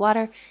container with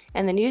water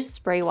and then you just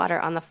spray water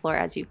on the floor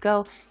as you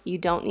go. You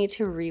don't need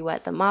to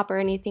re-wet the mop or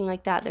anything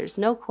like that. There's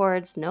no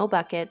cords, no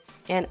buckets,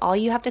 and all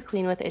you have to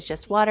clean with is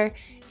just water.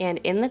 And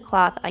in the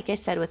cloth, like I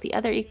said with the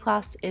other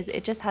eCloths, is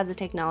it just has a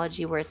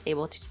technology where it's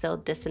able to still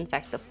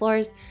disinfect the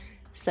floors.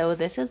 So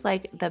this is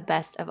like the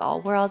best of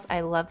all worlds.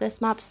 I love this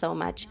mop so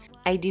much.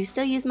 I do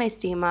still use my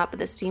steam mop, but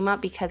the steam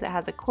mop, because it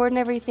has a cord and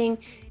everything,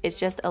 it's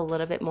just a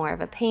little bit more of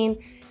a pain.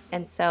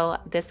 And so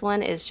this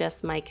one is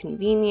just my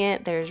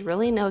convenient. There's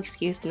really no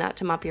excuse not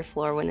to mop your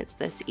floor when it's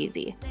this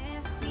easy.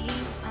 Left me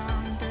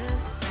on the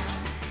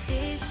ground.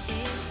 This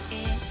is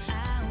it.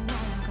 I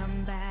won't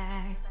come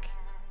back.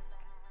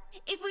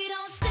 If we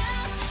don't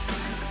stop,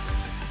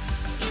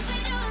 if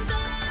we don't go,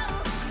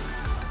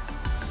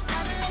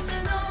 I'll be left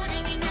alone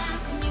every night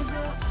when you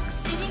go.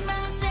 Sitting by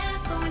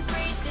myself, going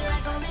crazy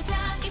like all the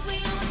time. If we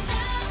don't stop,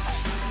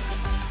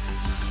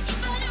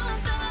 if I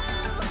don't go,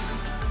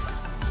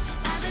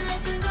 I'll be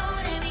left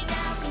alone every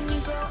night when you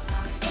go.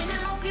 And I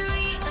hope you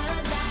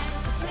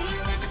realize,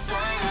 playing with the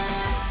fire.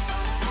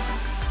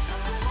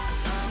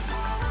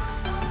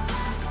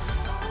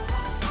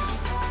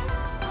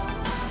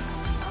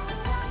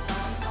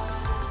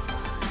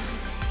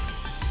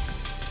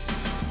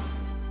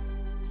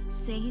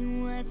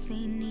 Saying what's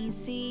ain't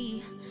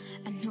easy.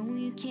 I know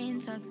you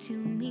can't talk to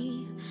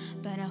me,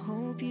 but I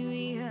hope you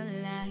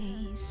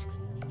realize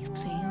you're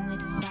playing with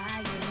the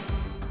fire.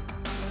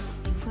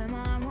 You were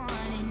my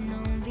one and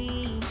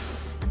only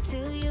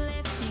until you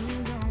left me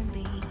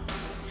lonely.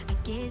 I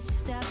guess you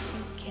stopped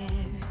to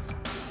care.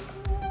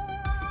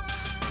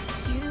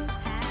 You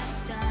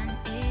have done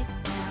it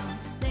now,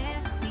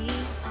 left me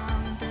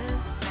on the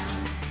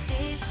ground.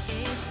 This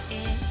is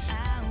it, I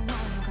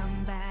won't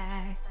come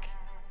back.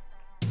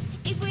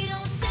 If we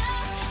don't stop,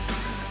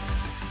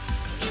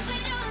 if we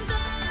don't go,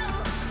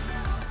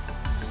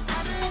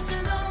 I'll be left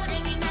alone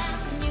every night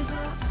when you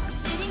go.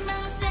 Sitting by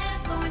myself,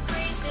 going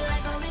crazy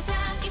like all the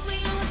time. If we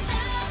don't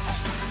stop,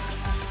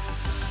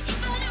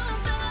 if I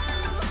don't go,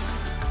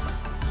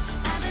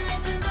 I'll be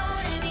left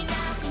alone every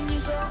night when you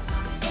go.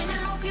 And I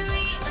hope you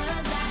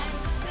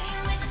realize,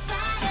 playing with the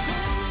fire,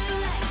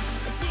 like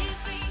a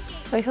different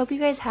game. So I hope you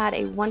guys had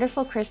a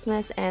wonderful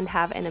Christmas and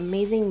have an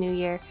amazing New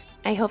Year.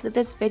 I hope that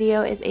this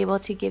video is able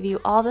to give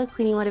you all the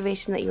cleaning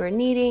motivation that you are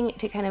needing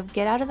to kind of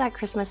get out of that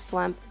Christmas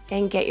slump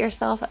and get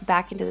yourself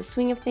back into the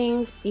swing of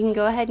things. You can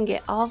go ahead and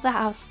get all of the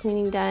house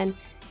cleaning done,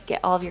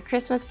 get all of your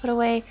Christmas put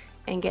away,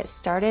 and get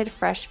started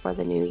fresh for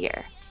the new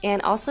year.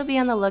 And also be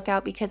on the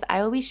lookout because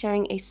I will be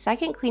sharing a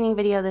second cleaning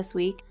video this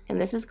week, and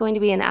this is going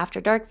to be an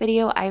after dark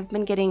video. I've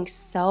been getting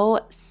so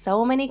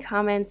many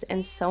comments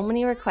and so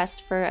many requests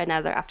for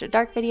another after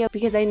dark video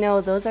because I know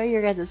those are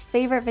your guys'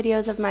 favorite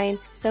videos of mine.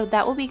 So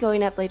that will be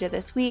going up later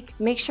this week.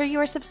 Make sure you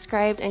are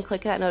subscribed and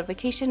click that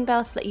notification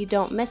bell so that you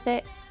don't miss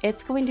it.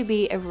 It's going to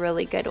be a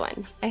really good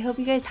one. I hope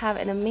you guys have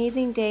an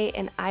amazing day,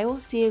 and I will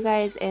see you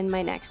guys in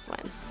my next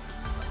one.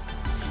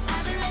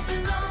 I'll be left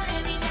alone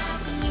every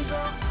night when you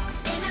go.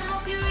 And I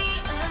hope you realize,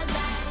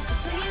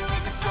 playing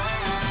with the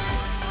fire.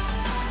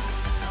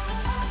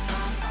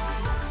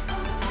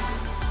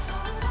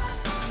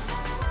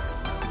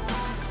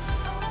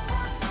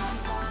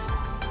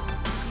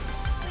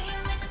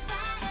 Playing with the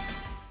fire.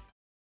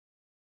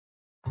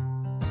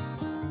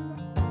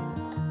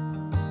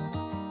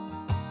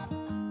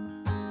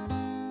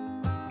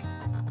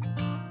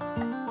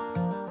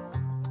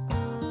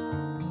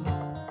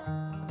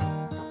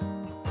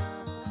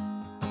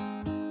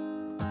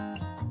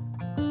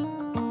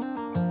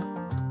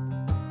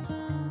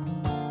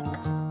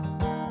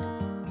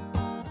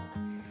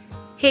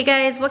 Hey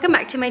guys, welcome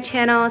back to my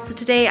channel. So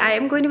today I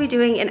am going to be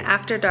doing an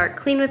after dark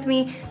clean with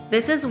me.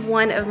 This is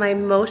one of my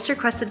most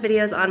requested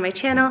videos on my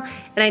channel,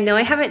 and I know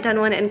I haven't done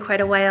one in quite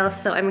a while,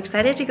 so I'm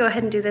excited to go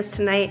ahead and do this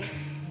tonight.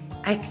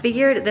 I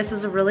figured this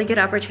was a really good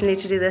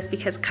opportunity to do this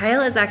because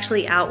Kyle is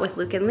actually out with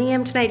Luke and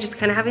Liam tonight, just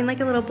kind of having like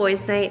a little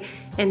boys' night,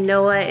 and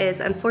Noah is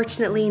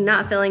unfortunately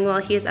not feeling well.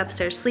 He is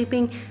upstairs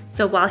sleeping,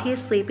 so while he is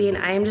sleeping,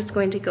 I am just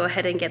going to go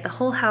ahead and get the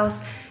whole house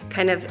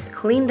kind of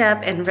cleaned up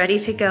and ready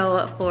to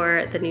go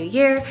for the new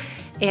year.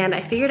 and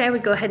I figured I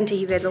would go ahead and take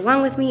you guys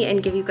along with me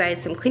and give you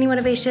guys some cleaning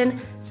motivation.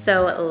 So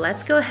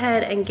let's go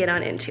ahead and get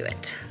on into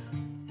it.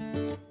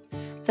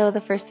 So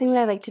the first thing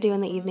that I like to do in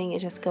the evening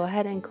is just go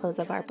ahead and close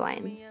up our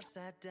blinds.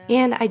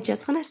 And I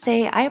just want to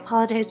say I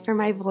apologize for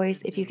my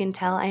voice. If you can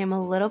tell, I am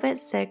a little bit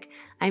sick.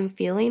 I'm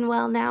feeling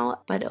well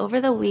now, but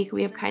over the week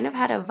we have kind of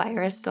had a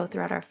virus go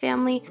throughout our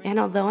family, and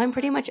although I'm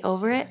pretty much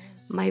over it,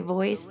 my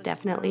voice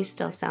definitely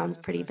still sounds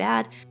pretty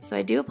bad. So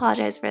I do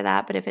apologize for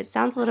that, but if it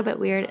sounds a little bit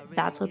weird,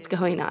 that's what's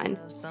going on.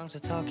 Songs are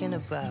talking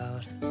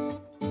about,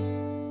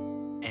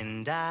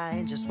 and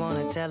I just want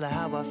to tell her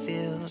how I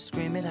feel,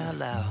 scream it out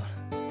loud.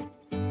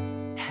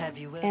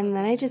 And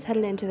then I just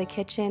headed into the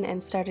kitchen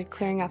and started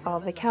clearing off all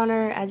of the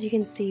counter. As you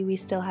can see, we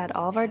still had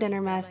all of our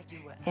dinner mess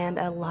and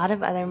a lot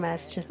of other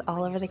mess just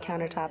all over the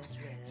countertops,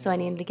 so I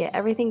needed to get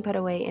everything put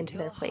away into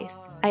their place.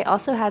 I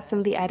also had some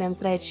of the items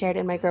that I had shared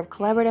in my Grove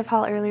Collaborative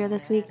haul earlier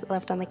this week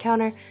left on the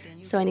counter,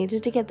 so I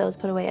needed to get those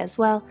put away as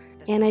well.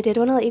 And I did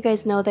want to let you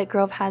guys know that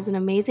Grove has an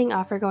amazing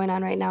offer going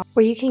on right now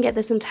where you can get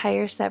this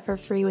entire set for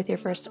free with your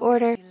first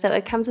order. So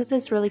it comes with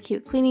this really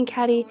cute cleaning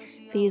caddy,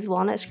 these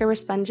walnut scrubber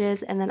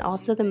sponges, and then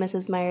also the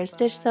Mrs. Meyer's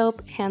dish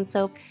soap, hand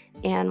soap,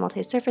 and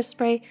multi-surface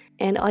spray,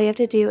 and all you have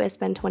to do is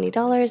spend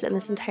 $20 and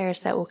this entire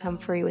set will come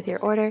free with your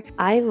order.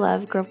 I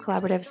love Grove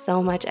Collaborative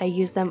so much. I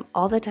use them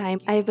all the time.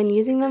 I've been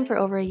using them for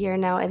over a year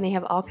now, and they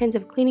have all kinds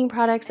of cleaning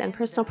products and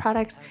personal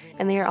products,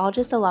 and they are all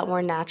just a lot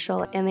more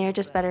natural, and they are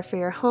just better for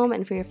your home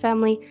and for your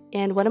family.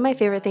 And one of my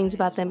favorite things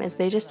about them is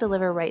they just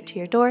deliver right to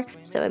your door,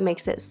 so it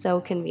makes it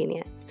so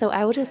convenient. So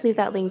I will just leave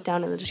that link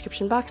down in the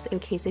description box in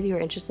case if you are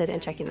interested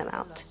in checking them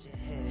out.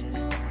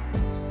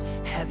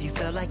 Have you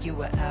felt like you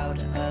were out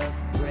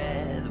of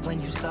breath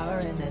when you saw her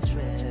in that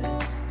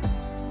dress?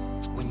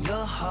 When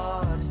your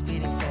heart is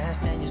beating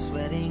fast and you're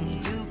sweating,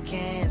 you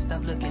can't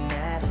stop looking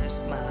at her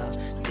smile.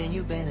 Then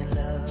you've been in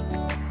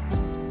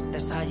love.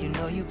 That's how you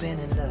know you've been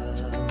in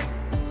love.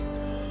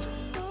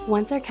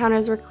 Once our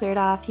counters were cleared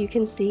off, you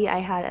can see I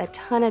had a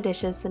ton of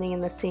dishes sitting in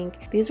the sink.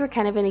 These were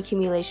kind of an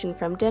accumulation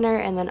from dinner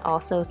and then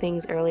also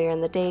things earlier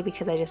in the day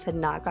because I just had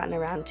not gotten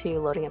around to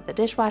loading up the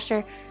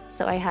dishwasher.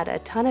 So I had a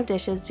ton of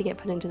dishes to get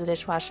put into the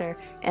dishwasher,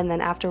 and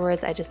then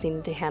afterwards I just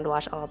needed to hand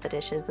wash all of the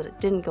dishes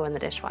that didn't go in the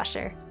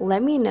dishwasher.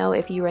 Let me know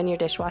if you run your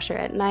dishwasher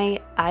at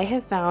night. I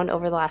have found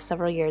over the last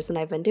several years when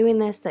I've been doing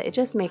this that it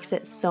just makes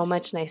it so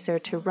much nicer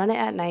to run it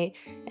at night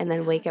and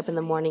then wake up in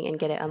the morning and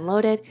get it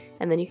unloaded,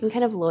 and then you can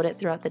kind of load it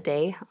throughout the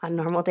day. On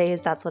normal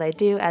days, that's what I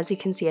do. As you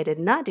can see, I did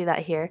not do that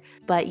here,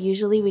 but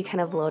usually we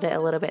kind of load it a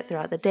little bit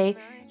throughout the day,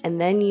 and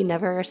then you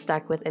never are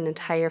stuck with an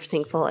entire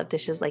sink full of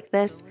dishes like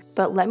this.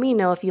 But let me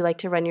know if you like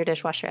to run your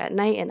dishwasher at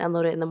night and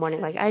unload it in the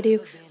morning like I do,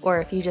 or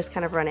if you just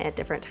kind of run it at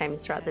different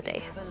times throughout the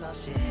day.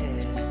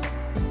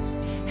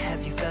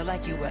 Have you felt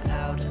like you were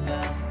out of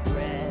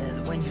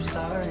breath when you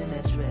saw her in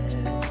that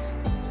dress?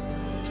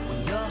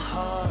 When your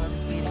heart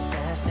is beating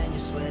fast and you're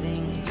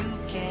sweating, you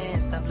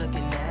can't stop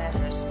looking at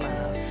her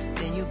smile.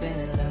 Then you've been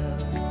in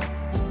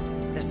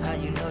love. That's how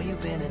you know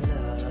you've been in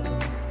love.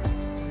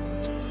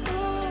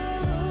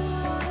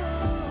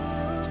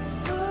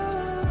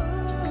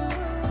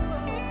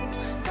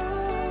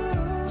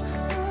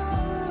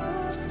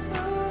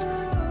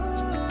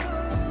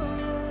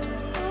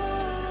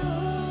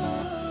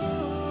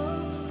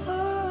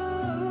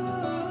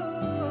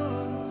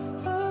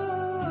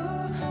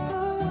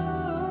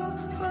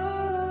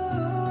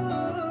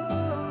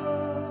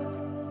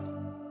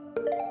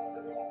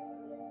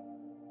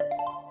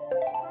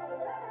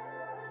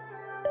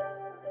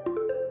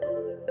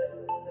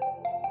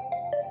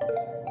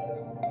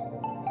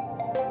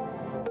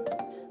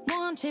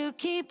 To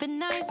keep it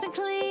nice and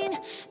clean,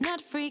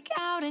 not freak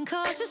out and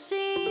cause a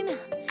scene.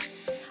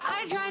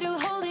 I try to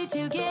hold it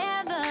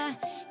together,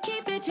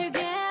 keep it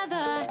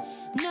together,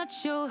 not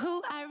sure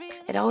who I really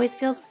It always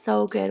feels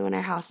so good when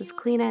our house is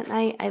clean at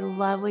night. I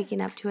love waking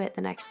up to it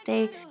the next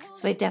day,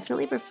 so I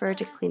definitely prefer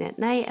to clean at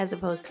night as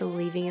opposed to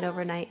leaving it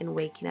overnight and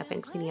waking up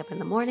and cleaning up in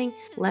the morning.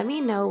 Let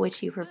me know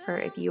which you prefer,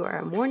 if you are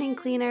a morning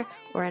cleaner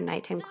or a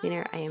nighttime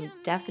cleaner. I am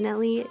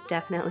definitely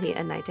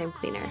a nighttime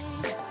cleaner.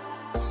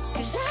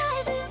 'Cause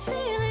I've been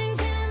feeling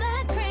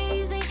that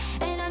crazy,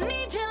 and I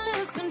need to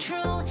lose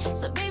control.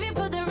 So baby,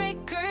 put the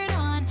record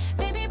on,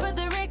 baby, put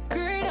the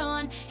record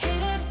on,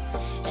 hit it.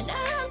 And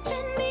I've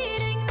been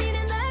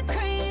needing that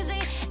crazy,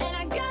 and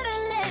I gotta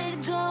let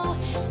it go.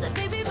 So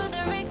baby, put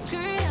the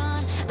record on,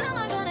 I'm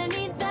not gonna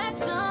need that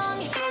song,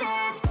 hit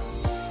it.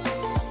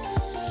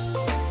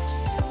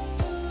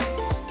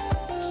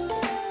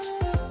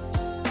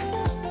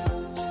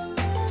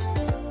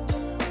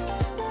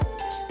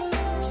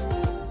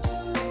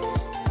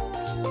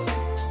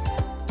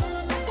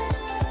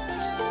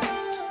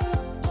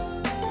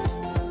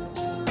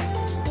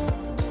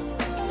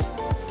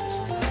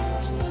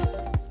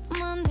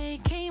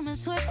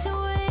 Swept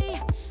away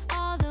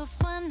all the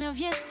fun of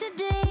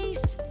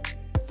yesterdays,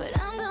 but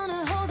I'm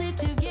gonna hold it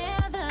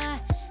together.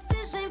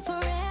 This ain't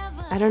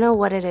forever. I don't know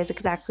what it is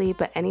exactly,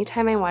 but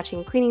anytime I'm watching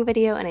a cleaning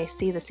video and I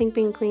see the sink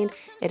being cleaned,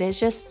 it is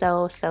just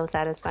so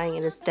satisfying.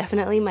 It is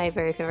definitely my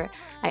very favorite.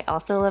 I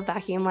also love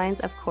vacuum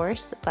lines, of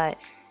course, but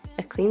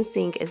a clean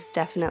sink is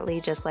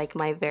definitely just like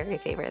my very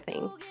favorite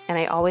thing. And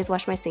I always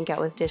wash my sink out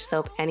with dish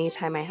soap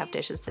anytime I have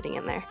dishes sitting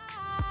in there.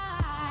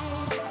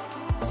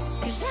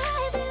 Cause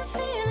I've been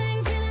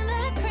feeling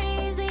that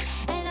crazy,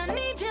 and I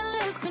need to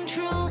lose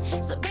control.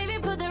 So baby,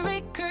 put the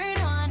record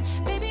on,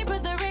 baby,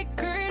 put the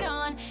record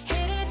on,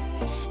 hit it.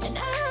 And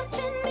I've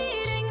been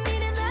needing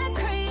that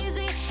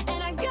crazy,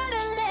 and I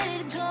gotta let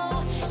it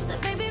go. So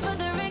baby, put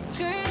the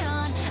record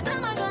on,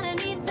 I'm not gonna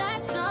need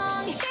that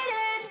song, hit it.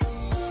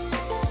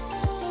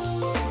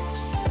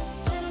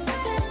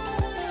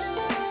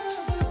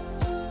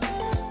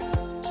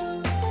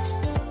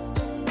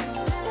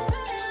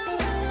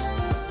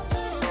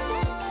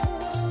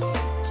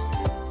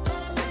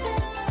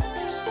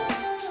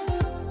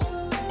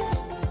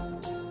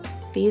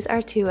 These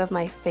are two of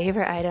my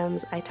favorite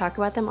items. I talk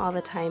about them all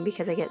the time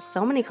because I get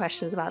so many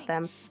questions about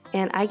them.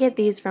 And I get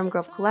these from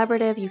Grove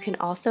Collaborative. You can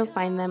also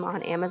find them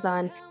on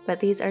Amazon, but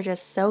these are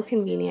just so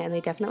convenient and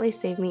they definitely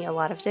save me a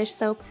lot of dish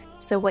soap.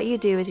 So what you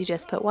do is you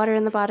just put water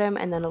in the bottom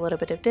and then a little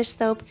bit of dish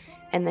soap,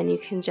 and then you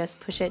can just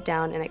push it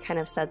down and it kind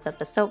of sets up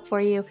the soap for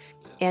you.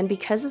 And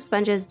because the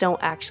sponges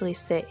don't actually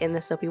sit in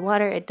the soapy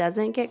water, it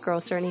doesn't get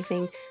gross or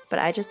anything, but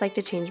I just like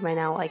to change mine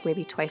out like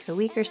maybe twice a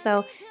week or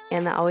so,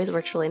 and that always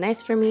works really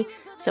nice for me.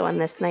 So on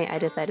this night, I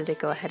decided to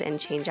go ahead and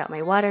change out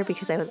my water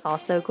because I was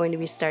also going to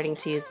be starting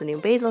to use the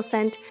new basil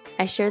scent.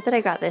 I shared that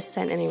I got this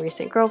scent in a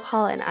recent Grove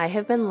haul, and I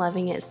have been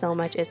loving it so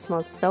much. It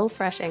smells so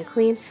fresh and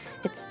clean.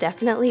 It's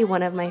definitely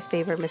one of my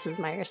favorite Mrs.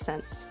 Meyer's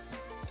scents.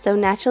 So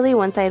naturally,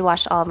 once I had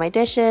washed all of my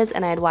dishes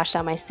and I had washed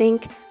out my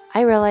sink,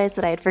 I realized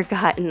that I had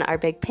forgotten our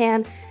big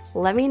pan.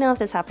 Let me know if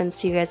this happens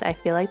to you guys. I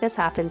feel like this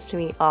happens to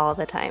me all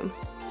the time.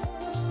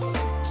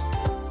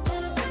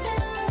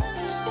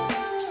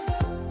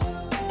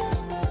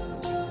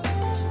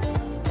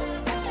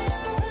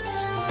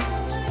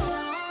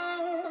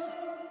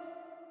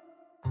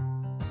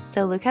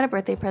 So Luke had a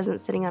birthday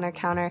present sitting on our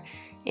counter,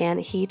 and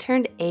he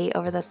turned 8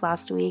 over this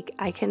last week.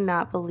 I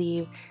cannot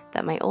believe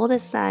that my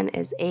oldest son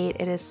is 8.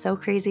 It is so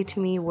crazy to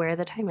me where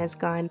the time has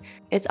gone.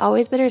 It's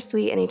always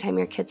bittersweet anytime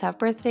your kids have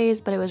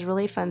birthdays, but it was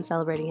really fun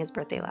celebrating his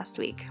birthday last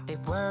week. They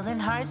were in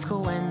high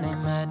school when they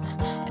met,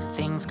 and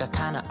things got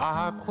kinda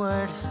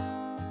awkward.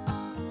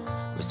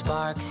 With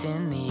sparks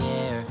in the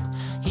air,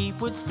 he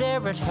would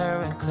stare at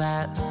her in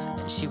class,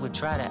 and she would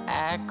try to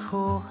act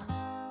cool.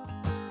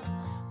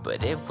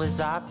 But it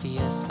was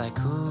obvious, like,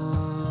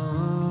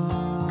 ooh,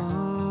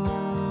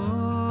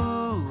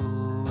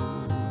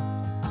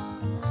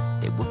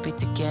 they would be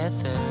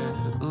together,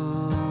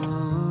 ooh.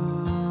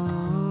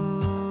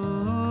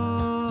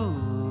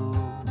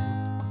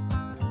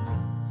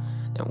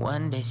 And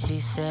one day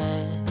she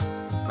said,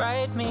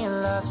 write me a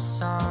love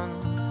song,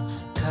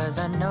 'cause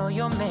I know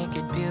you'll make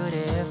it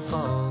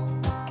beautiful.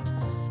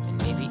 And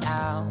maybe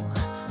I'll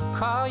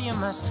call you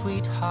my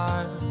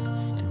sweetheart,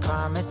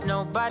 promise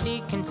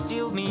nobody can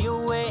steal me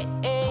away.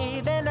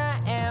 Then I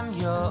am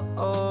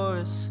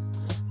yours,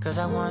 'cause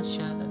I want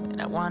you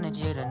and I wanted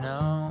you to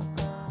know.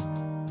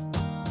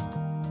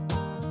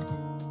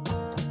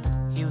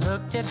 He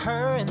looked at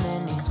her and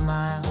then he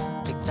smiled,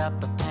 picked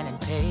up a pen and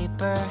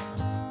paper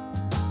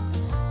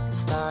and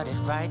started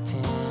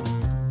writing.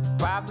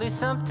 Probably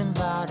something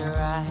about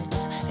her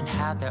eyes and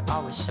how they're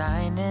always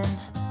shining,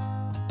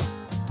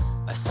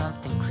 or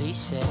something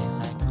cliche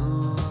like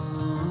ooh.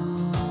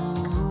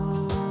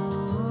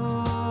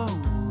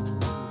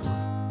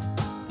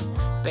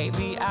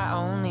 Baby, I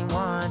only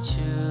want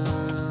you.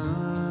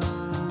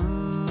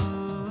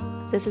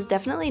 This is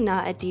definitely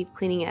not a deep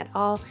cleaning at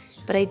all,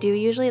 but I do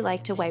usually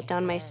like to wipe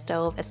down my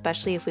stove,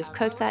 especially if we've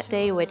cooked that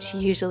day, which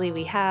usually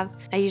we have.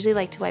 I usually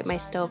like to wipe my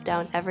stove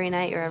down every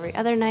night or every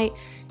other night,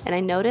 and I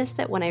noticed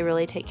that when I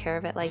really take care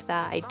of it like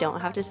that, I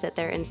don't have to sit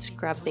there and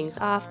scrub things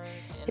off.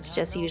 It's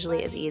just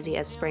usually as easy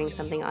as spraying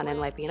something on and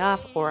wiping it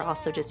off, or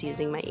also just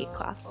using my eat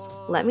cloths.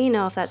 Let me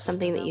know if that's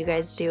something that you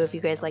guys do, if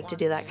you guys like to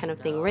do that kind of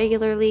thing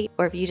regularly,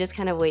 or if you just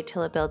kind of wait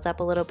till it builds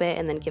up a little bit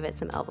and then give it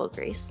some elbow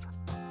grease.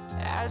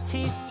 As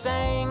he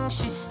sang,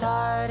 she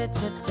started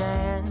to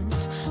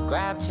dance,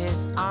 grabbed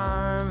his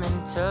arm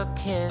and took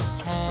his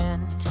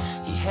hand.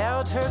 He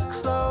held her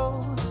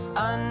close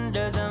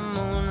under the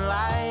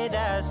moonlight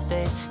as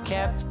they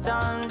kept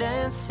on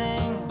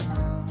dancing.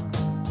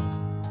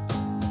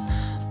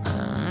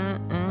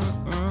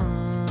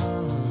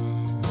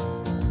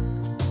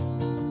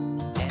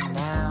 And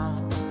now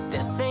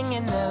they're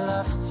singing their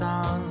love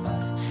song,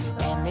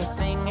 and they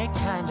sing it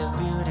kind of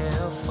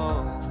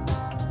beautiful.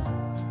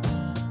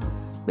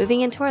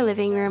 Moving into our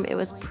living room, it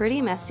was pretty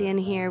messy in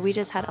here. We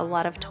just had a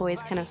lot of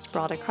toys kind of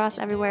sprawled across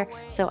everywhere,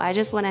 so I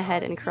just went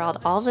ahead and corralled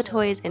all the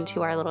toys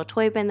into our little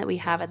toy bin that we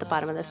have at the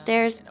bottom of the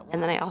stairs,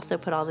 and then I also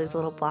put all these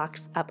little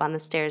blocks up on the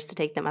stairs to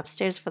take them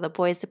upstairs for the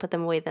boys to put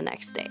them away the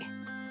next day.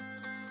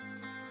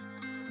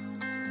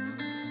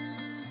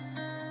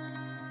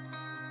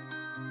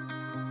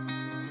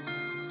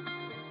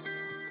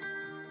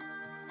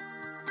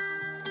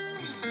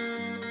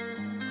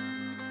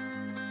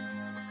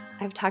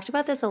 I've talked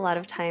about this a lot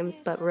of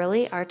times, but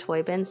really our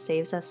toy bin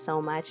saves us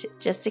so much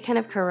just to kind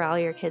of corral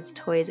your kids'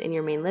 toys in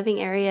your main living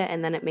area,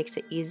 and then it makes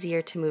it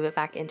easier to move it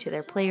back into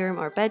their playroom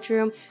or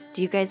bedroom.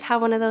 Do you guys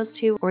have one of those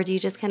too, or do you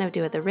just kind of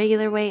do it the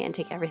regular way and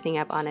take everything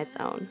up on its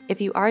own?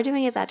 If you are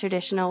doing it that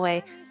traditional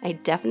way, I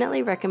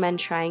definitely recommend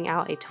trying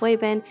out a toy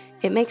bin.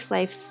 It makes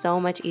life so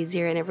much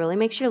easier, and it really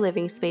makes your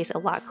living space a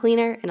lot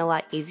cleaner and a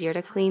lot easier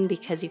to clean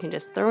because you can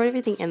just throw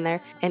everything in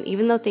there, and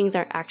even though things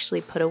aren't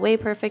actually put away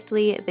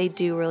perfectly, they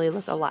do really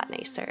look a lot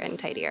nicer and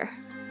tidier.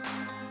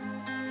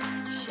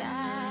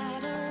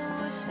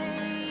 Shadows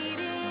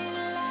fading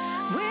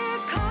light. We're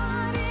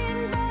caught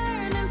in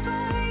burning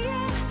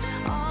fire,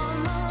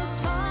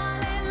 almost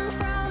falling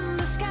from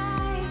the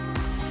sky.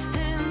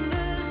 And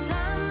the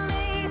sun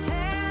may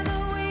tear the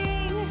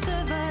wings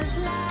of us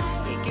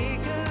like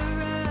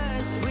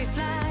Icarus. We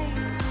fly,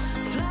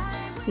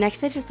 fly.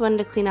 Next, I just wanted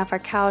to clean off our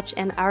couch,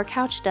 and our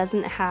couch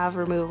doesn't have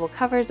removable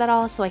covers at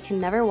all, so I can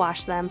never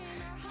wash them.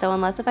 So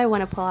unless if I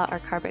want to pull out our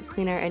carpet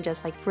cleaner and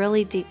just like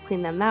really deep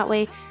clean them that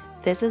way,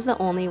 this is the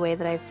only way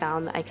that I've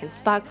found that I can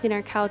spot clean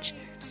our couch.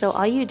 So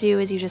all you do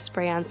is you just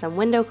spray on some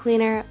window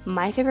cleaner.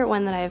 My favorite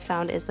one that I have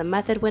found is the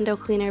Method window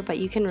cleaner, but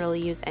you can really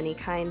use any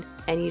kind.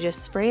 And you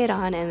just spray it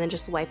on and then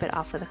just wipe it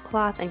off with a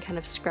cloth and kind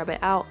of scrub it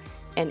out.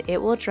 And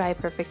it will dry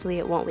perfectly.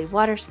 It won't leave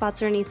water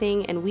spots or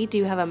anything. And we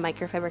do have a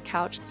microfiber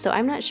couch, so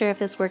I'm not sure if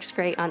this works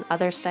great on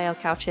other style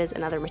couches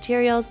and other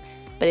materials,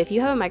 but if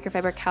you have a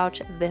microfiber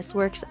couch, this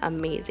works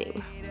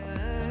amazing.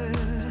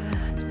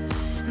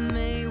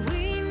 May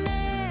we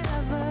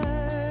never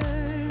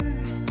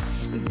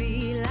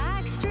be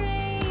like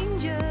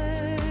strangers,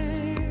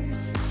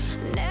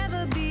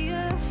 never be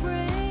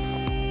afraid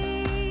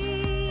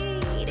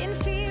in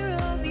fear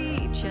of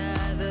each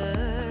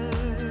other.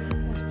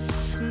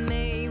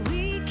 May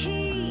we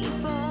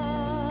keep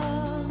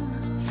all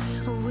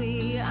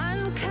we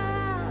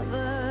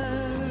uncover.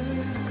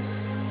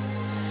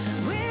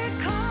 We're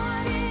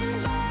caught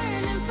in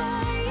burning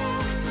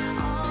fire,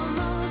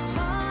 almost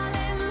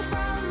falling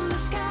from the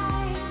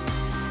sky.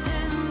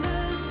 And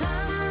the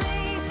sun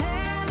may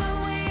tear the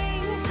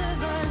wings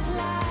of us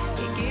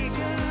like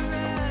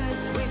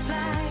Icarus. We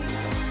fly,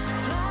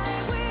 fly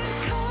with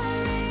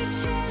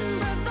courage and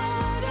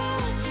bravado,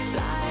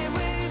 fly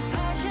with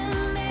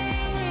passion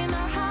in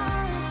our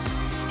hearts,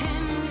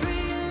 and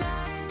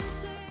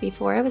realize.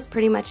 Before I was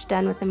pretty much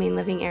done with the main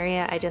living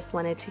area, I just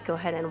wanted to go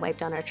ahead and wipe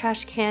down our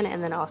trash can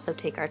and then also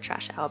take our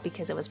trash out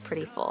because it was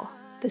pretty full.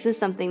 This is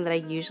something that I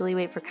usually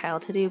wait for Kyle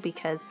to do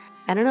because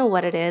I don't know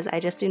what it is, I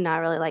just do not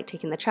really like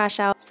taking the trash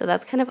out. So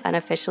that's kind of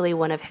unofficially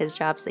one of his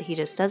jobs that he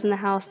just does in the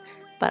house.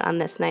 But on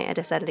this night, I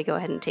decided to go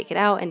ahead and take it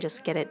out and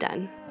just get it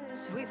done.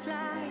 We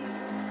fly,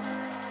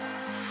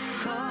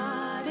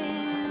 caught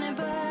in a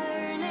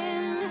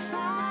burning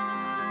fire,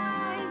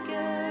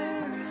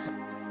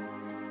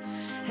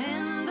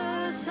 and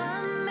the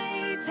sun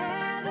may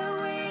tear the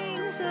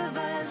wings of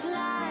us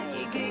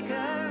like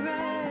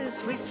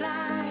Icarus. We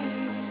fly,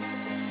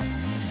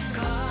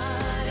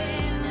 caught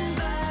in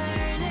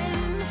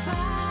burning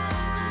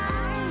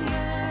fire,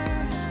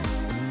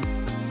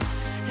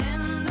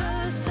 and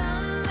the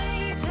sun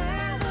may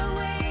tear the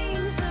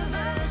wings of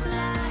us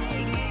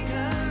like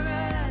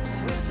Icarus.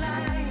 We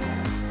fly,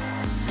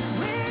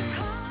 we're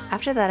caught.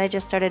 After that, I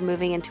just started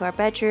moving into our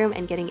bedroom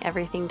and getting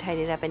everything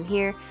tidied up in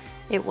here.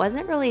 It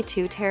wasn't really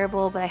too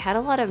terrible, but I had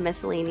a lot of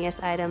miscellaneous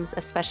items,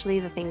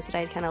 especially the things that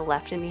I'd kind of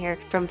left in here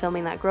from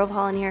filming that Grove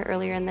haul in here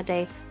earlier in the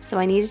day. So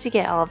I needed to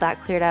get all of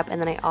that cleared up, and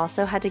then I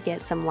also had to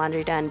get some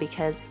laundry done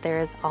because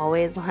there is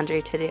always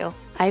laundry to do.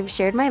 I've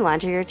shared my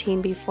laundry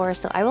routine before,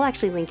 so I will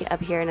actually link it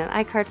up here in an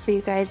iCard for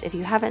you guys if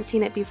you haven't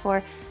seen it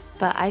before.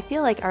 But I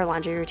feel like our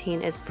laundry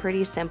routine is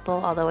pretty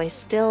simple, although I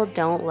still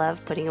don't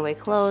love putting away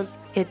clothes.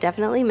 It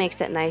definitely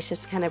makes it nice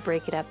just to kind of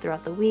break it up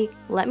throughout the week.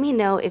 Let me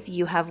know if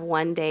you have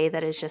one day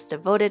that is just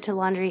devoted to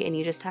laundry and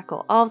you just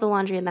tackle all of the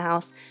laundry in the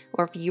house,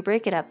 or if you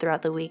break it up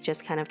throughout the week,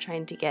 just kind of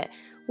trying to get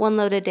 1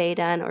 load a day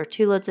done or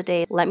 2 loads a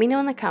day. Let me know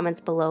in the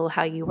comments below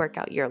how you work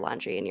out your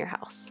laundry in your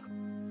house.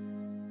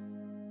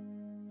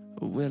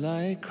 Will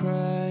I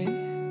cry?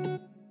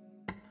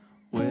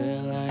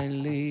 Will I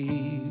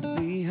leave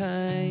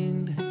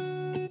behind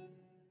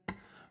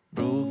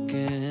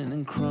broken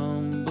and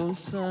crumbled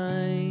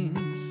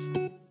signs,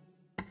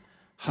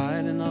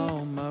 hiding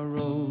all my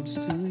roads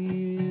to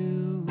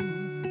you?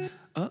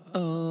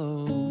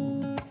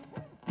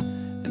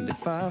 And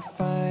if I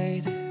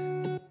fight,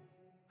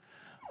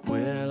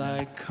 will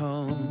I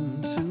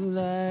come to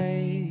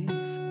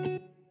life,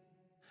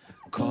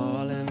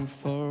 calling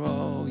for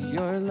all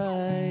your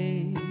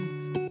light,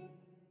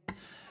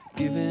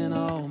 giving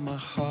all my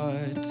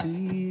heart to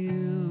you?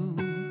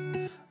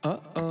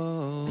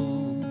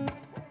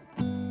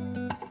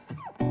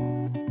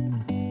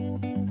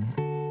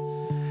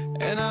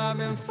 And I've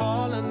been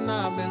falling,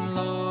 I've been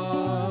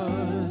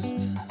lost,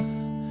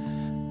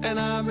 and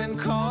I've been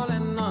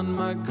calling on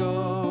my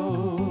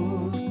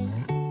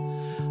ghosts.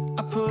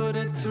 I put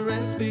it to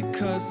rest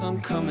because I'm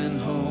coming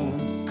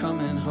home,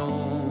 coming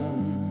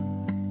home.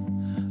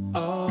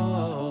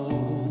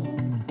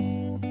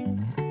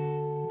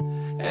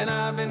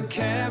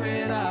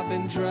 carried, I've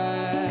been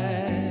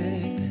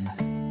dragged,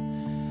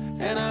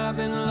 and I've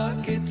been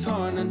lucky,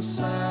 torn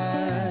inside.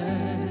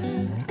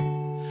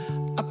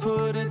 I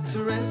put it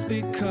to rest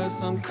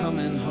because I'm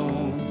coming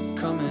home,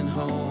 coming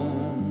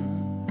home.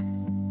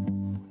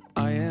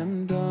 I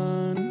am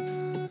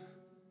done.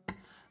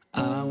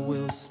 I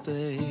will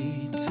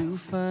stay to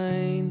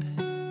find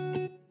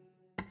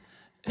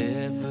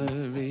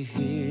every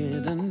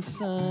hidden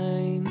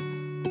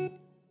sign,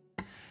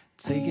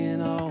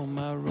 taking all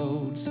my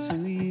roads to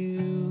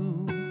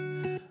you.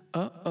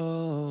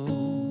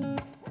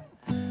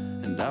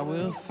 And I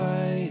will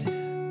fight.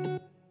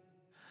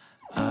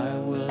 I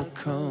will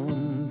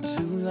come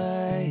to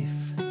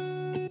life,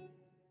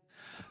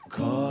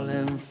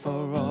 calling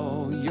for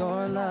all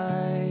your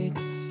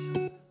lights,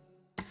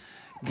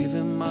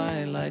 giving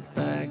my light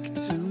back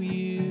to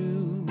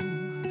you.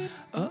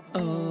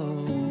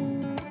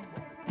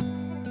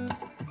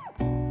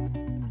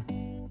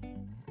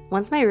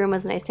 Once my room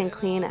was nice and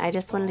clean, I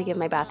just wanted to give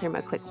my bathroom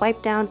a quick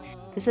wipe down.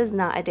 This is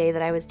not a day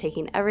that I was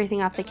taking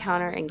everything off the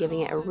counter and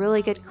giving it a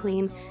really good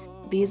clean.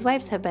 These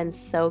wipes have been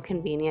so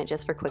convenient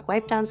just for quick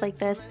wipe downs like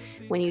this,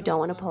 when you don't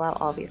want to pull out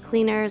all of your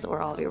cleaners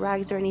or all of your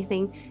rags or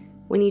anything,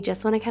 when you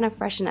just want to kind of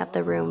freshen up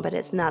the room, but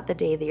it's not the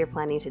day that you're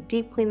planning to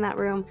deep clean that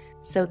room.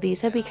 So these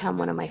have become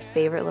one of my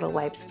favorite little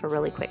wipes for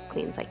really quick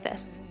cleans like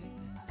this.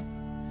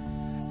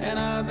 And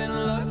I've been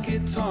lucky,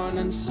 torn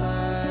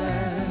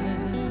inside.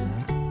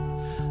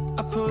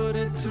 I put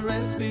it to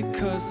rest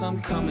because I'm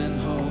coming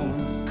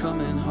home,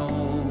 coming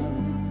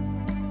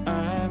home.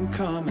 I'm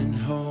coming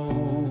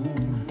home.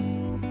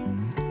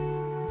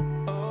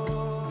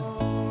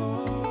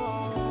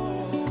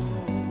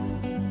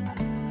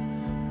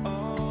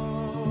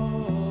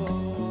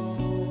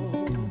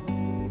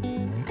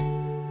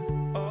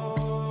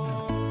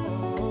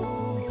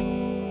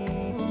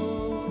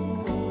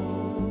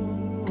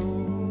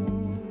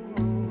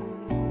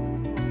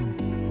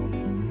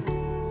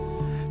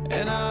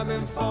 And I've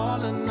been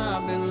falling,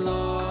 I've been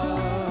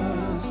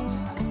lost,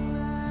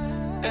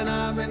 and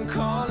I've been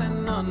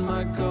calling on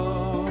my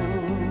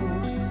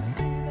ghost.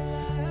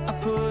 I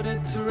put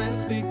it to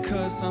rest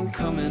because I'm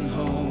coming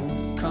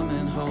home,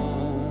 coming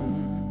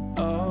home.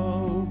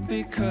 Oh,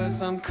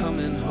 because I'm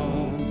coming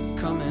home,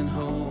 coming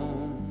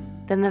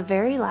home. Then the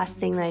very last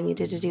thing that I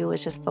needed to do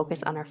was just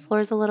focus on our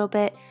floors a little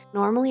bit.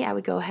 Normally I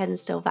would go ahead and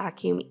still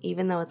vacuum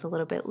even though it's a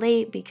little bit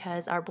late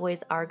because our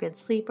boys are good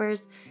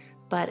sleepers.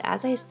 But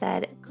as I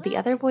said, the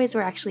other boys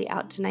were actually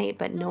out tonight,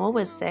 but Noah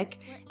was sick,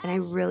 and I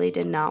really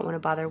did not want to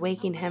bother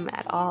waking him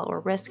at all or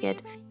risk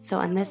it. So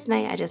on this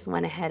night, I just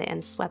went ahead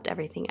and swept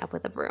everything up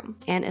with a broom.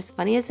 And as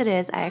funny as it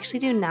is, I actually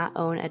do not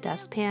own a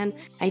dustpan.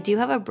 I do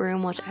have a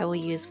broom, which I will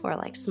use for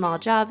like small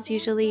jobs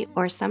usually,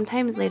 or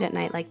sometimes late at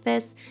night like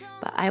this,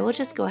 but I will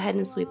just go ahead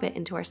and sweep it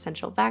into our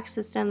central vac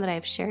system that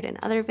I've shared in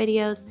other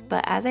videos.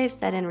 But as I've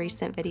said in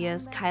recent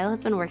videos, Kyle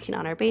has been working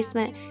on our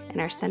basement, and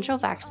our central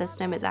vac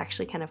system is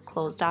actually kind of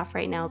closed off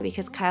right now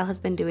because Kyle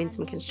has been doing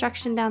some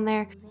construction down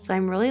there. So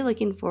I'm really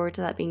looking forward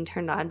to that being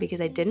turned on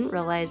because I didn't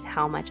realize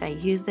how much I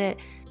use it.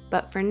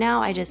 But for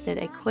now, I just did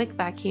a quick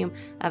vacuum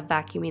of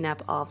vacuuming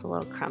up all of the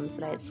little crumbs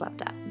that I had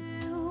swept up.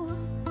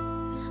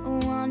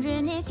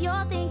 Wondering if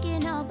you're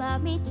thinking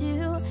about me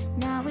too.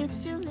 Now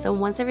it's too late. So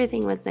once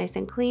everything was nice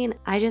and clean,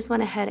 I just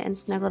went ahead and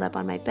snuggled up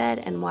on my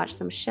bed and watched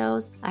some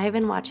shows. I have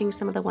been watching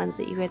some of the ones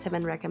that you guys have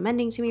been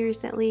recommending to me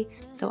recently,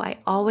 so I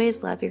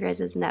always love your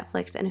guys'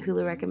 Netflix and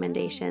Hulu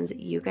recommendations.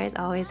 You guys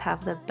always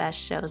have the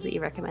best shows that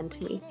you recommend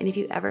to me. And if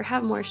you ever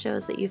have more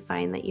shows that you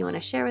find that you want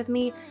to share with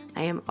me,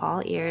 I am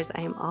all ears.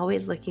 I am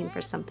always looking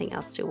for something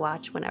else to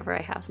watch whenever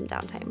I have some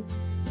downtime.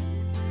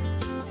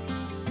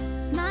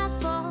 It's my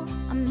fault,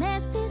 I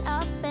messed it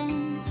up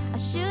and I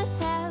should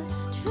have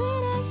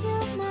treated you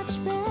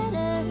much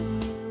better.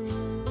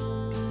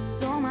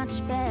 So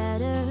much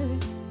better.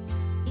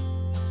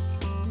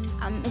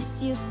 I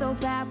miss you so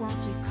bad, won't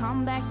you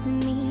come back to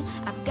me?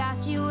 I've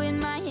got you in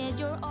my head,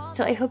 you're all.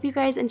 So I hope you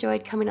guys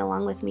enjoyed coming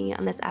along with me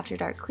on this After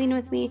Dark Clean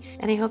with me,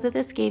 and I hope that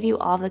this gave you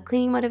all the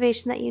cleaning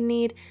motivation that you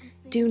need.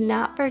 Do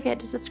not forget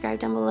to subscribe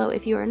down below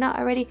if you are not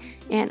already,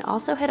 and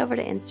also head over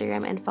to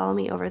Instagram and follow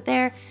me over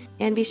there,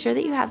 and be sure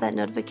that you have that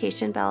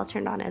notification bell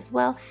turned on as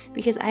well,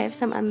 because I have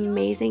some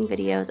amazing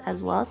videos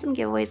as well as some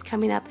giveaways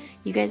coming up.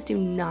 You guys do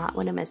not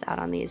want to miss out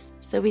on these,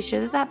 so be sure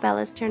that that bell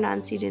is turned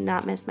on so you do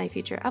not miss my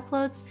future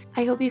uploads.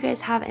 I hope you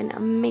guys have an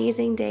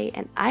amazing day,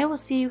 and I will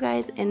see you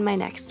guys in my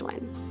next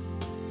one.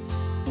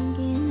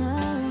 Thinking